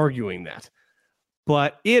one's arguing that.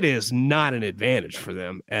 But it is not an advantage for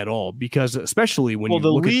them at all, because especially when you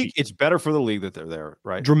look league, at it's better for the league that they're there,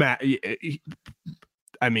 right? Dramatic.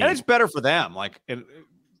 I mean, and it's better for them, like in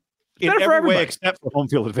every way except for home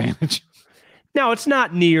field advantage. Now, it's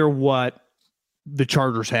not near what the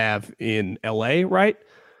Chargers have in LA, right?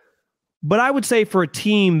 But I would say for a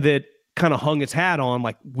team that kind of hung its hat on,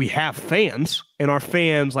 like, we have fans, and our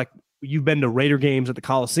fans, like, you've been to Raider games at the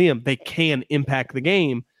Coliseum, they can impact the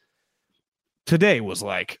game. Today was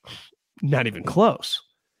like not even close.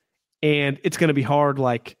 And it's going to be hard.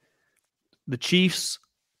 Like, the Chiefs,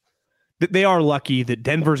 they are lucky that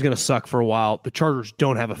Denver's going to suck for a while. The Chargers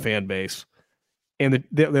don't have a fan base. And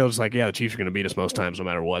they're just like, yeah, the Chiefs are going to beat us most times no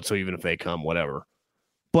matter what. So even if they come, whatever.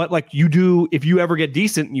 But like you do, if you ever get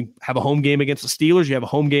decent and you have a home game against the Steelers, you have a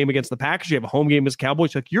home game against the Packers, you have a home game against the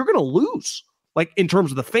Cowboys, like, you're going to lose, like, in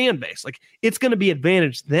terms of the fan base. Like, it's going to be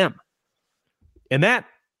advantage them. And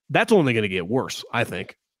that's only going to get worse, I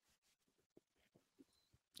think.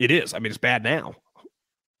 It is. I mean, it's bad now.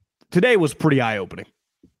 Today was pretty eye-opening.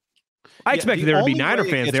 I expected there to be Niner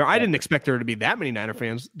fans there. I didn't expect there to be that many Niner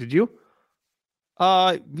fans. Did you?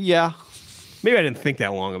 Yeah. Maybe I didn't think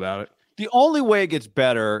that long about it. The only way it gets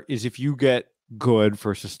better is if you get good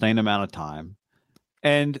for a sustained amount of time,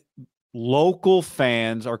 and local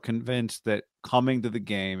fans are convinced that coming to the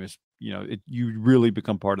game is, you really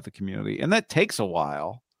become part of the community. And that takes a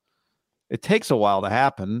while. It takes a while to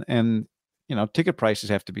happen, and ticket prices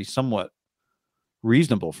have to be somewhat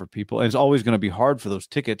reasonable for people. And it's always going to be hard for those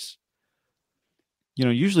tickets.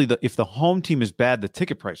 Usually if the home team is bad, the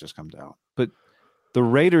ticket prices come down. But the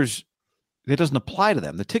Raiders, it doesn't apply to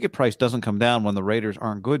them. The ticket price doesn't come down when the Raiders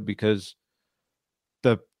aren't good, because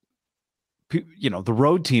the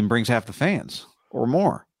road team brings half the fans or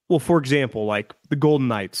more. Well, for example, like the Golden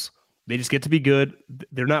Knights, they just get to be good.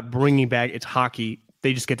 They're not bringing back, it's hockey.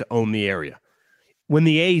 They just get to own the area. When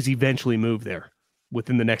the A's eventually move there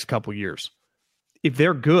within the next couple years, if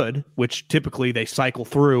they're good, which typically they cycle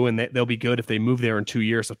through, and they'll be good if they move there in 2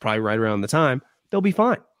 years, that's probably right around the time, they'll be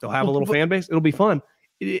fine. They'll have a little fan base. It'll be fun.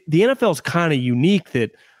 The NFL is kind of unique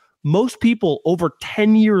that most people over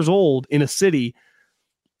 10 years old in a city,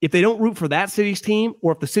 if they don't root for that city's team,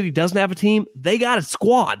 or if the city doesn't have a team, they got a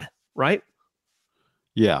squad, right?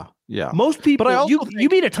 Yeah, yeah. Most people, but you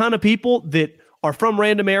meet a ton of people that are from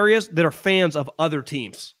random areas that are fans of other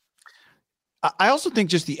teams. I also think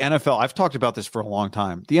just the NFL, I've talked about this for a long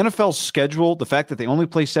time. The NFL's schedule, the fact that they only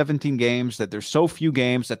play 17 games, that there's so few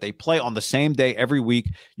games, that they play on the same day every week,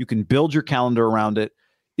 you can build your calendar around it,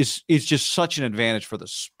 is just such an advantage for the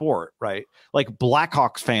sport, right? Like,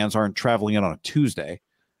 Blackhawks fans aren't traveling in on a Tuesday.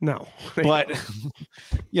 No. But,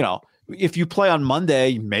 if you play on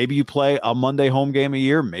Monday, maybe you play a Monday home game a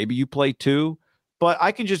year, maybe you play two. But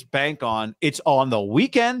I can just bank on it's on the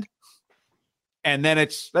weekend, and then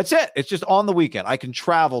that's it. It's just on the weekend. I can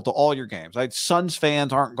travel to all your games. Suns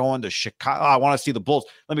fans aren't going to Chicago. I want to see the Bulls.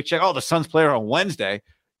 Let me check. Oh, the Suns play on Wednesday.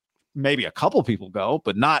 Maybe a couple people go,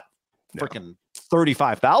 but not freaking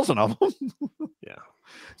 35,000 of them. Yeah.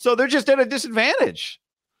 So they're just at a disadvantage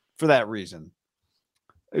for that reason.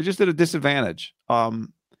 They're just at a disadvantage.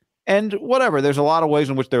 And whatever, there's a lot of ways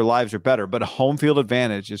in which their lives are better, but a home field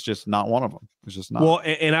advantage is just not one of them. It's just not. Well,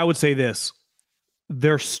 and I would say this,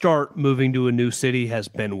 their start moving to a new city has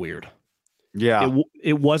been weird. Yeah.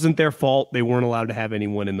 It wasn't their fault. They weren't allowed to have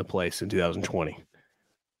anyone in the place in 2020.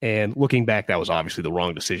 And looking back, that was obviously the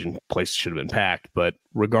wrong decision. Place should have been packed, but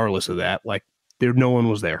regardless of that, like, no one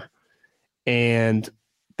was there. And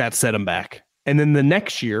that set them back. And then the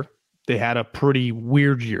next year, they had a pretty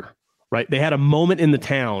weird year, right? They had a moment in the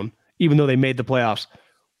town, even though they made the playoffs.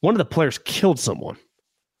 One of the players killed someone.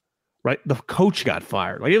 right? The coach got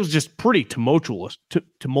fired. Like, it was just pretty tumultuous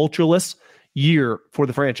year for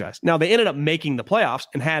the franchise. Now, they ended up making the playoffs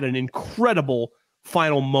and had an incredible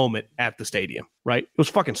final moment at the stadium, right? It was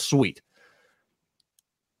fucking sweet.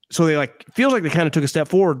 So they feels like they kind of took a step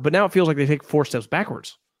forward, but now it feels like they take 4 steps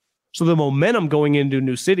backwards. So the momentum going into a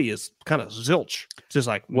new city is kind of zilch. It's just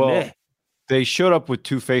like, well, meh. They showed up with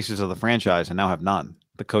 2 faces of the franchise and now have none,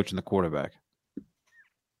 the coach and the quarterback.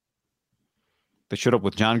 They showed up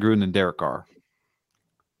with John Gruden and Derek Carr.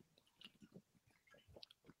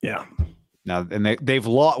 Yeah. Now, and they've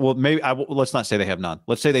lost. Well, maybe let's not say they have none.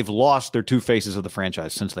 Let's say they've lost their 2 faces of the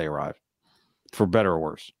franchise since they arrived, for better or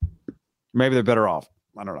worse. Maybe they're better off.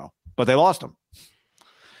 I don't know, but they lost them,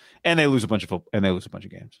 and they lose a bunch of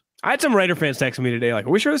games. I had some Raider fans texting me today, like, "Are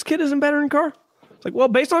we sure this kid isn't better than Carr?" It's like, well,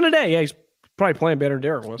 based on today, yeah, he's probably playing better than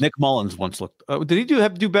Derek was. Nick Mullins once looked. Did he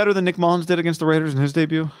do better than Nick Mullins did against the Raiders in his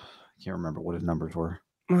debut? I can't remember what his numbers were.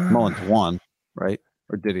 Mullins won, right?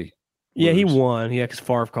 Or did he? Yeah, he won. Yeah, because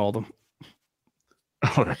Favre called him.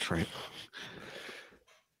 Oh, that's right.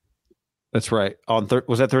 That's right.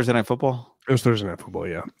 Was that Thursday Night Football? It was Thursday Night Football,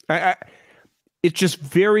 yeah. It's just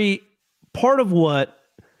very part of what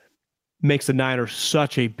makes the Niners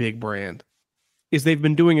such a big brand is they've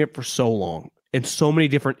been doing it for so long in so many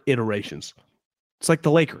different iterations. It's like the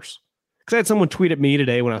Lakers. Because I had someone tweet at me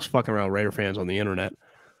today when I was fucking around with Raider fans on the internet.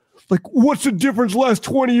 Like, what's the difference last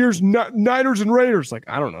 20 years, Niners and Raiders? Like,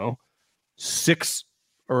 I don't know.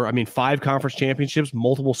 5 conference championships,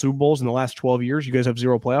 multiple Super Bowls in the last 12 years. You guys have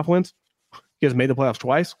 0 playoff wins. You guys made the playoffs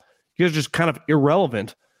twice. You guys are just kind of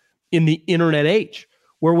irrelevant in the internet age,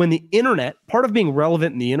 where when the internet, part of being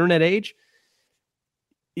relevant in the internet age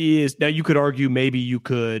is, now you could argue maybe you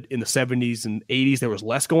could in the 70s and 80s, there was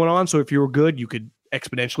less going on. So if you were good, you could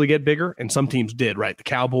exponentially get bigger. And some teams did, right? The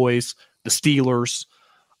Cowboys, the Steelers,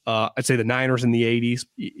 I'd say the Niners in the 80s,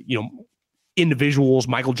 individuals,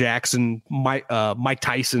 Michael Jackson, Mike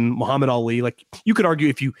Tyson, Muhammad Ali. Like, you could argue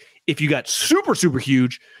if you got super, super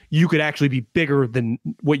huge, you could actually be bigger than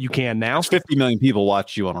what you can now. 50 million people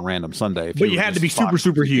watch you on a random Sunday. But you had to be super,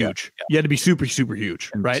 super huge. Yeah. You had to be super, super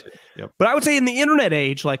huge, right? Yep. But I would say in the internet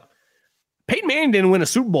age, like, Peyton Manning didn't win a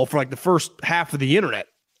Super Bowl for the first half of the internet.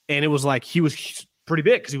 And it was like he was pretty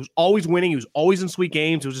big because he was always winning. He was always in sweet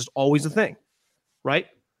games. It was just always a thing, right?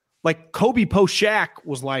 Like, Kobe post Shaq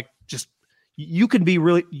was just, you can be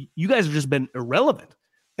really, you guys have just been irrelevant.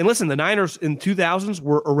 And listen, the Niners in 2000s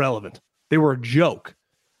were irrelevant. They were a joke.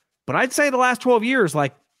 But I'd say the last 12 years,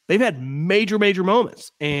 they've had major, major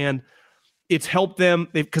moments. And it's helped them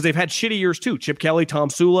because they've had shitty years too. Chip Kelly,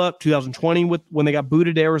 Tom Sula, 2020 when they got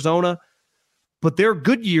booted to Arizona. But their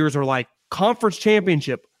good years are conference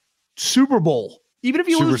championship, Super Bowl. Even if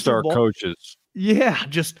you lose Super Superstar Bowl, coaches. Yeah,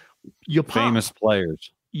 just you pop. Famous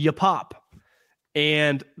players. You pop.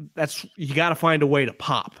 And you got to find a way to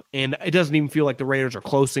pop. And it doesn't even feel like the Raiders are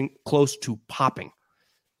close to popping.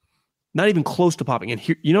 Not even close to popping. And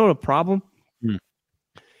here, you know what a problem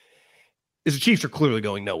is? The Chiefs are clearly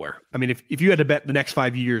going nowhere. I mean, if you had to bet the next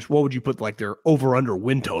 5 years, what would you put their over-under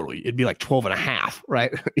win total? It'd be 12.5,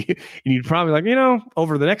 right? And you'd probably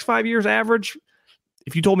over the next 5 years average,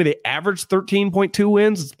 if you told me they averaged 13.2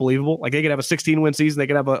 wins, it's believable. Like, they could have a 16-win season, they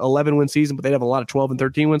could have an 11-win season, but they'd have a lot of 12 and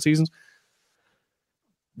 13-win seasons.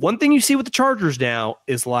 One thing you see with the Chargers now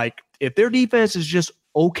is if their defense is just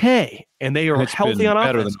okay and they are healthy on offense.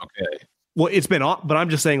 Better than okay. Well, it's been, but I'm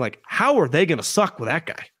just saying, how are they going to suck with that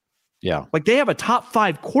guy? Yeah. They have a top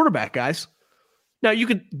 5 quarterback, guys. Now,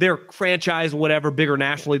 their franchise, whatever, bigger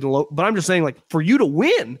nationally than local, but I'm just saying, for you to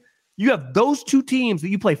win, you have those 2 teams that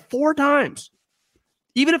you play 4 times.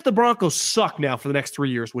 Even if the Broncos suck now for the next 3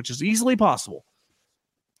 years, which is easily possible,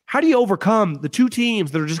 how do you overcome the 2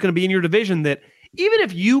 teams that are just going to be in your division that, even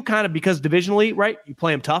if you because divisionally, right, you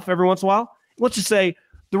play them tough every once in a while. Let's just say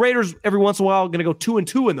the Raiders every once in a while are going to go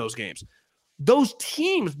 2-2 in those games. Those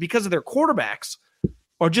teams, because of their quarterbacks,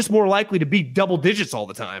 are just more likely to be double digits all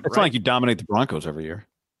the time. It's not like you dominate the Broncos every year.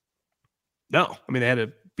 No. I mean, they had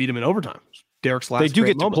to beat them in overtime. Derek's last They do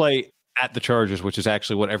get moment. to play at the Chargers, which is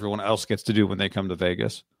actually what everyone else gets to do when they come to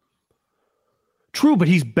Vegas. True, but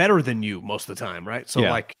he's better than you most of the time, right? So,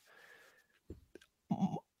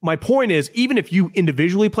 my point is, even if you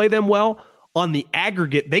individually play them well, on the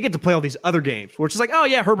aggregate, they get to play all these other games where it's just oh,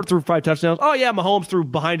 yeah, Herbert threw 5 touchdowns. Oh, yeah, Mahomes threw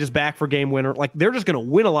behind his back for game winner. They're just going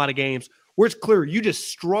to win a lot of games where it's clear you just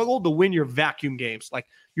struggled to win your vacuum games.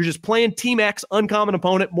 You're just playing Team X, uncommon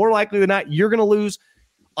opponent. More likely than not, you're going to lose.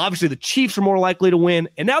 Obviously, the Chiefs are more likely to win.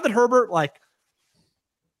 And now that Herbert,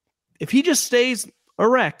 if he just stays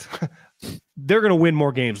erect, they're going to win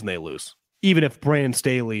more games than they lose, even if Brandon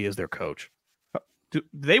Staley is their coach.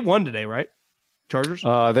 They won today, right? Chargers?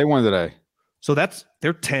 They won today. So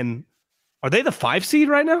they're 10. Are they the 5 seed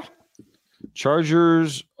right now?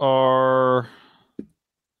 Chargers are.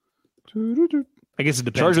 I guess it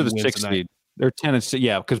depends. Chargers are who the wins 6th tonight. seed. They're 10 and 6.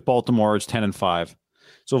 Yeah, because Baltimore is 10 and 5.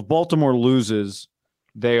 So if Baltimore loses,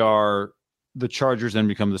 they are the Chargers then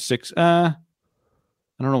become the 6th. I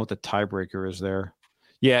don't know what the tiebreaker is there.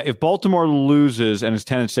 Yeah, if Baltimore loses and is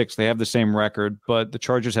 10 and 6, they have the same record, but the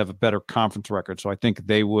Chargers have a better conference record. So I think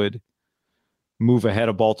they would move ahead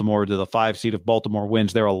of Baltimore to the 5 seed. If Baltimore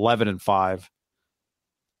wins, they're 11 and 5,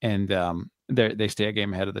 and they stay a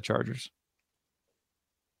game ahead of the Chargers.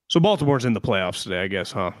 So Baltimore's in the playoffs today, I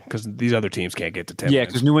guess, huh? Because these other teams can't get to 10. Yeah, wins.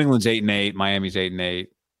 because New England's 8 and 8, Miami's 8 and 8.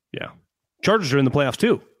 Yeah. Chargers are in the playoffs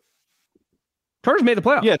too. Chargers made the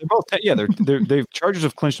playoffs. Yeah, they're both. Yeah, they've Chargers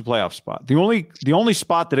have clinched a playoff spot. The only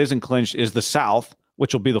spot that isn't clinched is the South,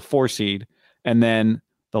 which will be the 4 seed, and then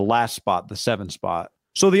the last spot, the 7 spot.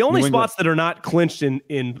 So the only New England- spots that are not clinched in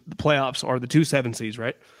the playoffs are the 2 7 seeds,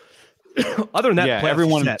 right? Other than that, Yeah, the playoffs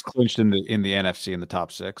everyone are is set. clinched in the NFC in the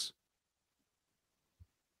top 6.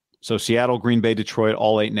 So Seattle, Green Bay, Detroit,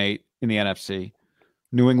 all 8 and 8 in the NFC.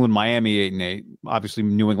 New England, Miami, 8 and 8. Obviously,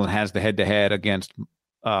 New England has the head-to-head against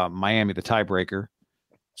Miami, the tiebreaker.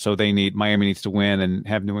 So Miami needs to win and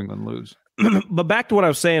have New England lose. But back to what I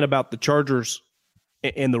was saying about the Chargers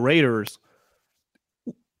and the Raiders.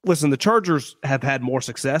 Listen, the Chargers have had more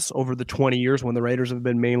success over the 20 years when the Raiders have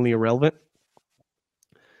been mainly irrelevant.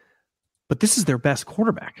 But this is their best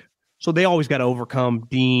quarterback. So they always got to overcome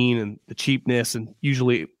Dean and the cheapness and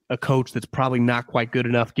usually a coach that's probably not quite good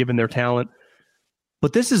enough given their talent.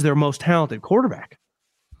 But this is their most talented quarterback.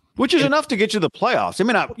 Which is enough to get you to the playoffs. They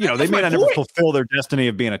may not, they That's may my not never point. fulfill their destiny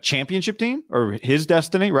of being a championship team or his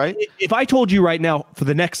destiny, right? If I told you right now,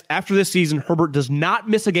 after this season, Herbert does not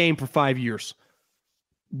miss a game for 5 years,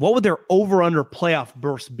 what would their over-under playoff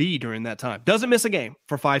burst be during that time? Doesn't miss a game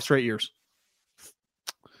for 5 straight years.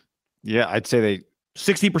 Yeah, I'd say they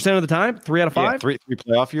 60% of the time, 3 out of 5. three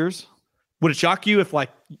playoff years. Would it shock you if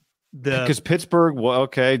Because Pittsburgh, well,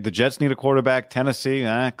 okay, the Jets need a quarterback. Tennessee,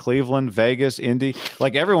 Cleveland, Vegas, Indy,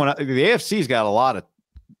 like everyone, the AFC's got a lot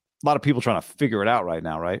of people trying to figure it out right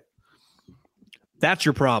now, right? that's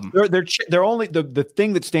your problem? They're only the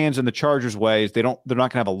thing that stands in the Chargers' way is they're not going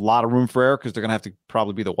to have a lot of room for error because they're going to have to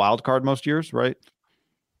probably be the wild card most years, right?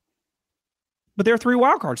 But there are 3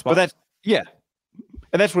 wild card spots. But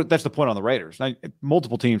that's the point on the Raiders. Now,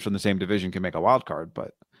 multiple teams from the same division can make a wild card,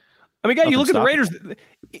 but I mean, you look at the Nothing Raiders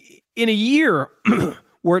in a year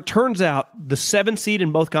where it turns out the 7th seed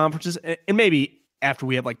in both conferences, and maybe after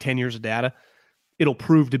we have 10 years of data, it'll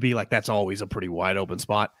prove to be that's always a pretty wide open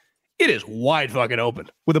spot. It is wide fucking open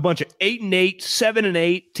with a bunch of 8 and 8, 7 and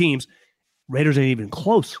 8 teams. Raiders ain't even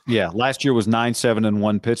close. yeah, last year was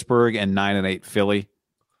 9-7-1 Pittsburgh and 9-8 Philly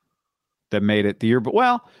that made it the year. But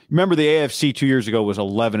remember the AFC 2 years ago was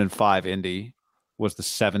 11-5 Indy was the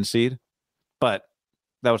 7 seed, but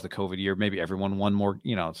that was the COVID year. Maybe everyone won more.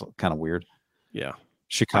 It's kind of weird. Yeah.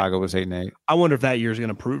 Chicago was 8 and 8. I wonder if that year is going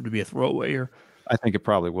to prove to be a throwaway year. I think it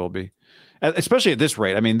probably will be, especially at this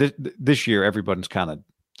rate. I mean, this year everybody's kind of,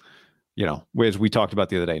 as we talked about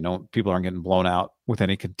the other day, people aren't getting blown out with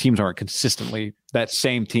any teams aren't consistently that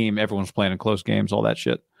same team. Everyone's playing in close games, all that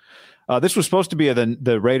shit. This was supposed to be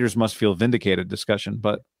the Raiders must feel vindicated discussion,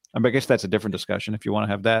 but I guess that's a different discussion if you want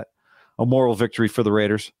to have that. A moral victory for the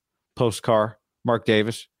Raiders post-Carr. Mark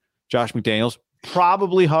Davis, Josh McDaniels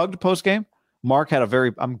probably hugged post-game. Mark had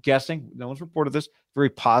I'm guessing, no one's reported this, very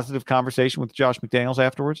positive conversation with Josh McDaniels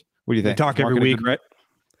afterwards. What do you think? They talk Mark every had a week, good- right?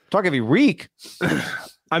 Talk every week.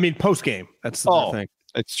 I mean, post game. That's the thing.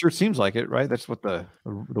 It sure seems like it, right? That's what the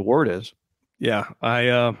word is. Yeah,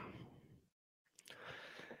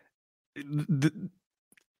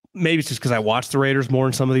 maybe it's just because I watch the Raiders more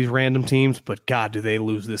than some of these random teams, but God, do they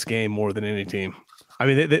lose this game more than any team? I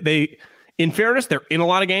mean, they in fairness, they're in a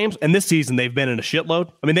lot of games, and this season they've been in a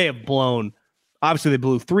shitload. I mean, they have blown. Obviously, they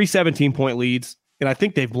blew 3 17-point leads, and I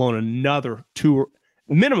think they've blown another 2,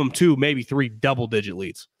 minimum 2, maybe 3 double-digit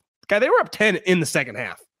leads. Guy, they were up 10 in the second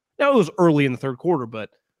half. Now it was early in the third quarter, but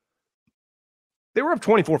they were up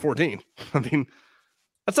 24-14. I mean,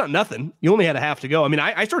 that's not nothing. You only had a half to go. I mean,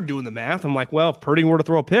 I started doing the math. I'm like, well, if Purdy were to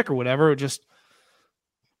throw a pick or whatever, it just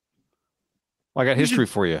I got history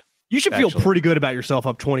for you. you should feel Actually. pretty good about yourself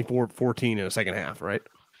up 24-14 in a second half, right?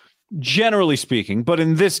 Generally speaking, but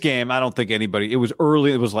in this game, I don't think anybody. It was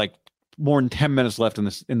early. It was more than 10 minutes left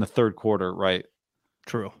in the third quarter, right?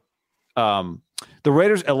 True. The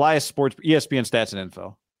Raiders, Elias Sports, ESPN Stats and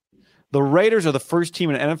Info. The Raiders are the first team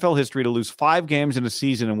in NFL history to lose 5 games in a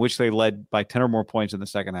season in which they led by 10 or more points in the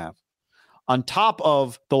second half. On top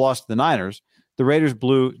of the loss to the Niners, the Raiders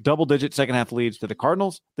blew double-digit second-half leads to the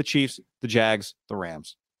Cardinals, the Chiefs, the Jags, the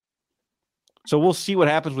Rams. So we'll see what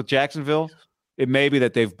happens with Jacksonville. It may be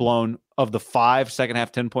that they've blown, of the 5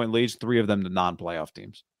 second-half 10-point leads, 3 of them to non-playoff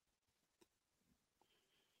teams.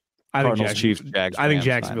 Cardinals, Chiefs, Jags. I think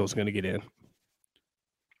Jacksonville's going to get in.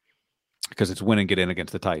 Because it's win and get in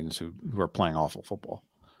against the Titans, who are playing awful football.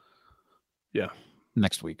 Yeah.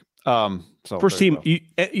 Next week. So first team,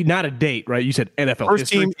 not a date, right? You said NFL first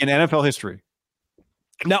history. team in NFL history.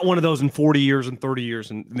 Not one of those in 40 years and 30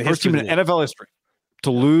 years. In the first team in NFL history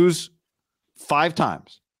to lose 5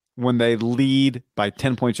 times when they lead by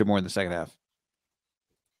 10 points or more in the second half.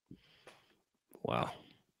 Wow.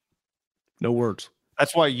 No words.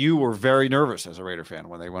 That's why you were very nervous as a Raider fan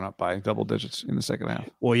when they went up by double digits in the second half.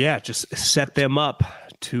 Well, yeah, just set them up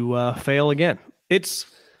to fail again. It's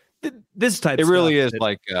this type. It really is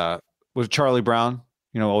like was Charlie Brown.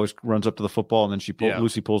 Always runs up to the football and then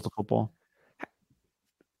Lucy pulls the football.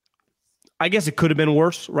 I guess it could have been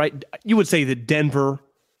worse, right? You would say that Denver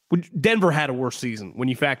had a worse season when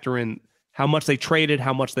you factor in how much they traded,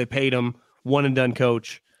 how much they paid him, one and done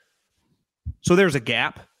coach. So there's a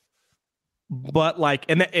gap. But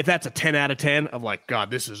if that's a 10 out of 10 of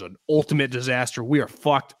God, this is an ultimate disaster. We are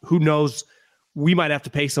fucked. Who knows? We might have to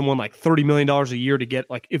pay someone like $30 million a year to get,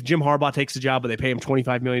 if Jim Harbaugh takes the job, but they pay him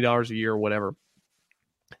 $25 million a year or whatever.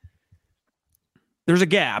 There's a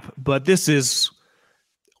gap, but this is,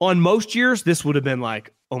 on most years, this would have been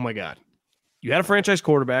oh my God. You had a franchise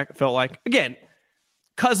quarterback. It felt like, again,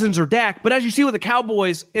 Cousins or Dak, but as you see with the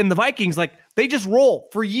Cowboys and the Vikings, they just roll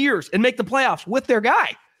for years and make the playoffs with their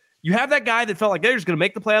guy. You have that guy that felt like they're just going to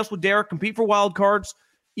make the playoffs with Derek, compete for wild cards.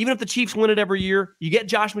 Even if the Chiefs win it every year, you get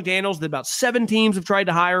Josh McDaniels that about 7 teams have tried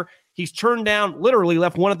to hire. He's turned down, literally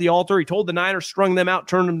left one at the altar. He told the Niners, strung them out,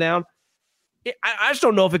 turned them down. I just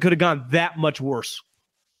don't know if it could have gone that much worse.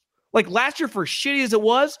 Last year, for as shitty as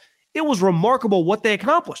it was remarkable what they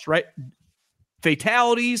accomplished, right?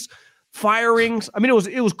 Fatalities, firings. I mean,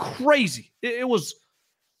 it was crazy. It was,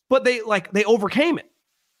 but they overcame it.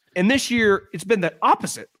 And this year, it's been the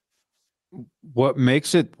opposite. What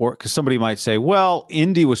makes it work? Because somebody might say, well,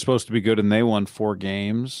 Indy was supposed to be good and they won 4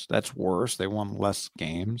 games. That's worse. They won less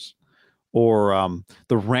games. Or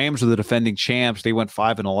the Rams are the defending champs. They went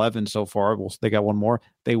 5-11 so far. Well, they got one more.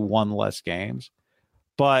 They won less games.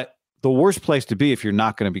 But the worst place to be if you're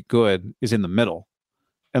not going to be good is in the middle.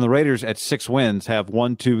 And the Raiders at 6 wins have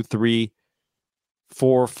 1, 2, 3,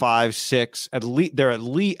 4, 5, 6. They're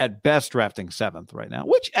at best drafting 7th right now,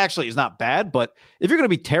 which actually is not bad. But if you're going to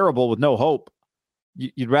be terrible with no hope,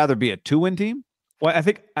 you'd rather be a 2-win team. Well, I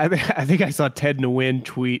think I saw Ted Nguyen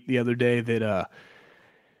tweet the other day that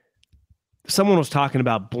someone was talking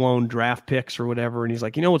about blown draft picks or whatever, and he's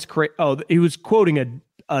like, what's crazy? Oh, he was quoting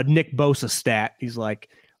a Nick Bosa stat. He's like,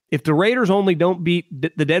 if the Raiders only don't beat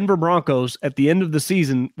the Denver Broncos at the end of the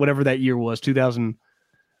season, whatever that year was,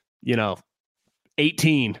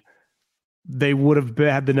 2018, they would have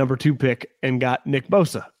had the number 2 pick and got Nick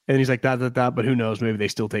Bosa. And he's like, but who knows? Maybe they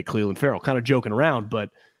still take Cleveland Farrell. Kind of joking around, but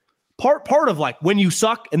part of when you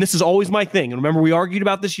suck, and this is always my thing. And remember, we argued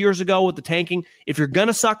about this years ago with the tanking. If you're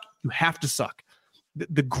gonna suck, you have to suck.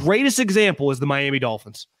 The greatest example is the Miami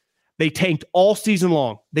Dolphins. They tanked all season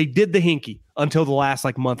long. They did the hinky until the last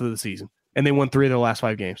month of the season, and they won 3 of their last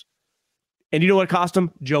 5 games. And you know what it cost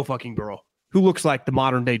them? Joe fucking Burrow, who looks like the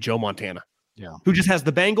modern day Joe Montana. Yeah. Who just has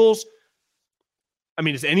the Bengals. I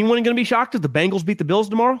mean, is anyone going to be shocked if the Bengals beat the Bills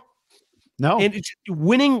tomorrow? No. And it's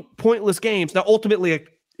winning pointless games. Now, ultimately,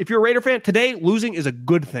 if you're a Raider fan, today losing is a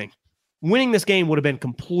good thing. Winning this game would have been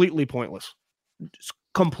completely pointless. Just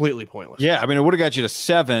completely pointless. Yeah, I mean, it would have got you to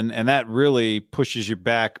 7, and that really pushes you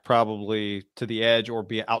back probably to the edge or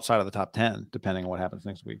be outside of the top 10, depending on what happens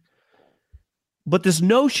next week. But this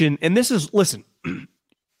notion, and this is, listen,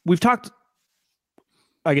 we've talked,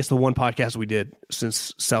 I guess the one podcast we did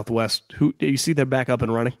since Southwest, who you see they're back up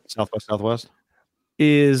and running? Southwest?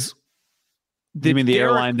 Is you mean the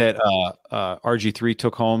airline that RG3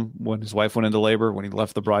 took home when his wife went into labor when he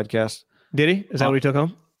left the broadcast? Did he? Is that what he took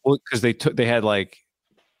home? Well, because they had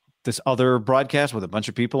this other broadcast with a bunch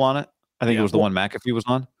of people on it. I think it was the one McAfee was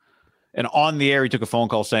on. And on the air, he took a phone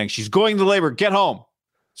call saying, she's going to labor, get home.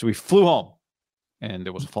 So we flew home, and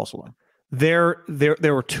it was a false alarm. There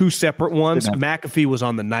were 2 separate ones. McAfee was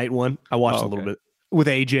on the night one. I watched a little bit with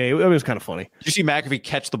AJ. It was kind of funny. Did you see McAfee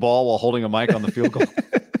catch the ball while holding a mic on the field goal?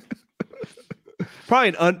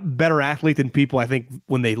 Probably a better athlete than people, I think,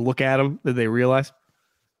 when they look at him, that they realize.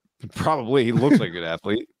 Probably. He looks like a good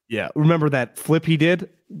athlete. Yeah. Remember that flip he did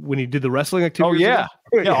when he did the wrestling activity? Oh, yeah.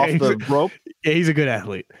 Yeah, off the rope. Yeah, he's a good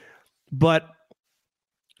athlete. But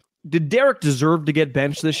did Derek deserve to get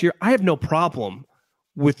benched this year? I have no problem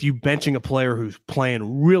with you benching a player who's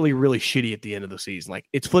playing really, really shitty at the end of the season. Like,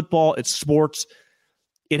 it's football, it's sports.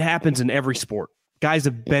 It happens in every sport. Guys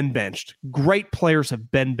have been benched. Great players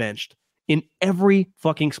have been benched in every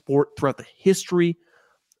fucking sport throughout the history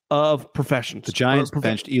of professions. The Giants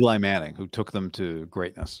benched Eli Manning, who took them to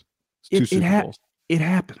greatness. Two Super Bowls. It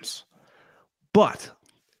happens. But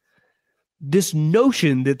this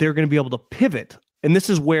notion that they're going to be able to pivot, and this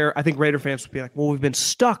is where I think Raider fans would be like, well, we've been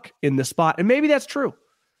stuck in this spot. And maybe that's true.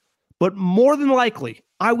 But more than likely,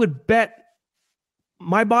 I would bet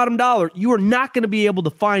my bottom dollar, you are not going to be able to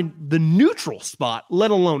find the neutral spot, let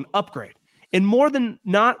alone upgrade. And more than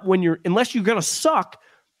not, unless you're going to suck,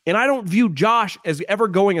 and I don't view Josh as ever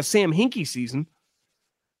going a Sam Hinkie season,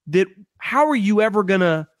 that how are you ever going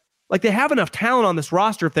to, like, they have enough talent on this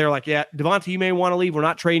roster if they're like, yeah, Devontae, you may want to leave. We're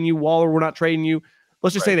not trading you. Waller, we're not trading you.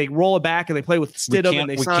 Let's just say they roll it back and they play with Stidham and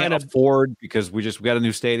they sign We can't afford because we got a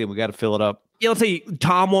new stadium. We got to fill it up. Yeah, let's say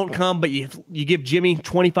Tom won't come, but you give Jimmy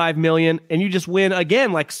 $25 million and you just win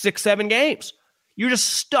again like 6-7 games. You're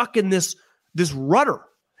just stuck in this rudder.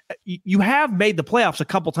 You have made the playoffs a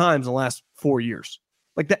couple times in the last 4 years.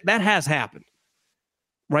 Like that has happened.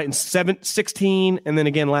 Right, in 16 and then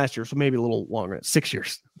again last year, so maybe a little longer, 6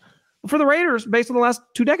 years. For the Raiders, based on the last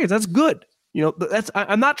 2 decades, that's good. You know,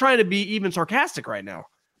 I'm not trying to be even sarcastic right now.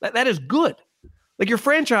 That is good. Like, your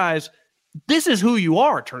franchise, this is who you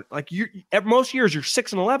are. Like, most years you're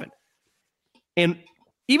 6-11, and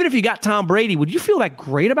even if you got Tom Brady, would you feel that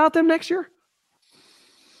great about them next year?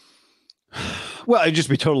 Well, it'd just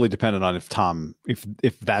be totally dependent on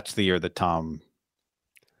if that's the year that Tom.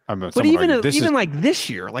 But even like this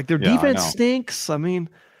year, like their defense stinks. I mean.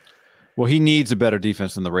 Well, he needs a better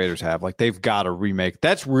defense than the Raiders have. Like, they've got to remake.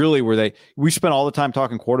 That's really where we spend all the time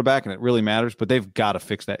talking quarterback, and it really matters, but they've got to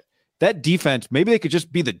fix that. That defense, maybe they could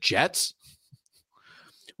just be the Jets,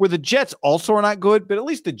 where the Jets also are not good, but at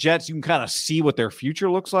least the Jets, you can kind of see what their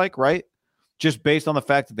future looks like, right? Just based on the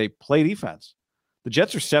fact that they play defense. The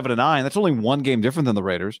Jets are 7-9. That's only one game different than the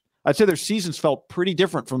Raiders. I'd say their seasons felt pretty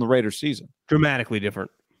different from the Raiders' season. Dramatically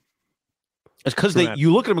different. It's because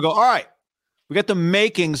you look at them and go, all right, we got the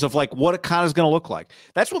makings of like what it kind of is going to look like.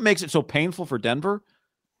 That's what makes it so painful for Denver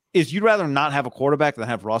is you'd rather not have a quarterback than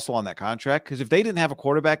have Russell on that contract. Because if they didn't have a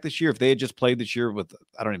quarterback this year, if they had just played this year with,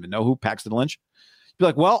 I don't even know who, Paxton Lynch, you'd be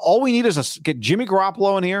like, well, all we need is get Jimmy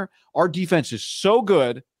Garoppolo in here. Our defense is so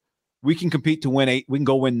good. We can compete to win 8. We can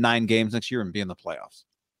go win 9 games next year and be in the playoffs.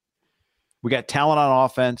 We got talent on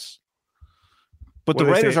offense. But the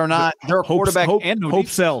Raiders are not. They're a quarterback and no hope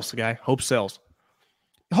sells, guy. Hope sells.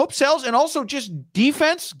 Hope sells, and also just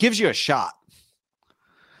defense gives you a shot.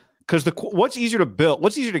 Because what's easier to build?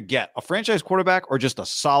 What's easier to get? A franchise quarterback or just a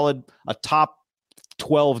top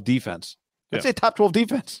 12 defense? I'd say top 12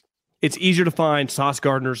 defense. It's easier to find Sauce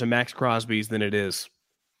Gardners and Max Crosby's than it is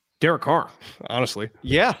Derek Carr, honestly.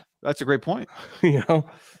 Yeah, that's a great point. You know?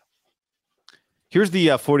 Here's the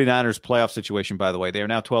 49ers playoff situation, by the way. They are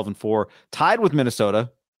now 12-4, tied with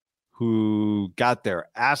Minnesota, who got their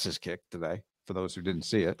asses kicked today, for those who didn't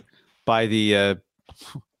see it, by the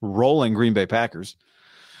rolling Green Bay Packers.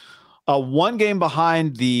 1 game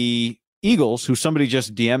behind the Eagles, who somebody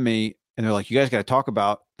just DM'd me, and they're like, you guys got to talk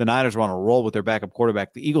about the Niners are on a roll with their backup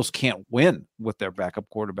quarterback. The Eagles can't win with their backup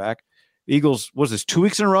quarterback. The Eagles, was this 2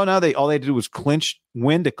 weeks in a row now? All they had to do was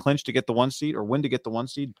win to get the 1 seed, or win to get the 1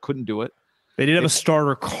 seed. Couldn't do it. They did have a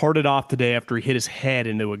starter carted off today after he hit his head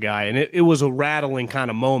into a guy, and it was a rattling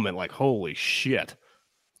kind of moment, like, holy shit.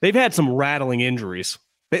 They've had some rattling injuries.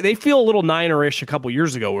 They feel a little Niner-ish a couple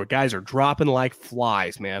years ago where guys are dropping like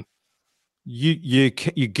flies, man. You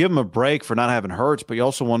give him a break for not having Hurts, but you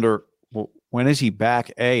also wonder, well, when is he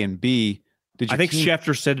back, A, and B? I think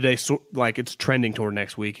Schefter said today, like, it's trending toward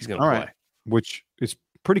next week. He's going to play. Right. Which is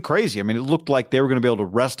pretty crazy. I mean, it looked like they were going to be able to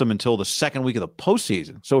rest him until the second week of the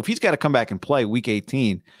postseason. So if he's got to come back and play week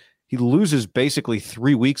 18, he loses basically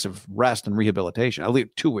 3 weeks of rest and rehabilitation. I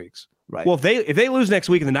leave 2 weeks. Right. Well, if they lose next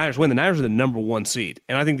week and the Niners win, the Niners are the number 1 seed.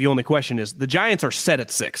 And I think the only question is the Giants are set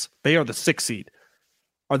at 6. They are the 6th seed.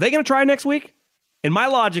 Are they going to try next week? And my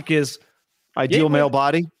logic is ideal male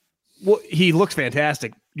body. Well, he looks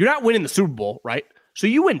fantastic. You're not winning the Super Bowl, right? So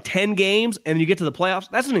you win 10 games and you get to the playoffs.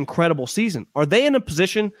 That's an incredible season. Are they in a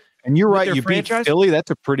position? And you're right. You beat Philly.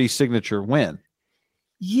 That's a pretty signature win.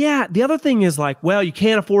 Yeah. The other thing is like, well, you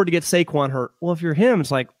can't afford to get Saquon hurt. Well, if you're him,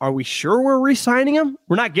 it's like, are we sure we're re-signing him?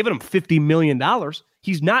 We're not giving him $50 million.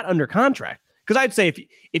 He's not under contract. Because I'd say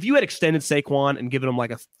if you had extended Saquon and given him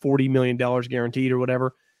like a $40 million guaranteed or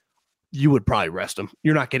whatever, you would probably rest him.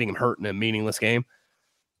 You're not getting him hurt in a meaningless game.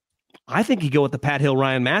 I think you go with the Pat Hill,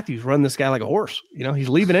 Ryan Matthews, run this guy like a horse. He's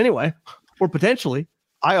leaving anyway, or potentially.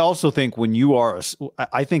 I also think when you are,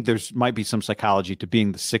 I think there's might be some psychology to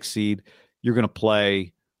being the 6th seed. You're going to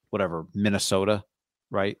play whatever Minnesota,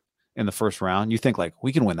 right, in the first round. You think like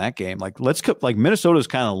we can win that game. Like Minnesota's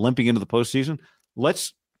kind of limping into the postseason.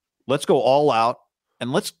 Let's go all out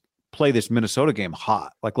and let's play this Minnesota game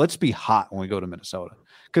hot. Like let's be hot when we go to Minnesota,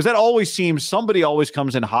 because that always seems somebody always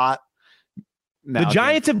comes in hot. The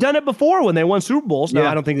Giants have done it before when they won Super Bowls.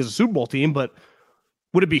 Now I don't think there's a Super Bowl team, but.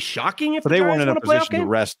 Would it be shocking if they weren't in a position to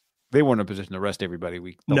rest? They weren't in a position to rest everybody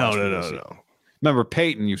week. No. Remember,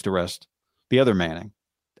 Peyton used to rest the other Manning.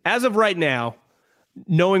 As of right now,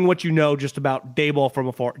 knowing what you know just about Daboll from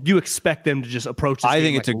afar, do you expect them to just approach this I game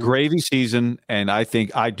think it's a gravy season, and I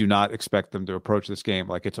do not expect them to approach this game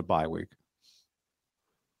like it's a bye week.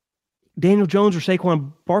 Daniel Jones or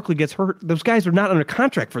Saquon Barkley gets hurt. Those guys are not under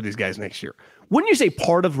contract for these guys next year. Wouldn't you say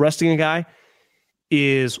part of resting a guy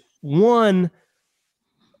is one,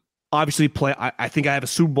 obviously I think I have a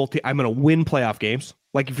Super Bowl team. I'm going to win playoff games.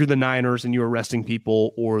 Like if you're the Niners and you're arresting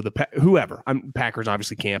people or whoever. Packers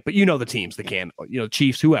obviously can't, but the teams that can,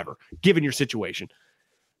 Chiefs, whoever, given your situation.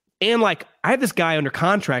 And like I have this guy under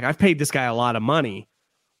contract. I've paid this guy a lot of money.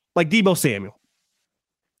 Like Deebo Samuel.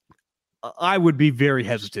 I would be very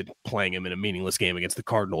hesitant playing him in a meaningless game against the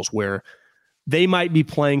Cardinals where they might be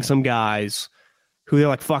playing some guys who they're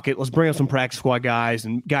like, fuck it, let's bring up some practice squad guys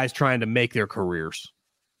and guys trying to make their careers.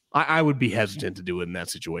 I would be hesitant to do it in that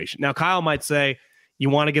situation. Now, Kyle might say you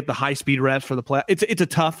want to get the high-speed reps for the play. It's a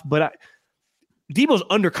tough, but Deebo's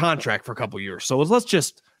under contract for a couple years, so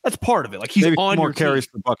that's part of it. Like he's maybe on more your carries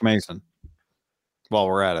team. for Buck Mason while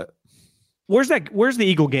we're at it. Where's the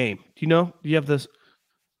Eagle game? Do you know? Do you have this?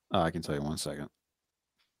 I can tell you 1 second.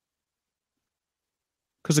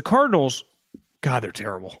 Because the Cardinals, God, they're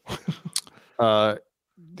terrible. The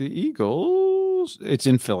Eagles, it's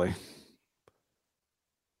in Philly.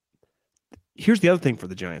 Here's the other thing for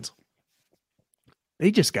the Giants.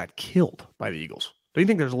 They just got killed by the Eagles. Do you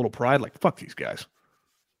think there's a little pride? Like, fuck these guys.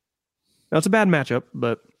 Now, it's a bad matchup,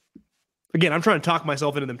 but again, I'm trying to talk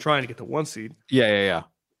myself into them trying to get the 1 seed. Yeah.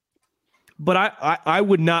 But I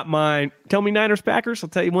would not mind. Tell me Niners, Packers. I'll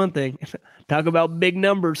tell you one thing. Talk about big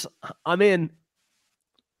numbers. I'm in.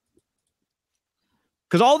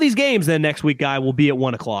 Because all these games then next week, Guy, will be at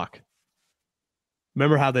 1 o'clock.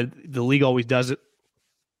 Remember how the league always does it?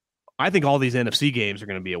 I think all these NFC games are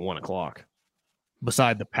going to be at 1 o'clock.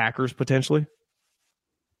 Beside the Packers, potentially.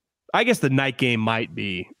 I guess the night game might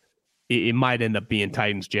be. It might end up being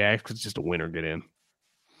Titans-Jags because it's just a winner get in.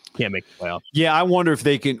 Can't make the playoffs. Yeah, I wonder if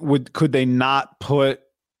they could they not put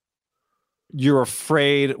you're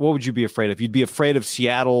afraid. What would you be afraid of? You'd be afraid of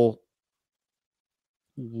Seattle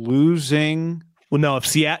losing. Well, no, if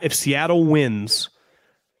Seattle wins,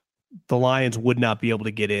 the Lions would not be able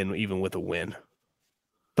to get in even with a win.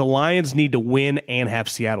 The Lions need to win and have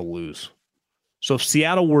Seattle lose. So if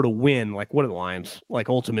Seattle were to win, like what are the Lions? Like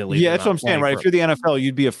ultimately, yeah, that's what I'm saying, right? If you're the NFL,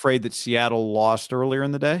 you'd be afraid that Seattle lost earlier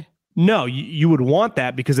in the day. No, you would want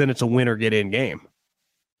that because then it's a win or get in game.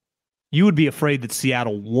 You would be afraid that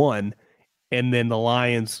Seattle won and then the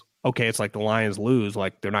Lions, okay, it's like the Lions lose,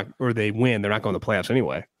 like they're not, or they win, they're not going to the playoffs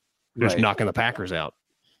anyway. They're just knocking the Packers out.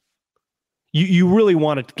 You really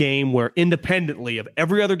want a game where independently of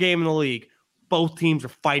every other game in the league, both teams are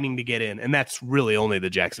fighting to get in. And that's really only the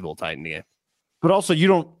Jacksonville Titan game. But also you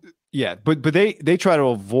don't, but they try to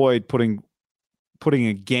avoid putting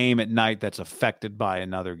a game at night that's affected by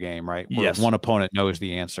another game, right? Where yes. One opponent knows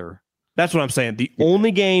the answer. That's what I'm saying. The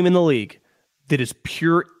only game in the league that is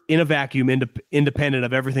pure in a vacuum, independent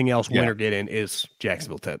of everything else, win or get in, is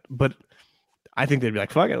Jacksonville Titan. But I think they'd be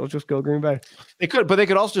like, fuck it, let's just go Green Bay. They could, but they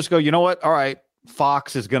could also just go, you know what? All right,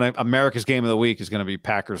 America's game of the week is going to be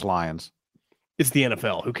Packers Lions. It's the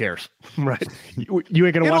NFL. Who cares? Right. You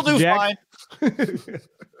ain't going to watch the Jags.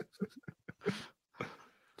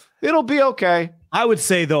 It'll be okay. I would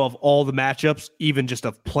say, though, of all the matchups, even just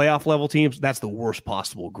of playoff level teams, that's the worst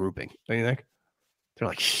possible grouping. Don't you think? They're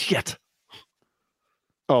like, shit.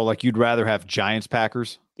 Oh, like you'd rather have Giants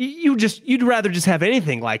Packers? You'd rather just have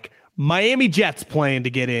anything like Miami Jets playing to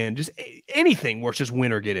get in, just anything where it's just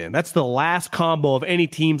win or get in. That's the last combo of any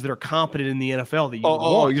teams that are competent in the NFL that you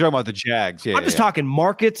want. You're talking about the Jags. Yeah, I'm just talking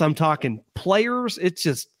markets. I'm talking players. It's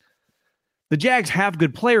just the Jags have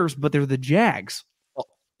good players, but they're the Jags.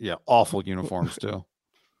 Yeah, awful uniforms too.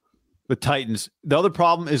 The Titans. The other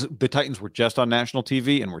problem is the Titans were just on national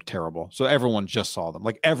TV and were terrible. So everyone just saw them.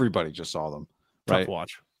 Like everybody just saw them. Right? Tough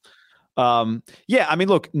watch. Yeah, I mean,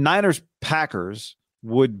 look, Niners Packers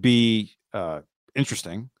would be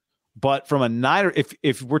interesting, but from a Niner,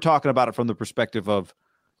 if we're talking about it from the perspective of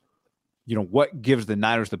what gives the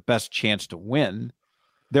Niners the best chance to win,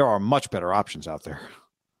 there are much better options out there.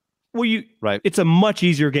 Well, right. It's a much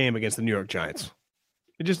easier game against the New York Giants.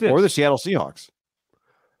 It just is. Or the Seattle Seahawks.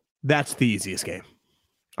 That's the easiest game,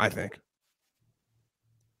 I think.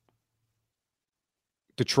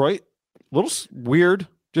 Detroit, a little weird,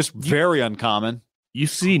 just very uncommon. You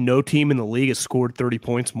see no team in the league has scored 30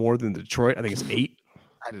 points more than Detroit. I think it's 8.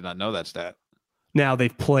 I did not know that stat. Now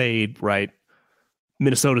they've played, right?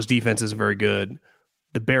 Minnesota's defense is very good.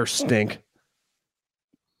 The Bears stink.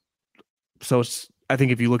 So I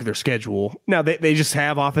think if you look at their schedule, now they just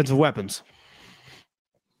have offensive weapons.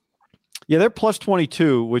 Yeah, they're plus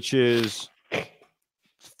 22, which is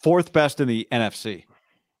 4th best in the NFC.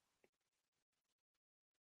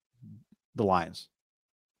 The Lions.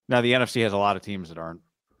 Now, the NFC has a lot of teams that aren't,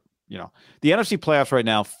 the NFC playoffs right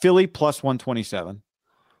now, Philly plus 127,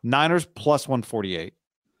 Niners plus 148,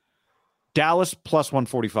 Dallas plus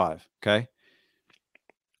 145. Okay.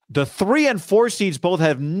 The 3 and 4 seeds both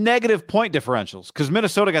have negative point differentials because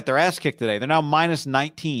Minnesota got their ass kicked today. They're now minus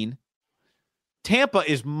 19. Tampa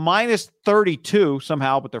is minus 32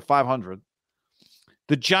 somehow, but they're 500.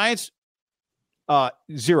 The Giants,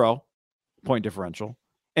 0 point differential,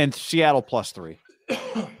 and Seattle plus 3.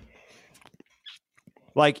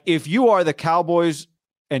 Like, if you are the Cowboys,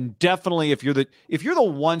 and definitely if you're the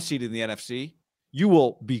 1 seed in the NFC, you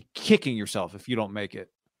will be kicking yourself if you don't make it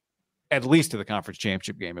at least to the conference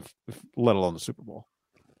championship game, if let alone the Super Bowl.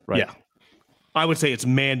 Right? Yeah. I would say it's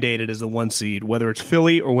mandated as the 1 seed, whether it's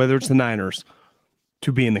Philly or whether it's the Niners,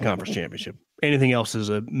 to be in the conference championship. Anything else is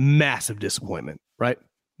a massive disappointment, right?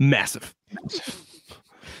 Massive.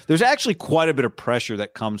 There's actually quite a bit of pressure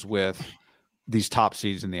that comes with these top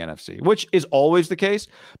seeds in the NFC, which is always the case.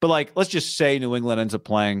 But like, let's just say New England ends up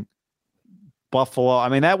playing Buffalo. I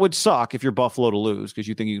mean, that would suck if you're Buffalo to lose because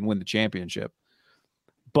you think you can win the championship.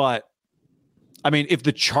 But I mean, if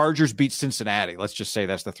the Chargers beat Cincinnati, let's just say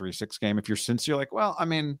that's the 3-6 game. If you're Cincy, you're like, well, I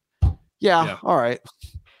mean, yeah. All right.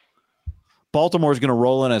 Baltimore is going to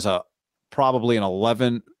roll in as probably an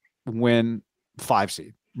 11-win 5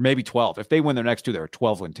 seed, maybe 12. If they win their next 2, they're a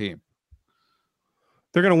 12-win team.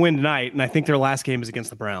 They're going to win tonight, and I think their last game is against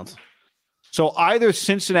the Browns. So either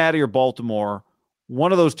Cincinnati or Baltimore,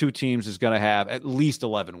 one of those 2 teams is going to have at least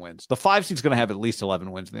 11 wins. The 5 seed is going to have at least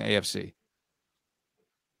 11 wins in the AFC.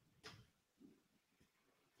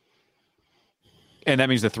 And that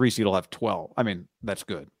means the 3 seed will have 12. I mean, that's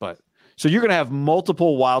good. But so you're going to have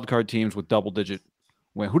multiple wild card teams with double-digit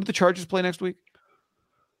win. Who do the Chargers play next week?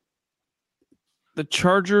 The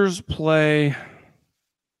Chargers play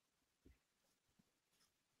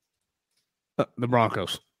the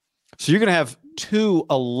Broncos. So you're going to have 2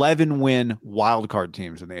 11-win wild card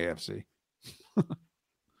teams in the AFC.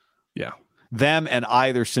 Yeah. Them and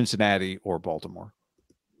either Cincinnati or Baltimore.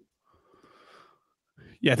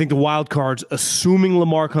 Yeah, I think the wild cards, assuming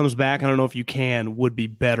Lamar comes back, I don't know if you can, would be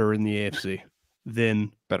better in the AFC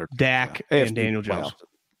than Dak and Daniel Jones. Playoffs.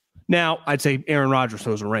 Now, I'd say Aaron Rodgers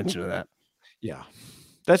throws a wrench into that. Yeah.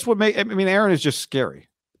 That's what Aaron is just scary.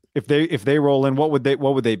 If they roll in, what would they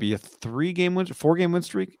be? A 4-game win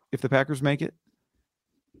streak if the Packers make it?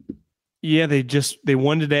 Yeah, they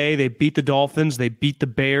won today. They beat the Dolphins. They beat the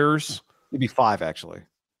Bears. It'd be 5 actually.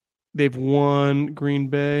 They've won Green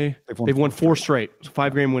Bay. They've won 4 straight. It's a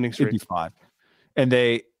 5-game winning streak. It'd be 5.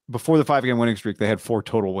 And before the 5-game winning streak, they had 4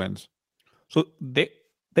 total wins. So they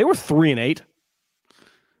were 3-8.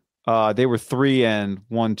 They were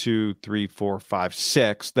 1, 2, 3, 4, 5,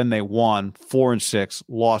 6. Then they won 4-6,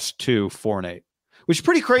 lost 2, 4-8, which is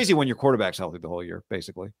pretty crazy when your quarterback's healthy the whole year,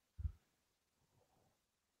 basically.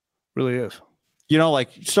 Really is.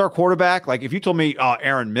 Like star quarterback. Like if you told me,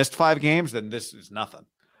 Aaron missed 5 games, then this is nothing.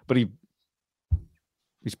 But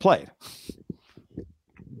he's played.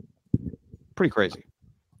 Pretty crazy.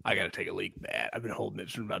 I got to take a leak bad. I've been holding it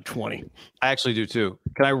for about 20. I actually do too.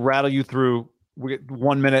 Can I rattle you through? We get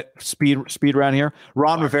 1 minute speed round here.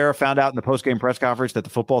 Ron Rivera found out in the post-game press conference that the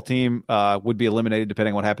football team would be eliminated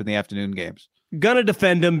depending on what happened in the afternoon games. Gonna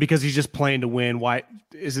defend him because he's just playing to win. Why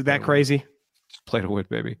is it that crazy? Just play to win,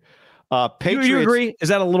 baby. Patriots. You agree? Is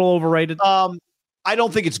that a little overrated? I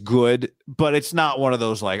don't think it's good, but it's not one of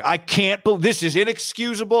those like I can't believe this is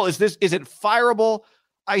inexcusable. Is it fireable?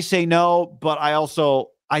 I say no, but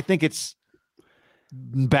I think it's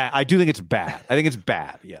bad. I do think it's bad. I think it's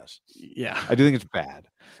bad. Yes. Yeah. I do think it's bad.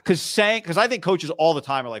 Because I think coaches all the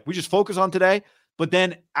time are like, we just focus on today, but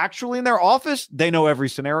then actually in their office, they know every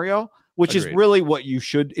scenario, which is really what you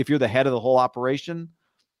should, if you're the head of the whole operation,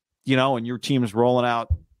 and your team is rolling out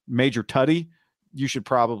Major Tutty, you should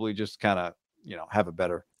probably just kind of, have a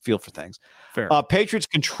better feel for things. Fair. Patriots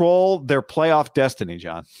control their playoff destiny,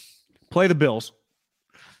 John. Play the Bills.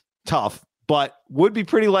 Tough, but would be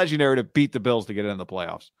pretty legendary to beat the Bills to get into the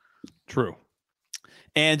playoffs. True.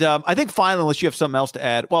 And I think finally, unless you have something else to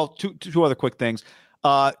add, well, two other quick things.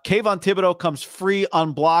 Kayvon Thibodeau comes free,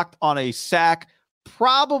 unblocked on a sack,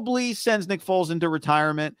 probably sends Nick Foles into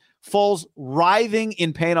retirement. Foles writhing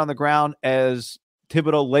in pain on the ground as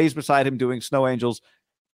Thibodeau lays beside him doing snow angels.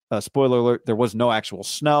 Spoiler alert, there was no actual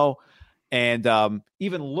snow. And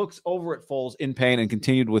even looks over at Foles in pain and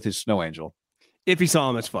continued with his snow angel. If he saw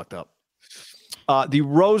him, it's fucked up. The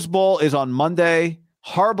Rose Bowl is on Monday.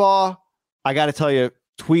 Harbaugh, I got to tell you,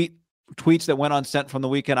 tweets that went unsent from the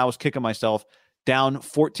weekend, I was kicking myself. Down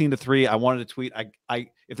 14-3. I wanted to tweet.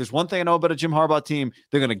 If there's one thing I know about a Jim Harbaugh team,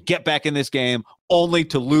 they're going to get back in this game only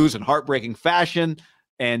to lose in heartbreaking fashion.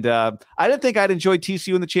 And I didn't think I'd enjoy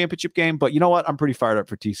TCU in the championship game, but you know what? I'm pretty fired up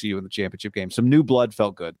for TCU in the championship game. Some new blood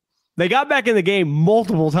felt good. They got back in the game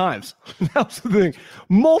multiple times. That was the thing.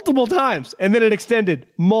 Multiple times. And then it extended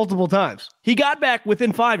multiple times. He got back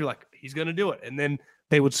within 5. You're like, he's going to do it. And then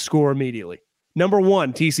they would score immediately. Number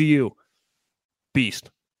 1, TCU. Beast.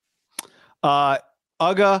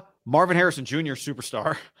 Uga, Marvin Harrison Jr.,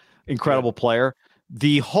 superstar, incredible player.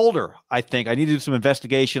 The holder, I think, I need to do some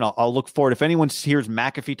investigation. I'll look for it. If anyone hears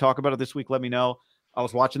McAfee talk about it this week, let me know. I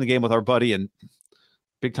was watching the game with our buddy and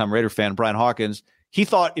big-time Raider fan, Brian Hawkins. He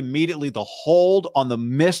thought immediately the hold on the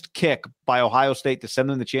missed kick by Ohio State to send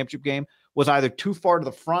them in the championship game was either too far to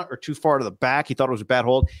the front or too far to the back. He thought it was a bad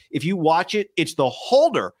hold. If you watch it, it's the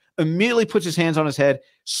holder immediately puts his hands on his head,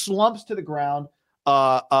 slumps to the ground.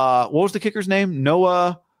 What was the kicker's name?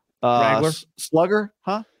 Noah Slugger,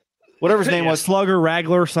 huh? Whatever his name was. Slugger,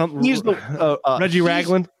 Ragler, something. He's the Reggie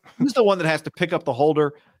Ragland. He's the one that has to pick up the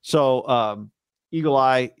holder. So Eagle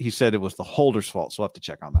Eye, he said it was the holder's fault. So we'll have to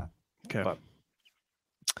check on that. Okay. But,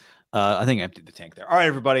 I think I emptied the tank there. All right,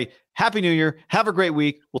 everybody. Happy New Year. Have a great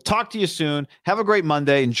week. We'll talk to you soon. Have a great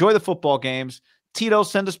Monday. Enjoy the football games. Tito,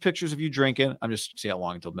 send us pictures of you drinking. I'm just see how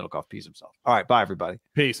long until Middlecoff pees himself. All right. Bye, everybody.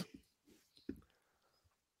 Peace.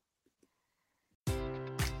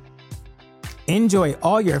 Enjoy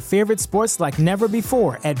all your favorite sports like never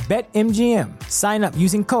before at BetMGM. Sign up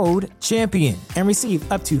using code CHAMPION and receive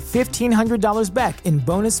up to $1,500 back in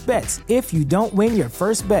bonus bets if you don't win your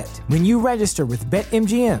first bet. When you register with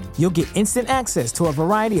BetMGM, you'll get instant access to a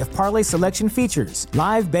variety of parlay selection features,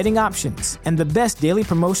 live betting options, and the best daily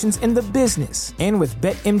promotions in the business. And with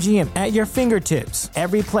BetMGM at your fingertips,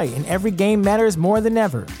 every play and every game matters more than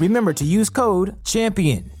ever. Remember to use code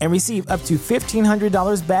CHAMPION and receive up to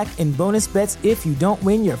 $1,500 back in bonus bets if you don't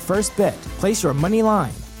win your first bet. Place your money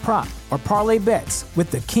line, prop, or parlay bets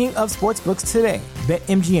with the king of sportsbooks today.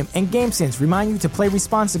 BetMGM and GameSense remind you to play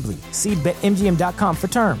responsibly. See BetMGM.com for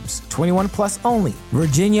terms. 21 plus only.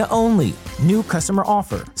 Virginia only. New customer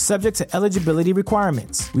offer. Subject to eligibility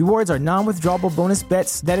requirements. Rewards are non-withdrawable bonus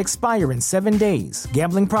bets that expire in 7 days.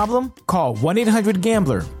 Gambling problem? Call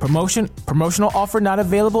 1-800-GAMBLER. Promotional offer not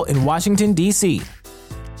available in Washington, D.C.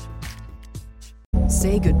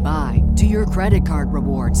 Say goodbye to your credit card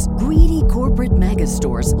rewards. Greedy corporate mega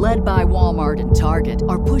stores, led by Walmart and Target,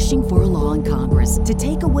 are pushing for a law in Congress to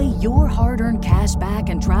take away your hard-earned cash back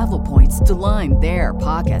and travel points to line their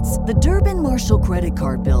pockets. The Durbin-Marshall credit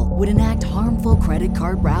card bill would enact harmful credit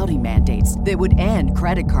card routing mandates that would end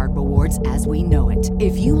credit card rewards as we know it.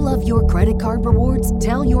 If you love your credit card rewards,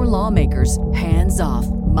 tell your lawmakers, hands off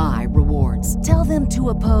my rewards. Tell them to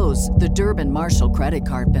oppose the Durbin-Marshall credit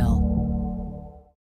card bill.